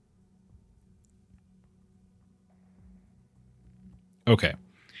 Okay.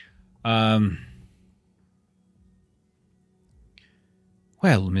 Well,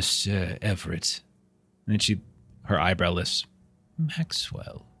 Mr. Everett. And then her eyebrow lifts.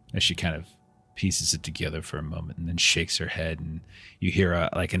 Maxwell. As she kind of pieces it together for a moment and then shakes her head, and you hear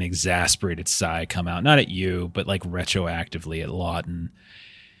an exasperated sigh come out, not at you, but like retroactively at Lawton.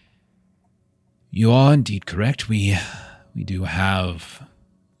 You are indeed correct. We do have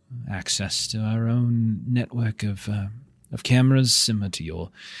access to our own network of cameras similar to your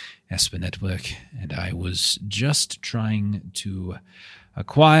Esper network, and I was just trying to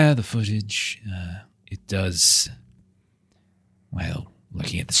acquire the footage. It does, well,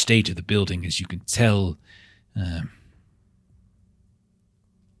 looking at the state of the building, as you can tell,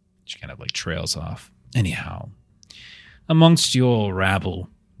 she kind of like trails off. Anyhow, amongst your rabble,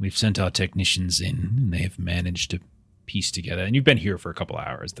 we've sent our technicians in, and they have managed to piece together, and you've been here for a couple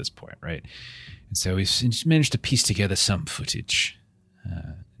hours at this point, right? And so we've managed to piece together some footage.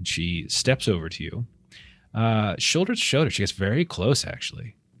 And she steps over to you, shoulder to shoulder. She gets very close,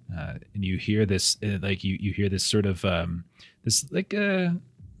 actually. And you hear this, you hear this sort of, this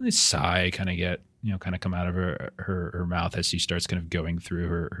sigh kind of come out of her mouth as she starts kind of going through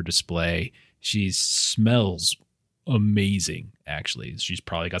her display. She smells amazing, actually. She's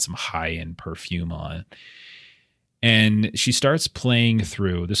probably got some high-end perfume on. And she starts playing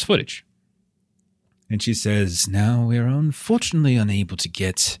through this footage. And she says, now we're unfortunately unable to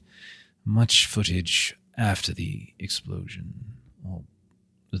get much footage after the explosion or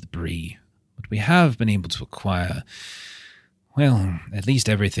the debris, but we have been able to acquire, well, at least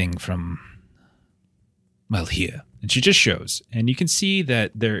everything from, well, here. And she just shows, and you can see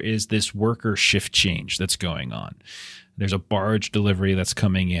that there is this worker shift change that's going on. There's a barge delivery that's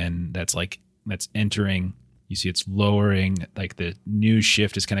coming in that's entering. You see it's lowering, like the new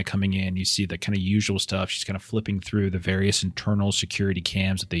shift is kind of coming in. You see the kind of usual stuff. She's kind of flipping through the various internal security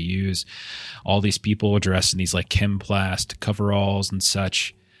cams that they use. All these people dressed in these like Chemplast coveralls and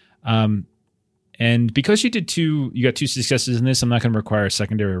such. And because you got 2 successes in this, I'm not going to require a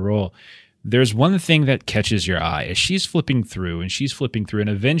secondary roll. There's one thing that catches your eye as she's flipping through, and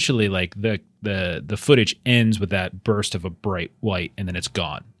eventually like the footage ends with that burst of a bright white, and then it's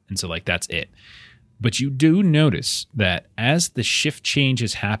gone. And so like that's it. But you do notice that as the shift change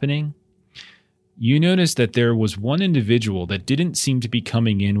is happening, you notice that there was one individual that didn't seem to be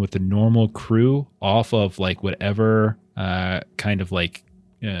coming in with the normal crew off of like whatever kind of like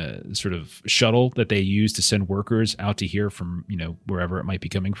sort of shuttle that they use to send workers out to here from, wherever it might be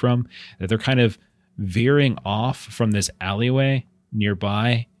coming from, that they're kind of veering off from this alleyway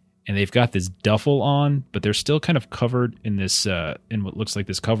nearby, and they've got this duffel on, but they're still kind of covered in this, in what looks like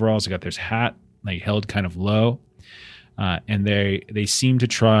this coveralls. They got this hat like held kind of low, and they seem to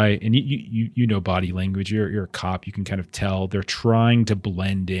try, and you know body language. You're a cop. You can kind of tell they're trying to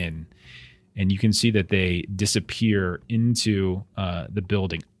blend in, and you can see that they disappear into the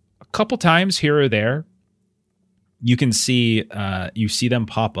building a couple times here or there. You can see you see them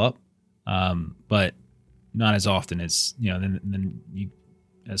pop up, but not as often as Then you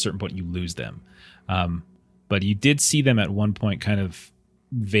at a certain point you lose them, but you did see them at one point, kind of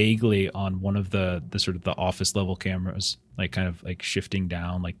vaguely on one of the sort of the office level cameras, like kind of like shifting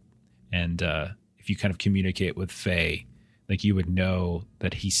down, like, and if you kind of communicate with Faye, like you would know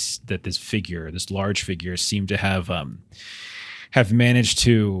that this large figure seemed to have managed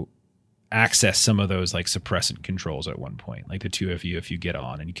to access some of those like suppressant controls at one point, like the two of you, if you get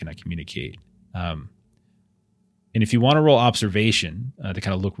on and you cannot communicate. And if you want to roll observation to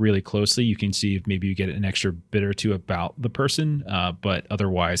kind of look really closely, you can see if maybe you get an extra bit or two about the person. But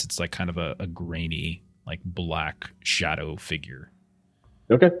otherwise, it's like kind of a grainy like black shadow figure.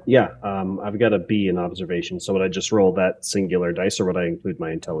 Okay, yeah. I've got a B in observation. So would I just roll that singular dice, or would I include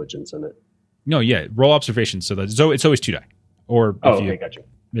my intelligence in it? No, yeah, roll observation. So it's always 2 die, or if you gotcha.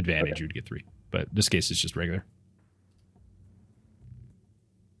 advantage, Okay. you would get 3. But this case is just regular.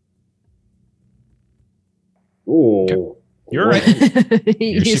 Ooh. Okay. You're right.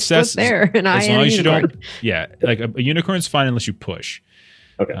 you success split there, and as I long had a as you unicorn. don't, yeah, like a unicorn's fine unless you push.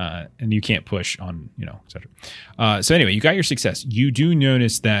 Okay. And you can't push on, etc. So anyway, you got your success. You do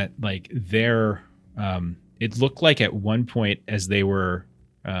notice that like it looked like at one point as they were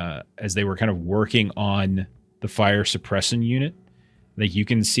kind of working on the fire suppression unit, like you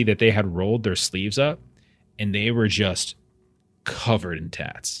can see that they had rolled their sleeves up and they were just covered in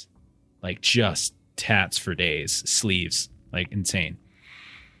tats, like just tats for days, sleeves, like insane.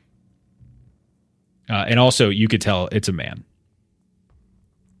 And also you could tell it's a man.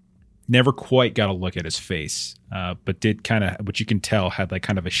 Never quite got a look at his face, but did kind of, what you can tell had like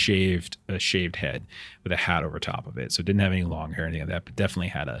kind of a shaved head with a hat over top of it. So it didn't have any long hair or anything like that, but definitely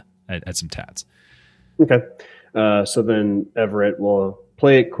had some tats. Okay. So then Everett will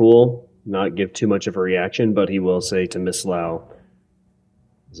play it cool, not give too much of a reaction, but he will say to Miss Lau,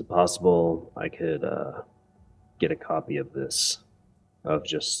 is it possible I could get a copy of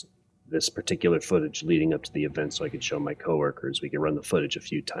just this particular footage leading up to the event so I could show my coworkers? We could run the footage a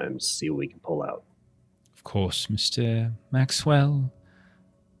few times, see what we can pull out. Of course, Mr. Maxwell.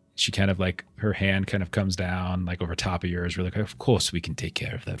 She kind of like, her hand kind of comes down like over top of yours. We're like, of course we can take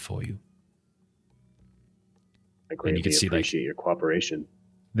care of that for you. I greatly can see, like, appreciate your cooperation.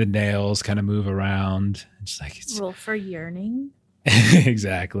 The nails kind of move around. It's like, it's Roll for yearning.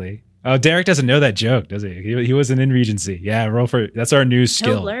 exactly. Oh, Derek doesn't know that joke, does he? He wasn't in Regency. Yeah, that's our new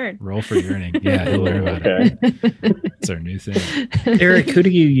skill. He'll learn. Roll for yearning. Yeah, he'll learn about it. It's our new thing. Eric, who do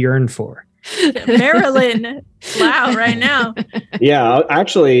you yearn for? Marilyn. Wow, right now. Yeah,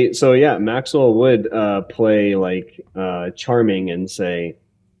 actually, so yeah, Maxwell would play like charming and say,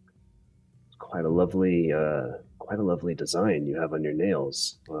 quite a lovely design you have on your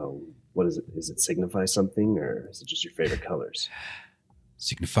nails. What is it? Does it signify something, or is it just your favorite colors?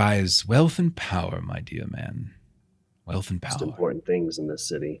 Signifies wealth and power, my dear man. Wealth and Most power. important things in this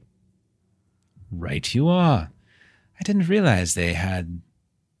city. Right you are. I didn't realize they had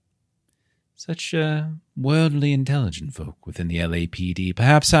such worldly intelligent folk within the LAPD.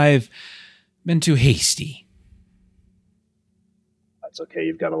 Perhaps I've been too hasty. That's okay.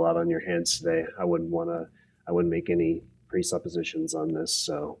 You've got a lot on your hands today. I wouldn't make any presuppositions on this.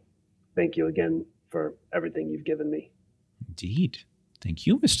 So thank you again for everything you've given me. Indeed. Thank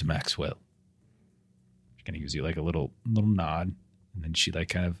you, Mr. Maxwell. She kind of gives you like a little nod, and then she like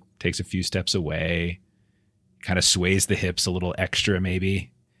kind of takes a few steps away, kind of sways the hips a little extra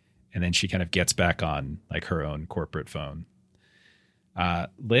maybe, and then she kind of gets back on like her own corporate phone.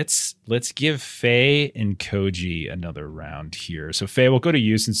 Let's give Faye and Koji another round here. So Faye, we'll go to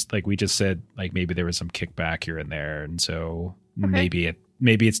you since like we just said like maybe there was some kickback here and there, and so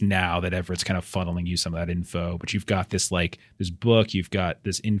maybe it's now that Everett's kind of funneling you some of that info, but you've got this book, you've got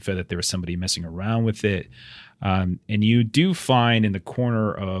this info that there was somebody messing around with it. And you do find in the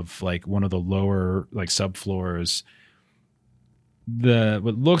corner of like one of the lower like subfloors,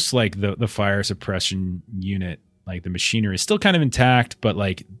 what looks like the fire suppression unit, like the machinery is still kind of intact, but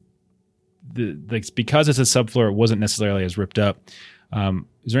like because it's a subfloor, it wasn't necessarily as ripped up.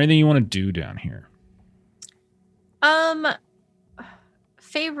 Is there anything you want to do down here?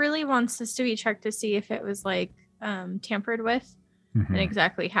 Faye really wants this to be checked to see if it was like tampered with and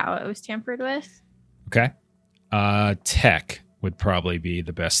exactly how it was tampered with. Okay. Tech would probably be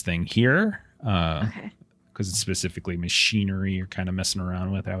the best thing here. Okay. Because it's specifically machinery you're kind of messing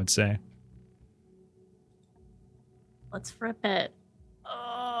around with, I would say. Let's rip it.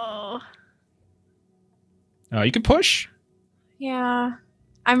 Oh. You can push. Yeah.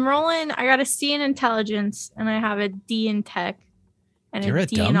 I'm rolling. I got a C in intelligence and I have a D in tech. And You're a a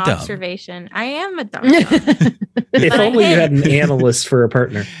D in dum-dum. observation. I am a dum-dum. If But I only you hit. had an analyst for a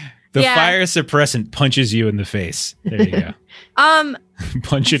partner. The Yeah. fire suppressant punches you in the face. There you go.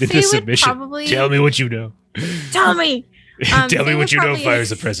 Punch it into Faye would submission. probably Tell me what you know. tell me. Tell me Faye what would you know, probably- fire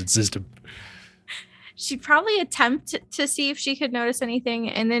suppressant system. She'd probably attempt to see if she could notice anything,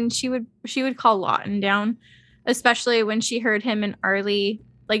 and then she would call Lawton down, especially when she heard him and Arlie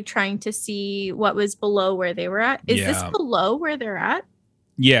like trying to see what was below where they were at. Is this Yeah. below where they're at?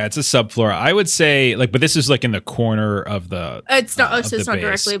 Yeah, it's a subfloor. I would say, like, but this is like in the corner of the. It's not. of So it's the not base,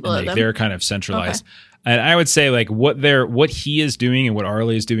 directly and below them. They're kind of centralized. And I would say, like, what he is doing and what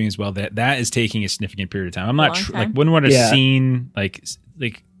Arlie is doing as well. That is taking a significant period of time. I'm not long like time. when would have Yeah. seen like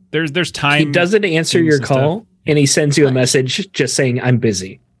there's time. He doesn't answer things your and stuff. call, and he sends you a message just saying, "I'm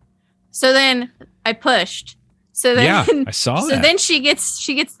busy." So then I pushed. So then Yeah, I saw so that. then she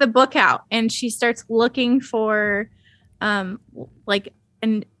gets the book out and she starts looking for like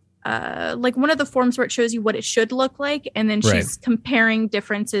one of the forms where it shows you what it should look like, and then she's Right. comparing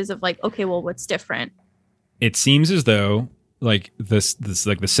differences of like, okay, well, what's different? It seems as though like this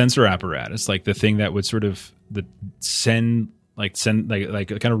like the sensor apparatus, like the thing that would sort of send like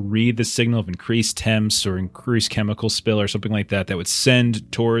kind of read the signal of increased temps or increased chemical spill or something like that would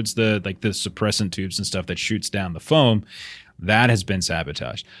send towards the suppressant tubes and stuff that shoots down the foam, that has been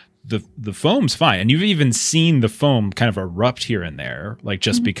sabotaged. The foam's fine, and you've even seen the foam kind of erupt here and there, like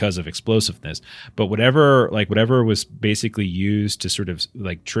just because of explosiveness. But whatever was basically used to sort of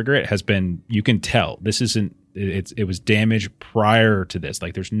like trigger it has been, you can tell this isn't. It was damaged prior to this.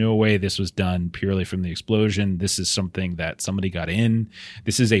 Like there's no way this was done purely from the explosion. This is something that somebody got in.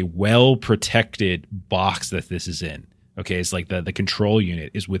 This is a well protected box that this is in. Okay, it's like the control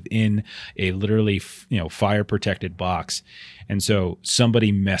unit is within a literally fire protected box, and so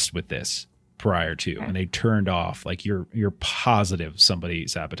somebody messed with this prior to, and they turned off. Like you're positive somebody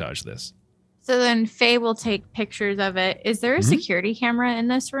sabotaged this. So then Faye will take pictures of it. Is there a security camera in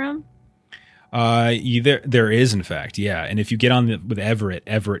this room? There is, in fact, yeah. And if you get on with Everett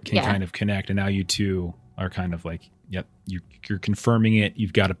can kind of connect, and now you two are kind of like, yep, you're confirming it.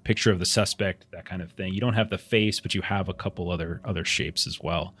 You've got a picture of the suspect, that kind of thing. You don't have the face, but you have a couple other shapes as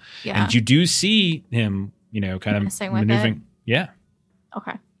well. Yeah. And you do see him, kind of Messing with maneuvering. it? Yeah.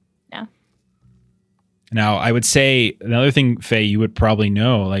 Okay. Yeah. Now, I would say another thing, Faye, you would probably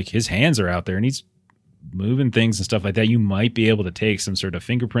know, like his hands are out there and he's moving things and stuff like that. You might be able to take some sort of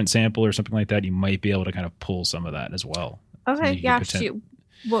fingerprint sample or something like that. You might be able to kind of pull some of that as well. Okay. So Yeah. Shoot.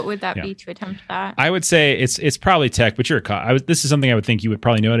 What would that be to attempt that? I would say it's probably tech, but you're a cop. This is something I would think you would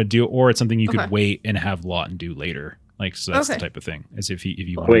probably know how to do, or it's something you could wait and have Lawton do later. Like, so that's the type of thing. As if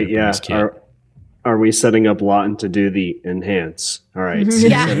you wait, yeah. Are we setting up Lawton to do the enhance? All right,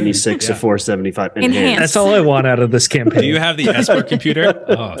 76 to 475 enhance. That's all I want out of this campaign. Do you have the Esper computer?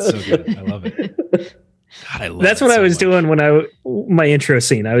 Oh, it's so good. I love it. God, I love That's what I was doing when my intro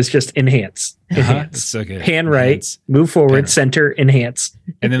scene. I was just enhance. It's so good. Pan right, move forward, center, enhance.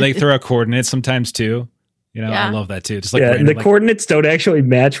 And then they throw out coordinates sometimes too. I love that too. Just like and the coordinates don't actually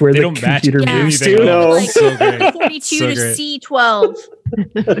match where the computer moves to. No, like so great. 42 to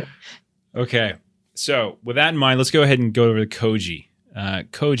C12. Okay. So with that in mind, let's go ahead and go over to Koji.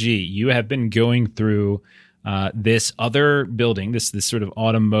 Koji, you have been going through this other building, this sort of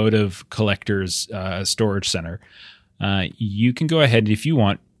automotive collectors storage center. You can go ahead, if you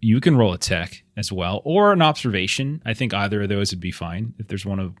want, you can roll a tech as well, or an observation. I think either of those would be fine if there's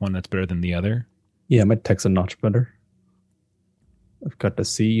one that's better than the other. Yeah, my tech's a notch better. I've got a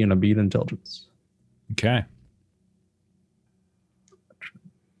C and a B in intelligence. Okay.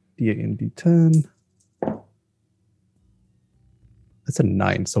 D8 and D10. That's a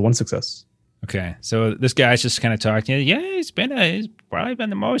 9, so 1 success. Okay, so this guy's just kind of talking. Yeah, it's probably been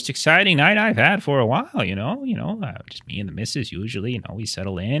the most exciting night I've had for a while. Just me and the missus. Usually, we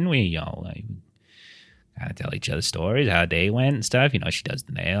settle in. We kind of tell each other stories, how day went and stuff. She does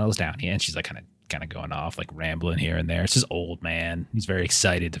the nails down here, and she's like kind of going off, like rambling here and there. It's this old man. He's very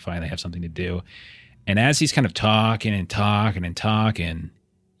excited to finally have something to do. And as he's kind of talking and talking and talking,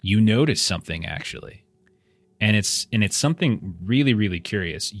 you notice something actually. And it's something really, really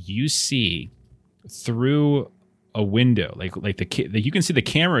curious. You see through a window, like you can see the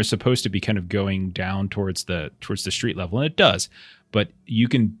camera is supposed to be kind of going down towards the street level, and it does, but you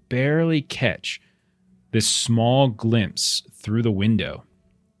can barely catch this small glimpse through the window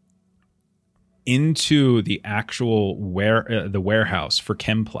into the actual the warehouse for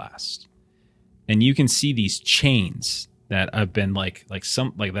Chemplast, and you can see these chains that have been like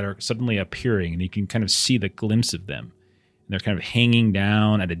that are suddenly appearing, and you can kind of see the glimpse of them. And they're kind of hanging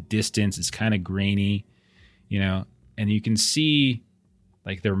down at a distance. It's kind of grainy, and you can see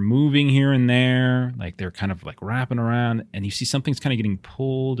like they're moving here and there, like they're kind of like wrapping around, and you see something's kind of getting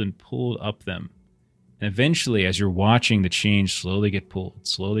pulled up them. And eventually, as you're watching the change slowly get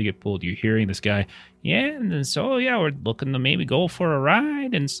pulled, you're hearing this guy, we're looking to maybe go for a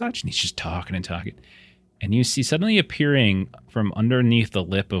ride and such. And he's just talking and talking. And you see suddenly appearing from underneath the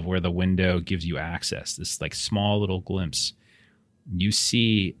lip of where the window gives you access, this like small little glimpse. You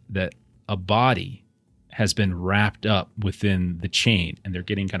see that a body has been wrapped up within the chain, and they're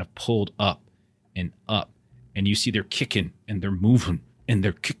getting kind of pulled up and up. And you see they're kicking and they're moving and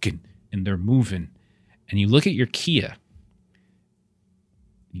they're kicking and they're moving. And you look at your Kia.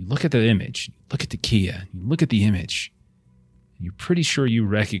 You look at the image. You look at the Kia. You look at the image. You're pretty sure you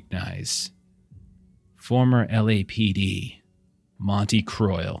recognize former LAPD Monty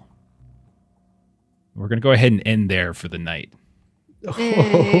Croyle. We're going to go ahead and end there for the night.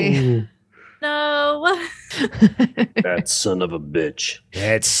 Hey. No. That son of a bitch.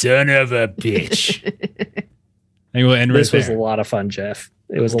 That son of a bitch. I think we'll end This right was a there. lot of fun, Jeff.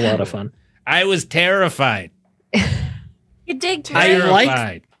 It was a lot of fun. I was terrified. You did I great. like-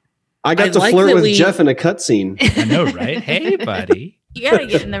 Terrified. I got I to like flirt that with we- Jeff in a cutscene. I know, right? Hey, buddy. You gotta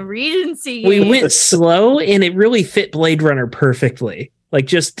get in the Regency. We game. went slow and it really fit Blade Runner perfectly. Like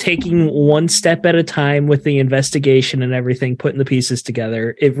just taking one step at a time with the investigation and everything, putting the pieces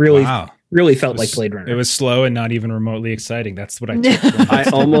together. It really, Wow. really felt It like was- Blade Runner. It was slow and not even remotely exciting. That's what I took from I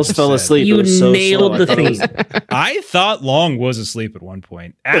what almost you fell said. asleep. You It was so nailed slow. the I thought it was- theme. I thought Long was asleep at one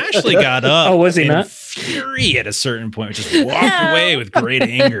point. Ashley got up. Oh, was he in not? Fury at a certain point, just walked away with great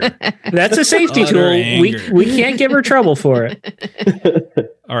anger. That's a safety Utter tool. anger. We can't give her trouble for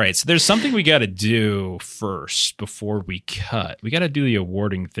it. All right, so there's something we got to do first before we cut. We got to do the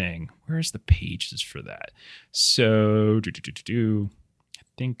awarding thing. Where's the pages for that? So, I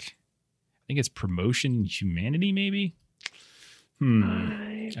think it's promotion and humanity, maybe.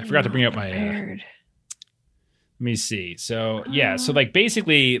 I forgot to bring up my. Let me see. So yeah, so like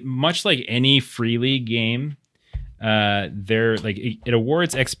basically, much like any free league game, they're like it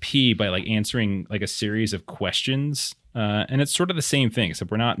awards XP by like answering like a series of questions, and it's sort of the same thing. So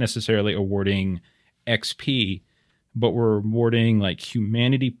we're not necessarily awarding XP, but we're awarding like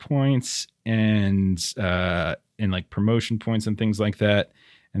humanity points and like promotion points and things like that.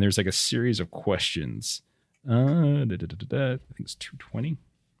 And there's like a series of questions. I think it's 220.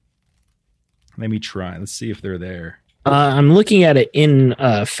 Let me try. Let's see if they're there. I'm looking at it in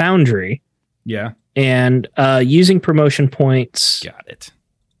Foundry Yeah, and using promotion points. got it.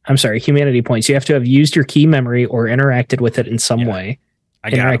 I'm sorry, humanity points. You have to have used your key memory or interacted with it in some Yeah. way.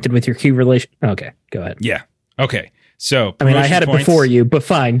 I got Interacted 'em. with your key relation. Okay, go ahead. Yeah. Okay. So I mean, I promotion had it points. before you, but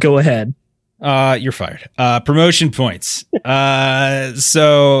fine, go ahead. You're fired. Promotion points.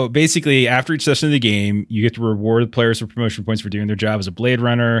 So basically, after each session of the game, you get to reward the players for promotion points for doing their job as a Blade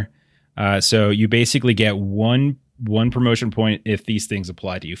Runner. So you basically get one promotion point if these things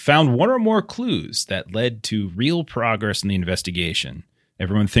apply to you. Found one or more clues that led to real progress in the investigation.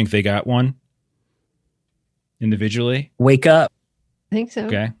 Everyone think they got one individually? Wake up, I think so.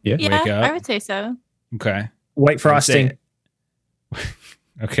 Okay. Yeah. Yeah, Wake up. I would say so. Okay. white frosting.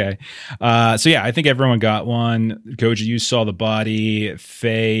 Okay. So yeah, I think everyone got one. Koji, you saw the body.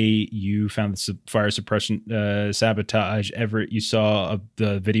 Faye, you found the fire suppression sabotage. Everett, you saw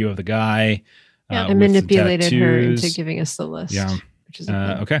the video of the guy. Yeah. I with manipulated the her into tattoos. giving us the list. Yeah. Which is a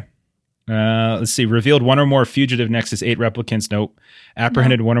thing. Okay. Let's see. Revealed one or more fugitive nexus 8 replicants. Nope.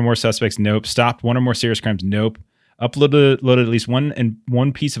 Apprehended one or more suspects. Nope. Stopped one or more serious crimes. Nope. Uploaded at least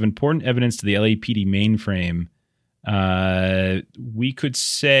one piece of important evidence to the LAPD mainframe. We could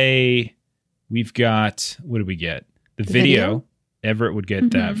say we've got, what did we get? The video. Everett would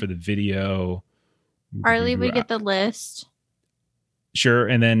get that for the video. Arlie would get the list. Sure.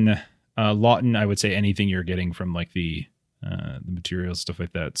 And then Lawton, I would say anything you're getting from like the materials, stuff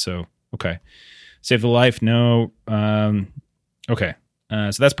like that. So, okay. Save the life. No. Okay.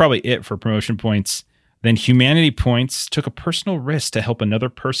 So that's probably it for promotion points. Then humanity points. Took a personal risk to help another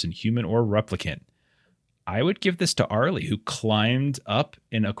person, human or replicant. I would give this to Arlie, who climbed up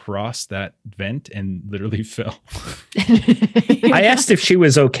and across that vent and literally fell. I asked if she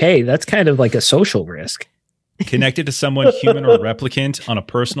was okay. That's kind of like a social risk. Connected to someone, human or replicant, on a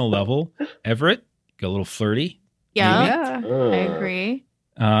personal level. Everett, got a little flirty. Yeah, Yeah. I agree.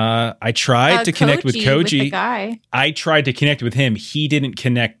 I tried to connect with the Koji. guy. I tried to connect with him. He didn't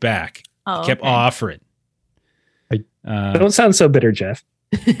connect back. Oh, Kept okay. offering. Don't sound so bitter, Jeff.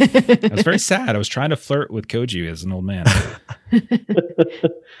 I was very sad. I was trying to flirt with Koji as an old man.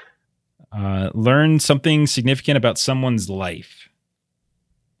 Learn something significant about someone's life.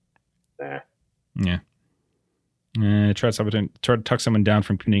 Nah. Yeah. Try to talk someone down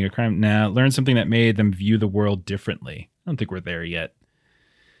from committing a crime. Nah. Learn something that made them view the world differently. I don't think we're there yet.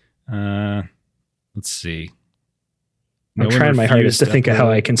 Let's see. I'm trying my hardest to think of how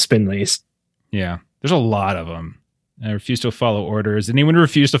I can spin these. Yeah. There's a lot of them. I refuse to follow orders. Anyone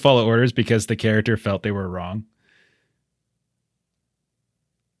refuse to follow orders because the character felt they were wrong?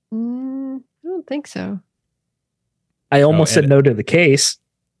 I don't think so. I almost said Ed- no to the case.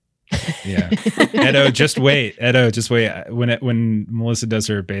 Yeah. Edo, just wait. Edo, just wait. When Melissa does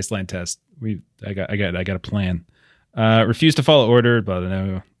her baseline test, I got a plan. Refuse to follow order, but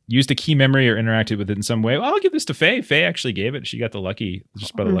no. Used a key memory or interacted with it in some way. Well, I'll give this to Faye. Faye actually gave it. She got the lucky,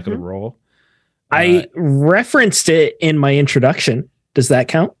 just by the luck of the roll. I referenced it in my introduction. Does that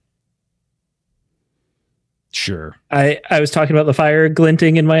count? Sure. I was talking about the fire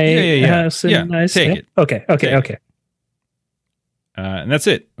glinting in my house. Yeah, take it. Okay. And that's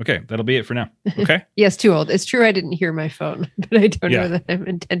it. Okay, that'll be it for now. Okay. Yes, too old. It's true I didn't hear my phone, but I don't Yeah. know that I'm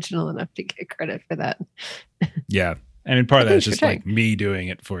intentional enough to get credit for that. Yeah. I mean, part of that is Thanks just for like me doing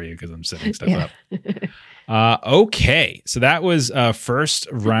it for you because I'm setting stuff Yeah. up. Okay. So that was first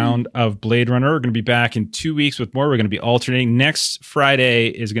round of Blade Runner. We're going to be back in 2 weeks with more. We're going to be alternating. Next Friday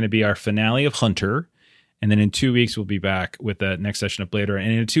is going to be our finale of Hunter. And then in 2 weeks, we'll be back with the next session of Blade Runner.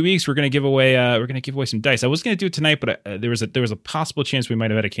 And in 2 weeks, we're going to give away some dice. I was going to do it tonight, but there was a possible chance we might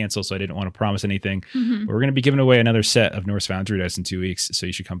have had to cancel, so I didn't want to promise anything. Mhm. But we're going to be giving away another set of Norse Foundry dice in 2 weeks, so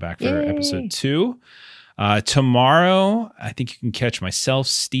you should come back for Yay. episode 2. Tomorrow, I think you can catch myself,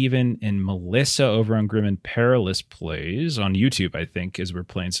 Steven, and Melissa over on Grim and Perilous Plays on YouTube, I think, as we're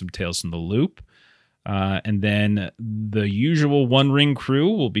playing some Tales from the Loop. And then the usual One Ring crew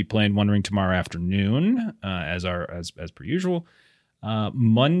will be playing One Ring tomorrow afternoon, as per usual.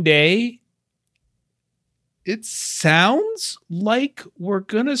 Monday, it sounds like we're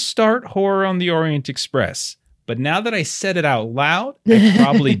gonna start Horror on the Orient Express. But now that I said it out loud, I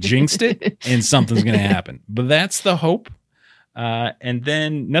probably jinxed it, and something's gonna happen. But that's the hope. And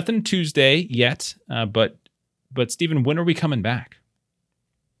then nothing Tuesday yet. But Stephen, when are we coming back?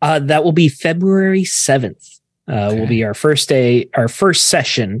 That will be February 7th. Okay. Will be our first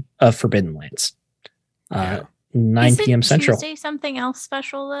session of Forbidden Lands. Yeah. 9 Isn't p.m. Central. Tuesday something else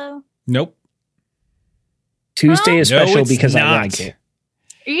special though? Nope. Tuesday is No, special it's because I not. like it.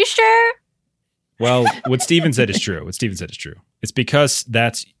 Are you sure? Well, what Steven said is true. It's because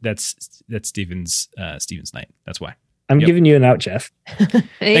that's Steven's night. That's why. I'm Yep. giving you an out, Jeff.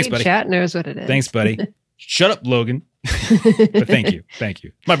 Hey, Thanks, buddy. chat knows what it is. Thanks, buddy. Shut up, Logan. But thank you.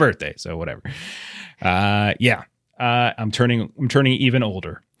 It's my birthday, so whatever. I'm turning even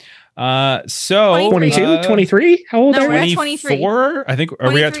older. So 22, 23? How old No, are we're you? at 23. 24? I think,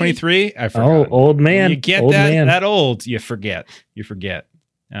 are we at 23? I forgot. Oh, old man. When you get old man. that old, you forget.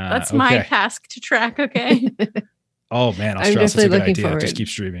 That's my task to track, okay? Oh man, I'm Australis, that's a definitely good looking idea. forward. Just keep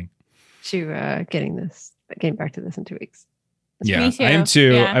streaming. To getting back to this in 2 weeks. Yeah, Me too. I am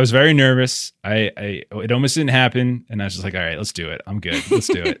too. Yeah. I was very nervous. It almost didn't happen, and I was just like, all right, let's do it. I'm good. Let's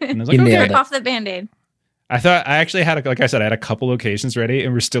do it. And I was like, You okay. nailed Rip it. off the Band-Aid. I thought I actually had, like I said, I had a couple locations ready,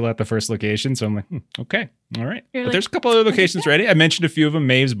 and we're still at the first location. So I'm like, okay, all right. You're But like, there's a couple other locations ready. I mentioned a few of them.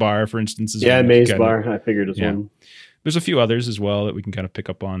 Maeve's Bar, for instance. Is Yeah, one that Maze you kinda- Bar. I figured as Yeah. one. There's a few others as well that we can kind of pick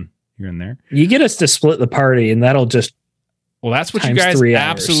up on here and there. You get us to split the party, and that'll just Well, that's what you Times guys 3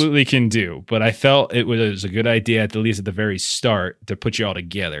 hours. absolutely can do. But I felt it was a good idea, at least at the very start, to put you all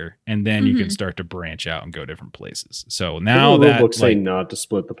together, and then you can Mhm. start to branch out and go different places. So Didn't now the that rulebook say like, not to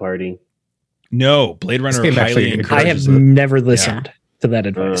split the party. no, Blade This Runner game actually highly encourages I have encourages it. never listened to that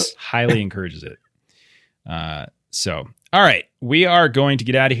advice. highly encourages it. So, all right, we are going to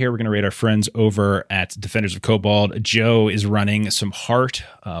get out of here. We're going to rate our friends over at Defenders of Cobalt. Joe is running some Heart,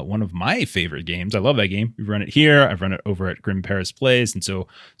 one of my favorite games. I love that game. We've run it here. I've run it over at Grim Paris Plays. And so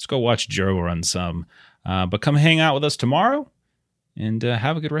let's go watch Joe run some. But come hang out with us tomorrow and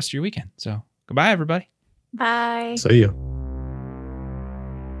have a good rest of your weekend. So goodbye, everybody. Bye. See ya.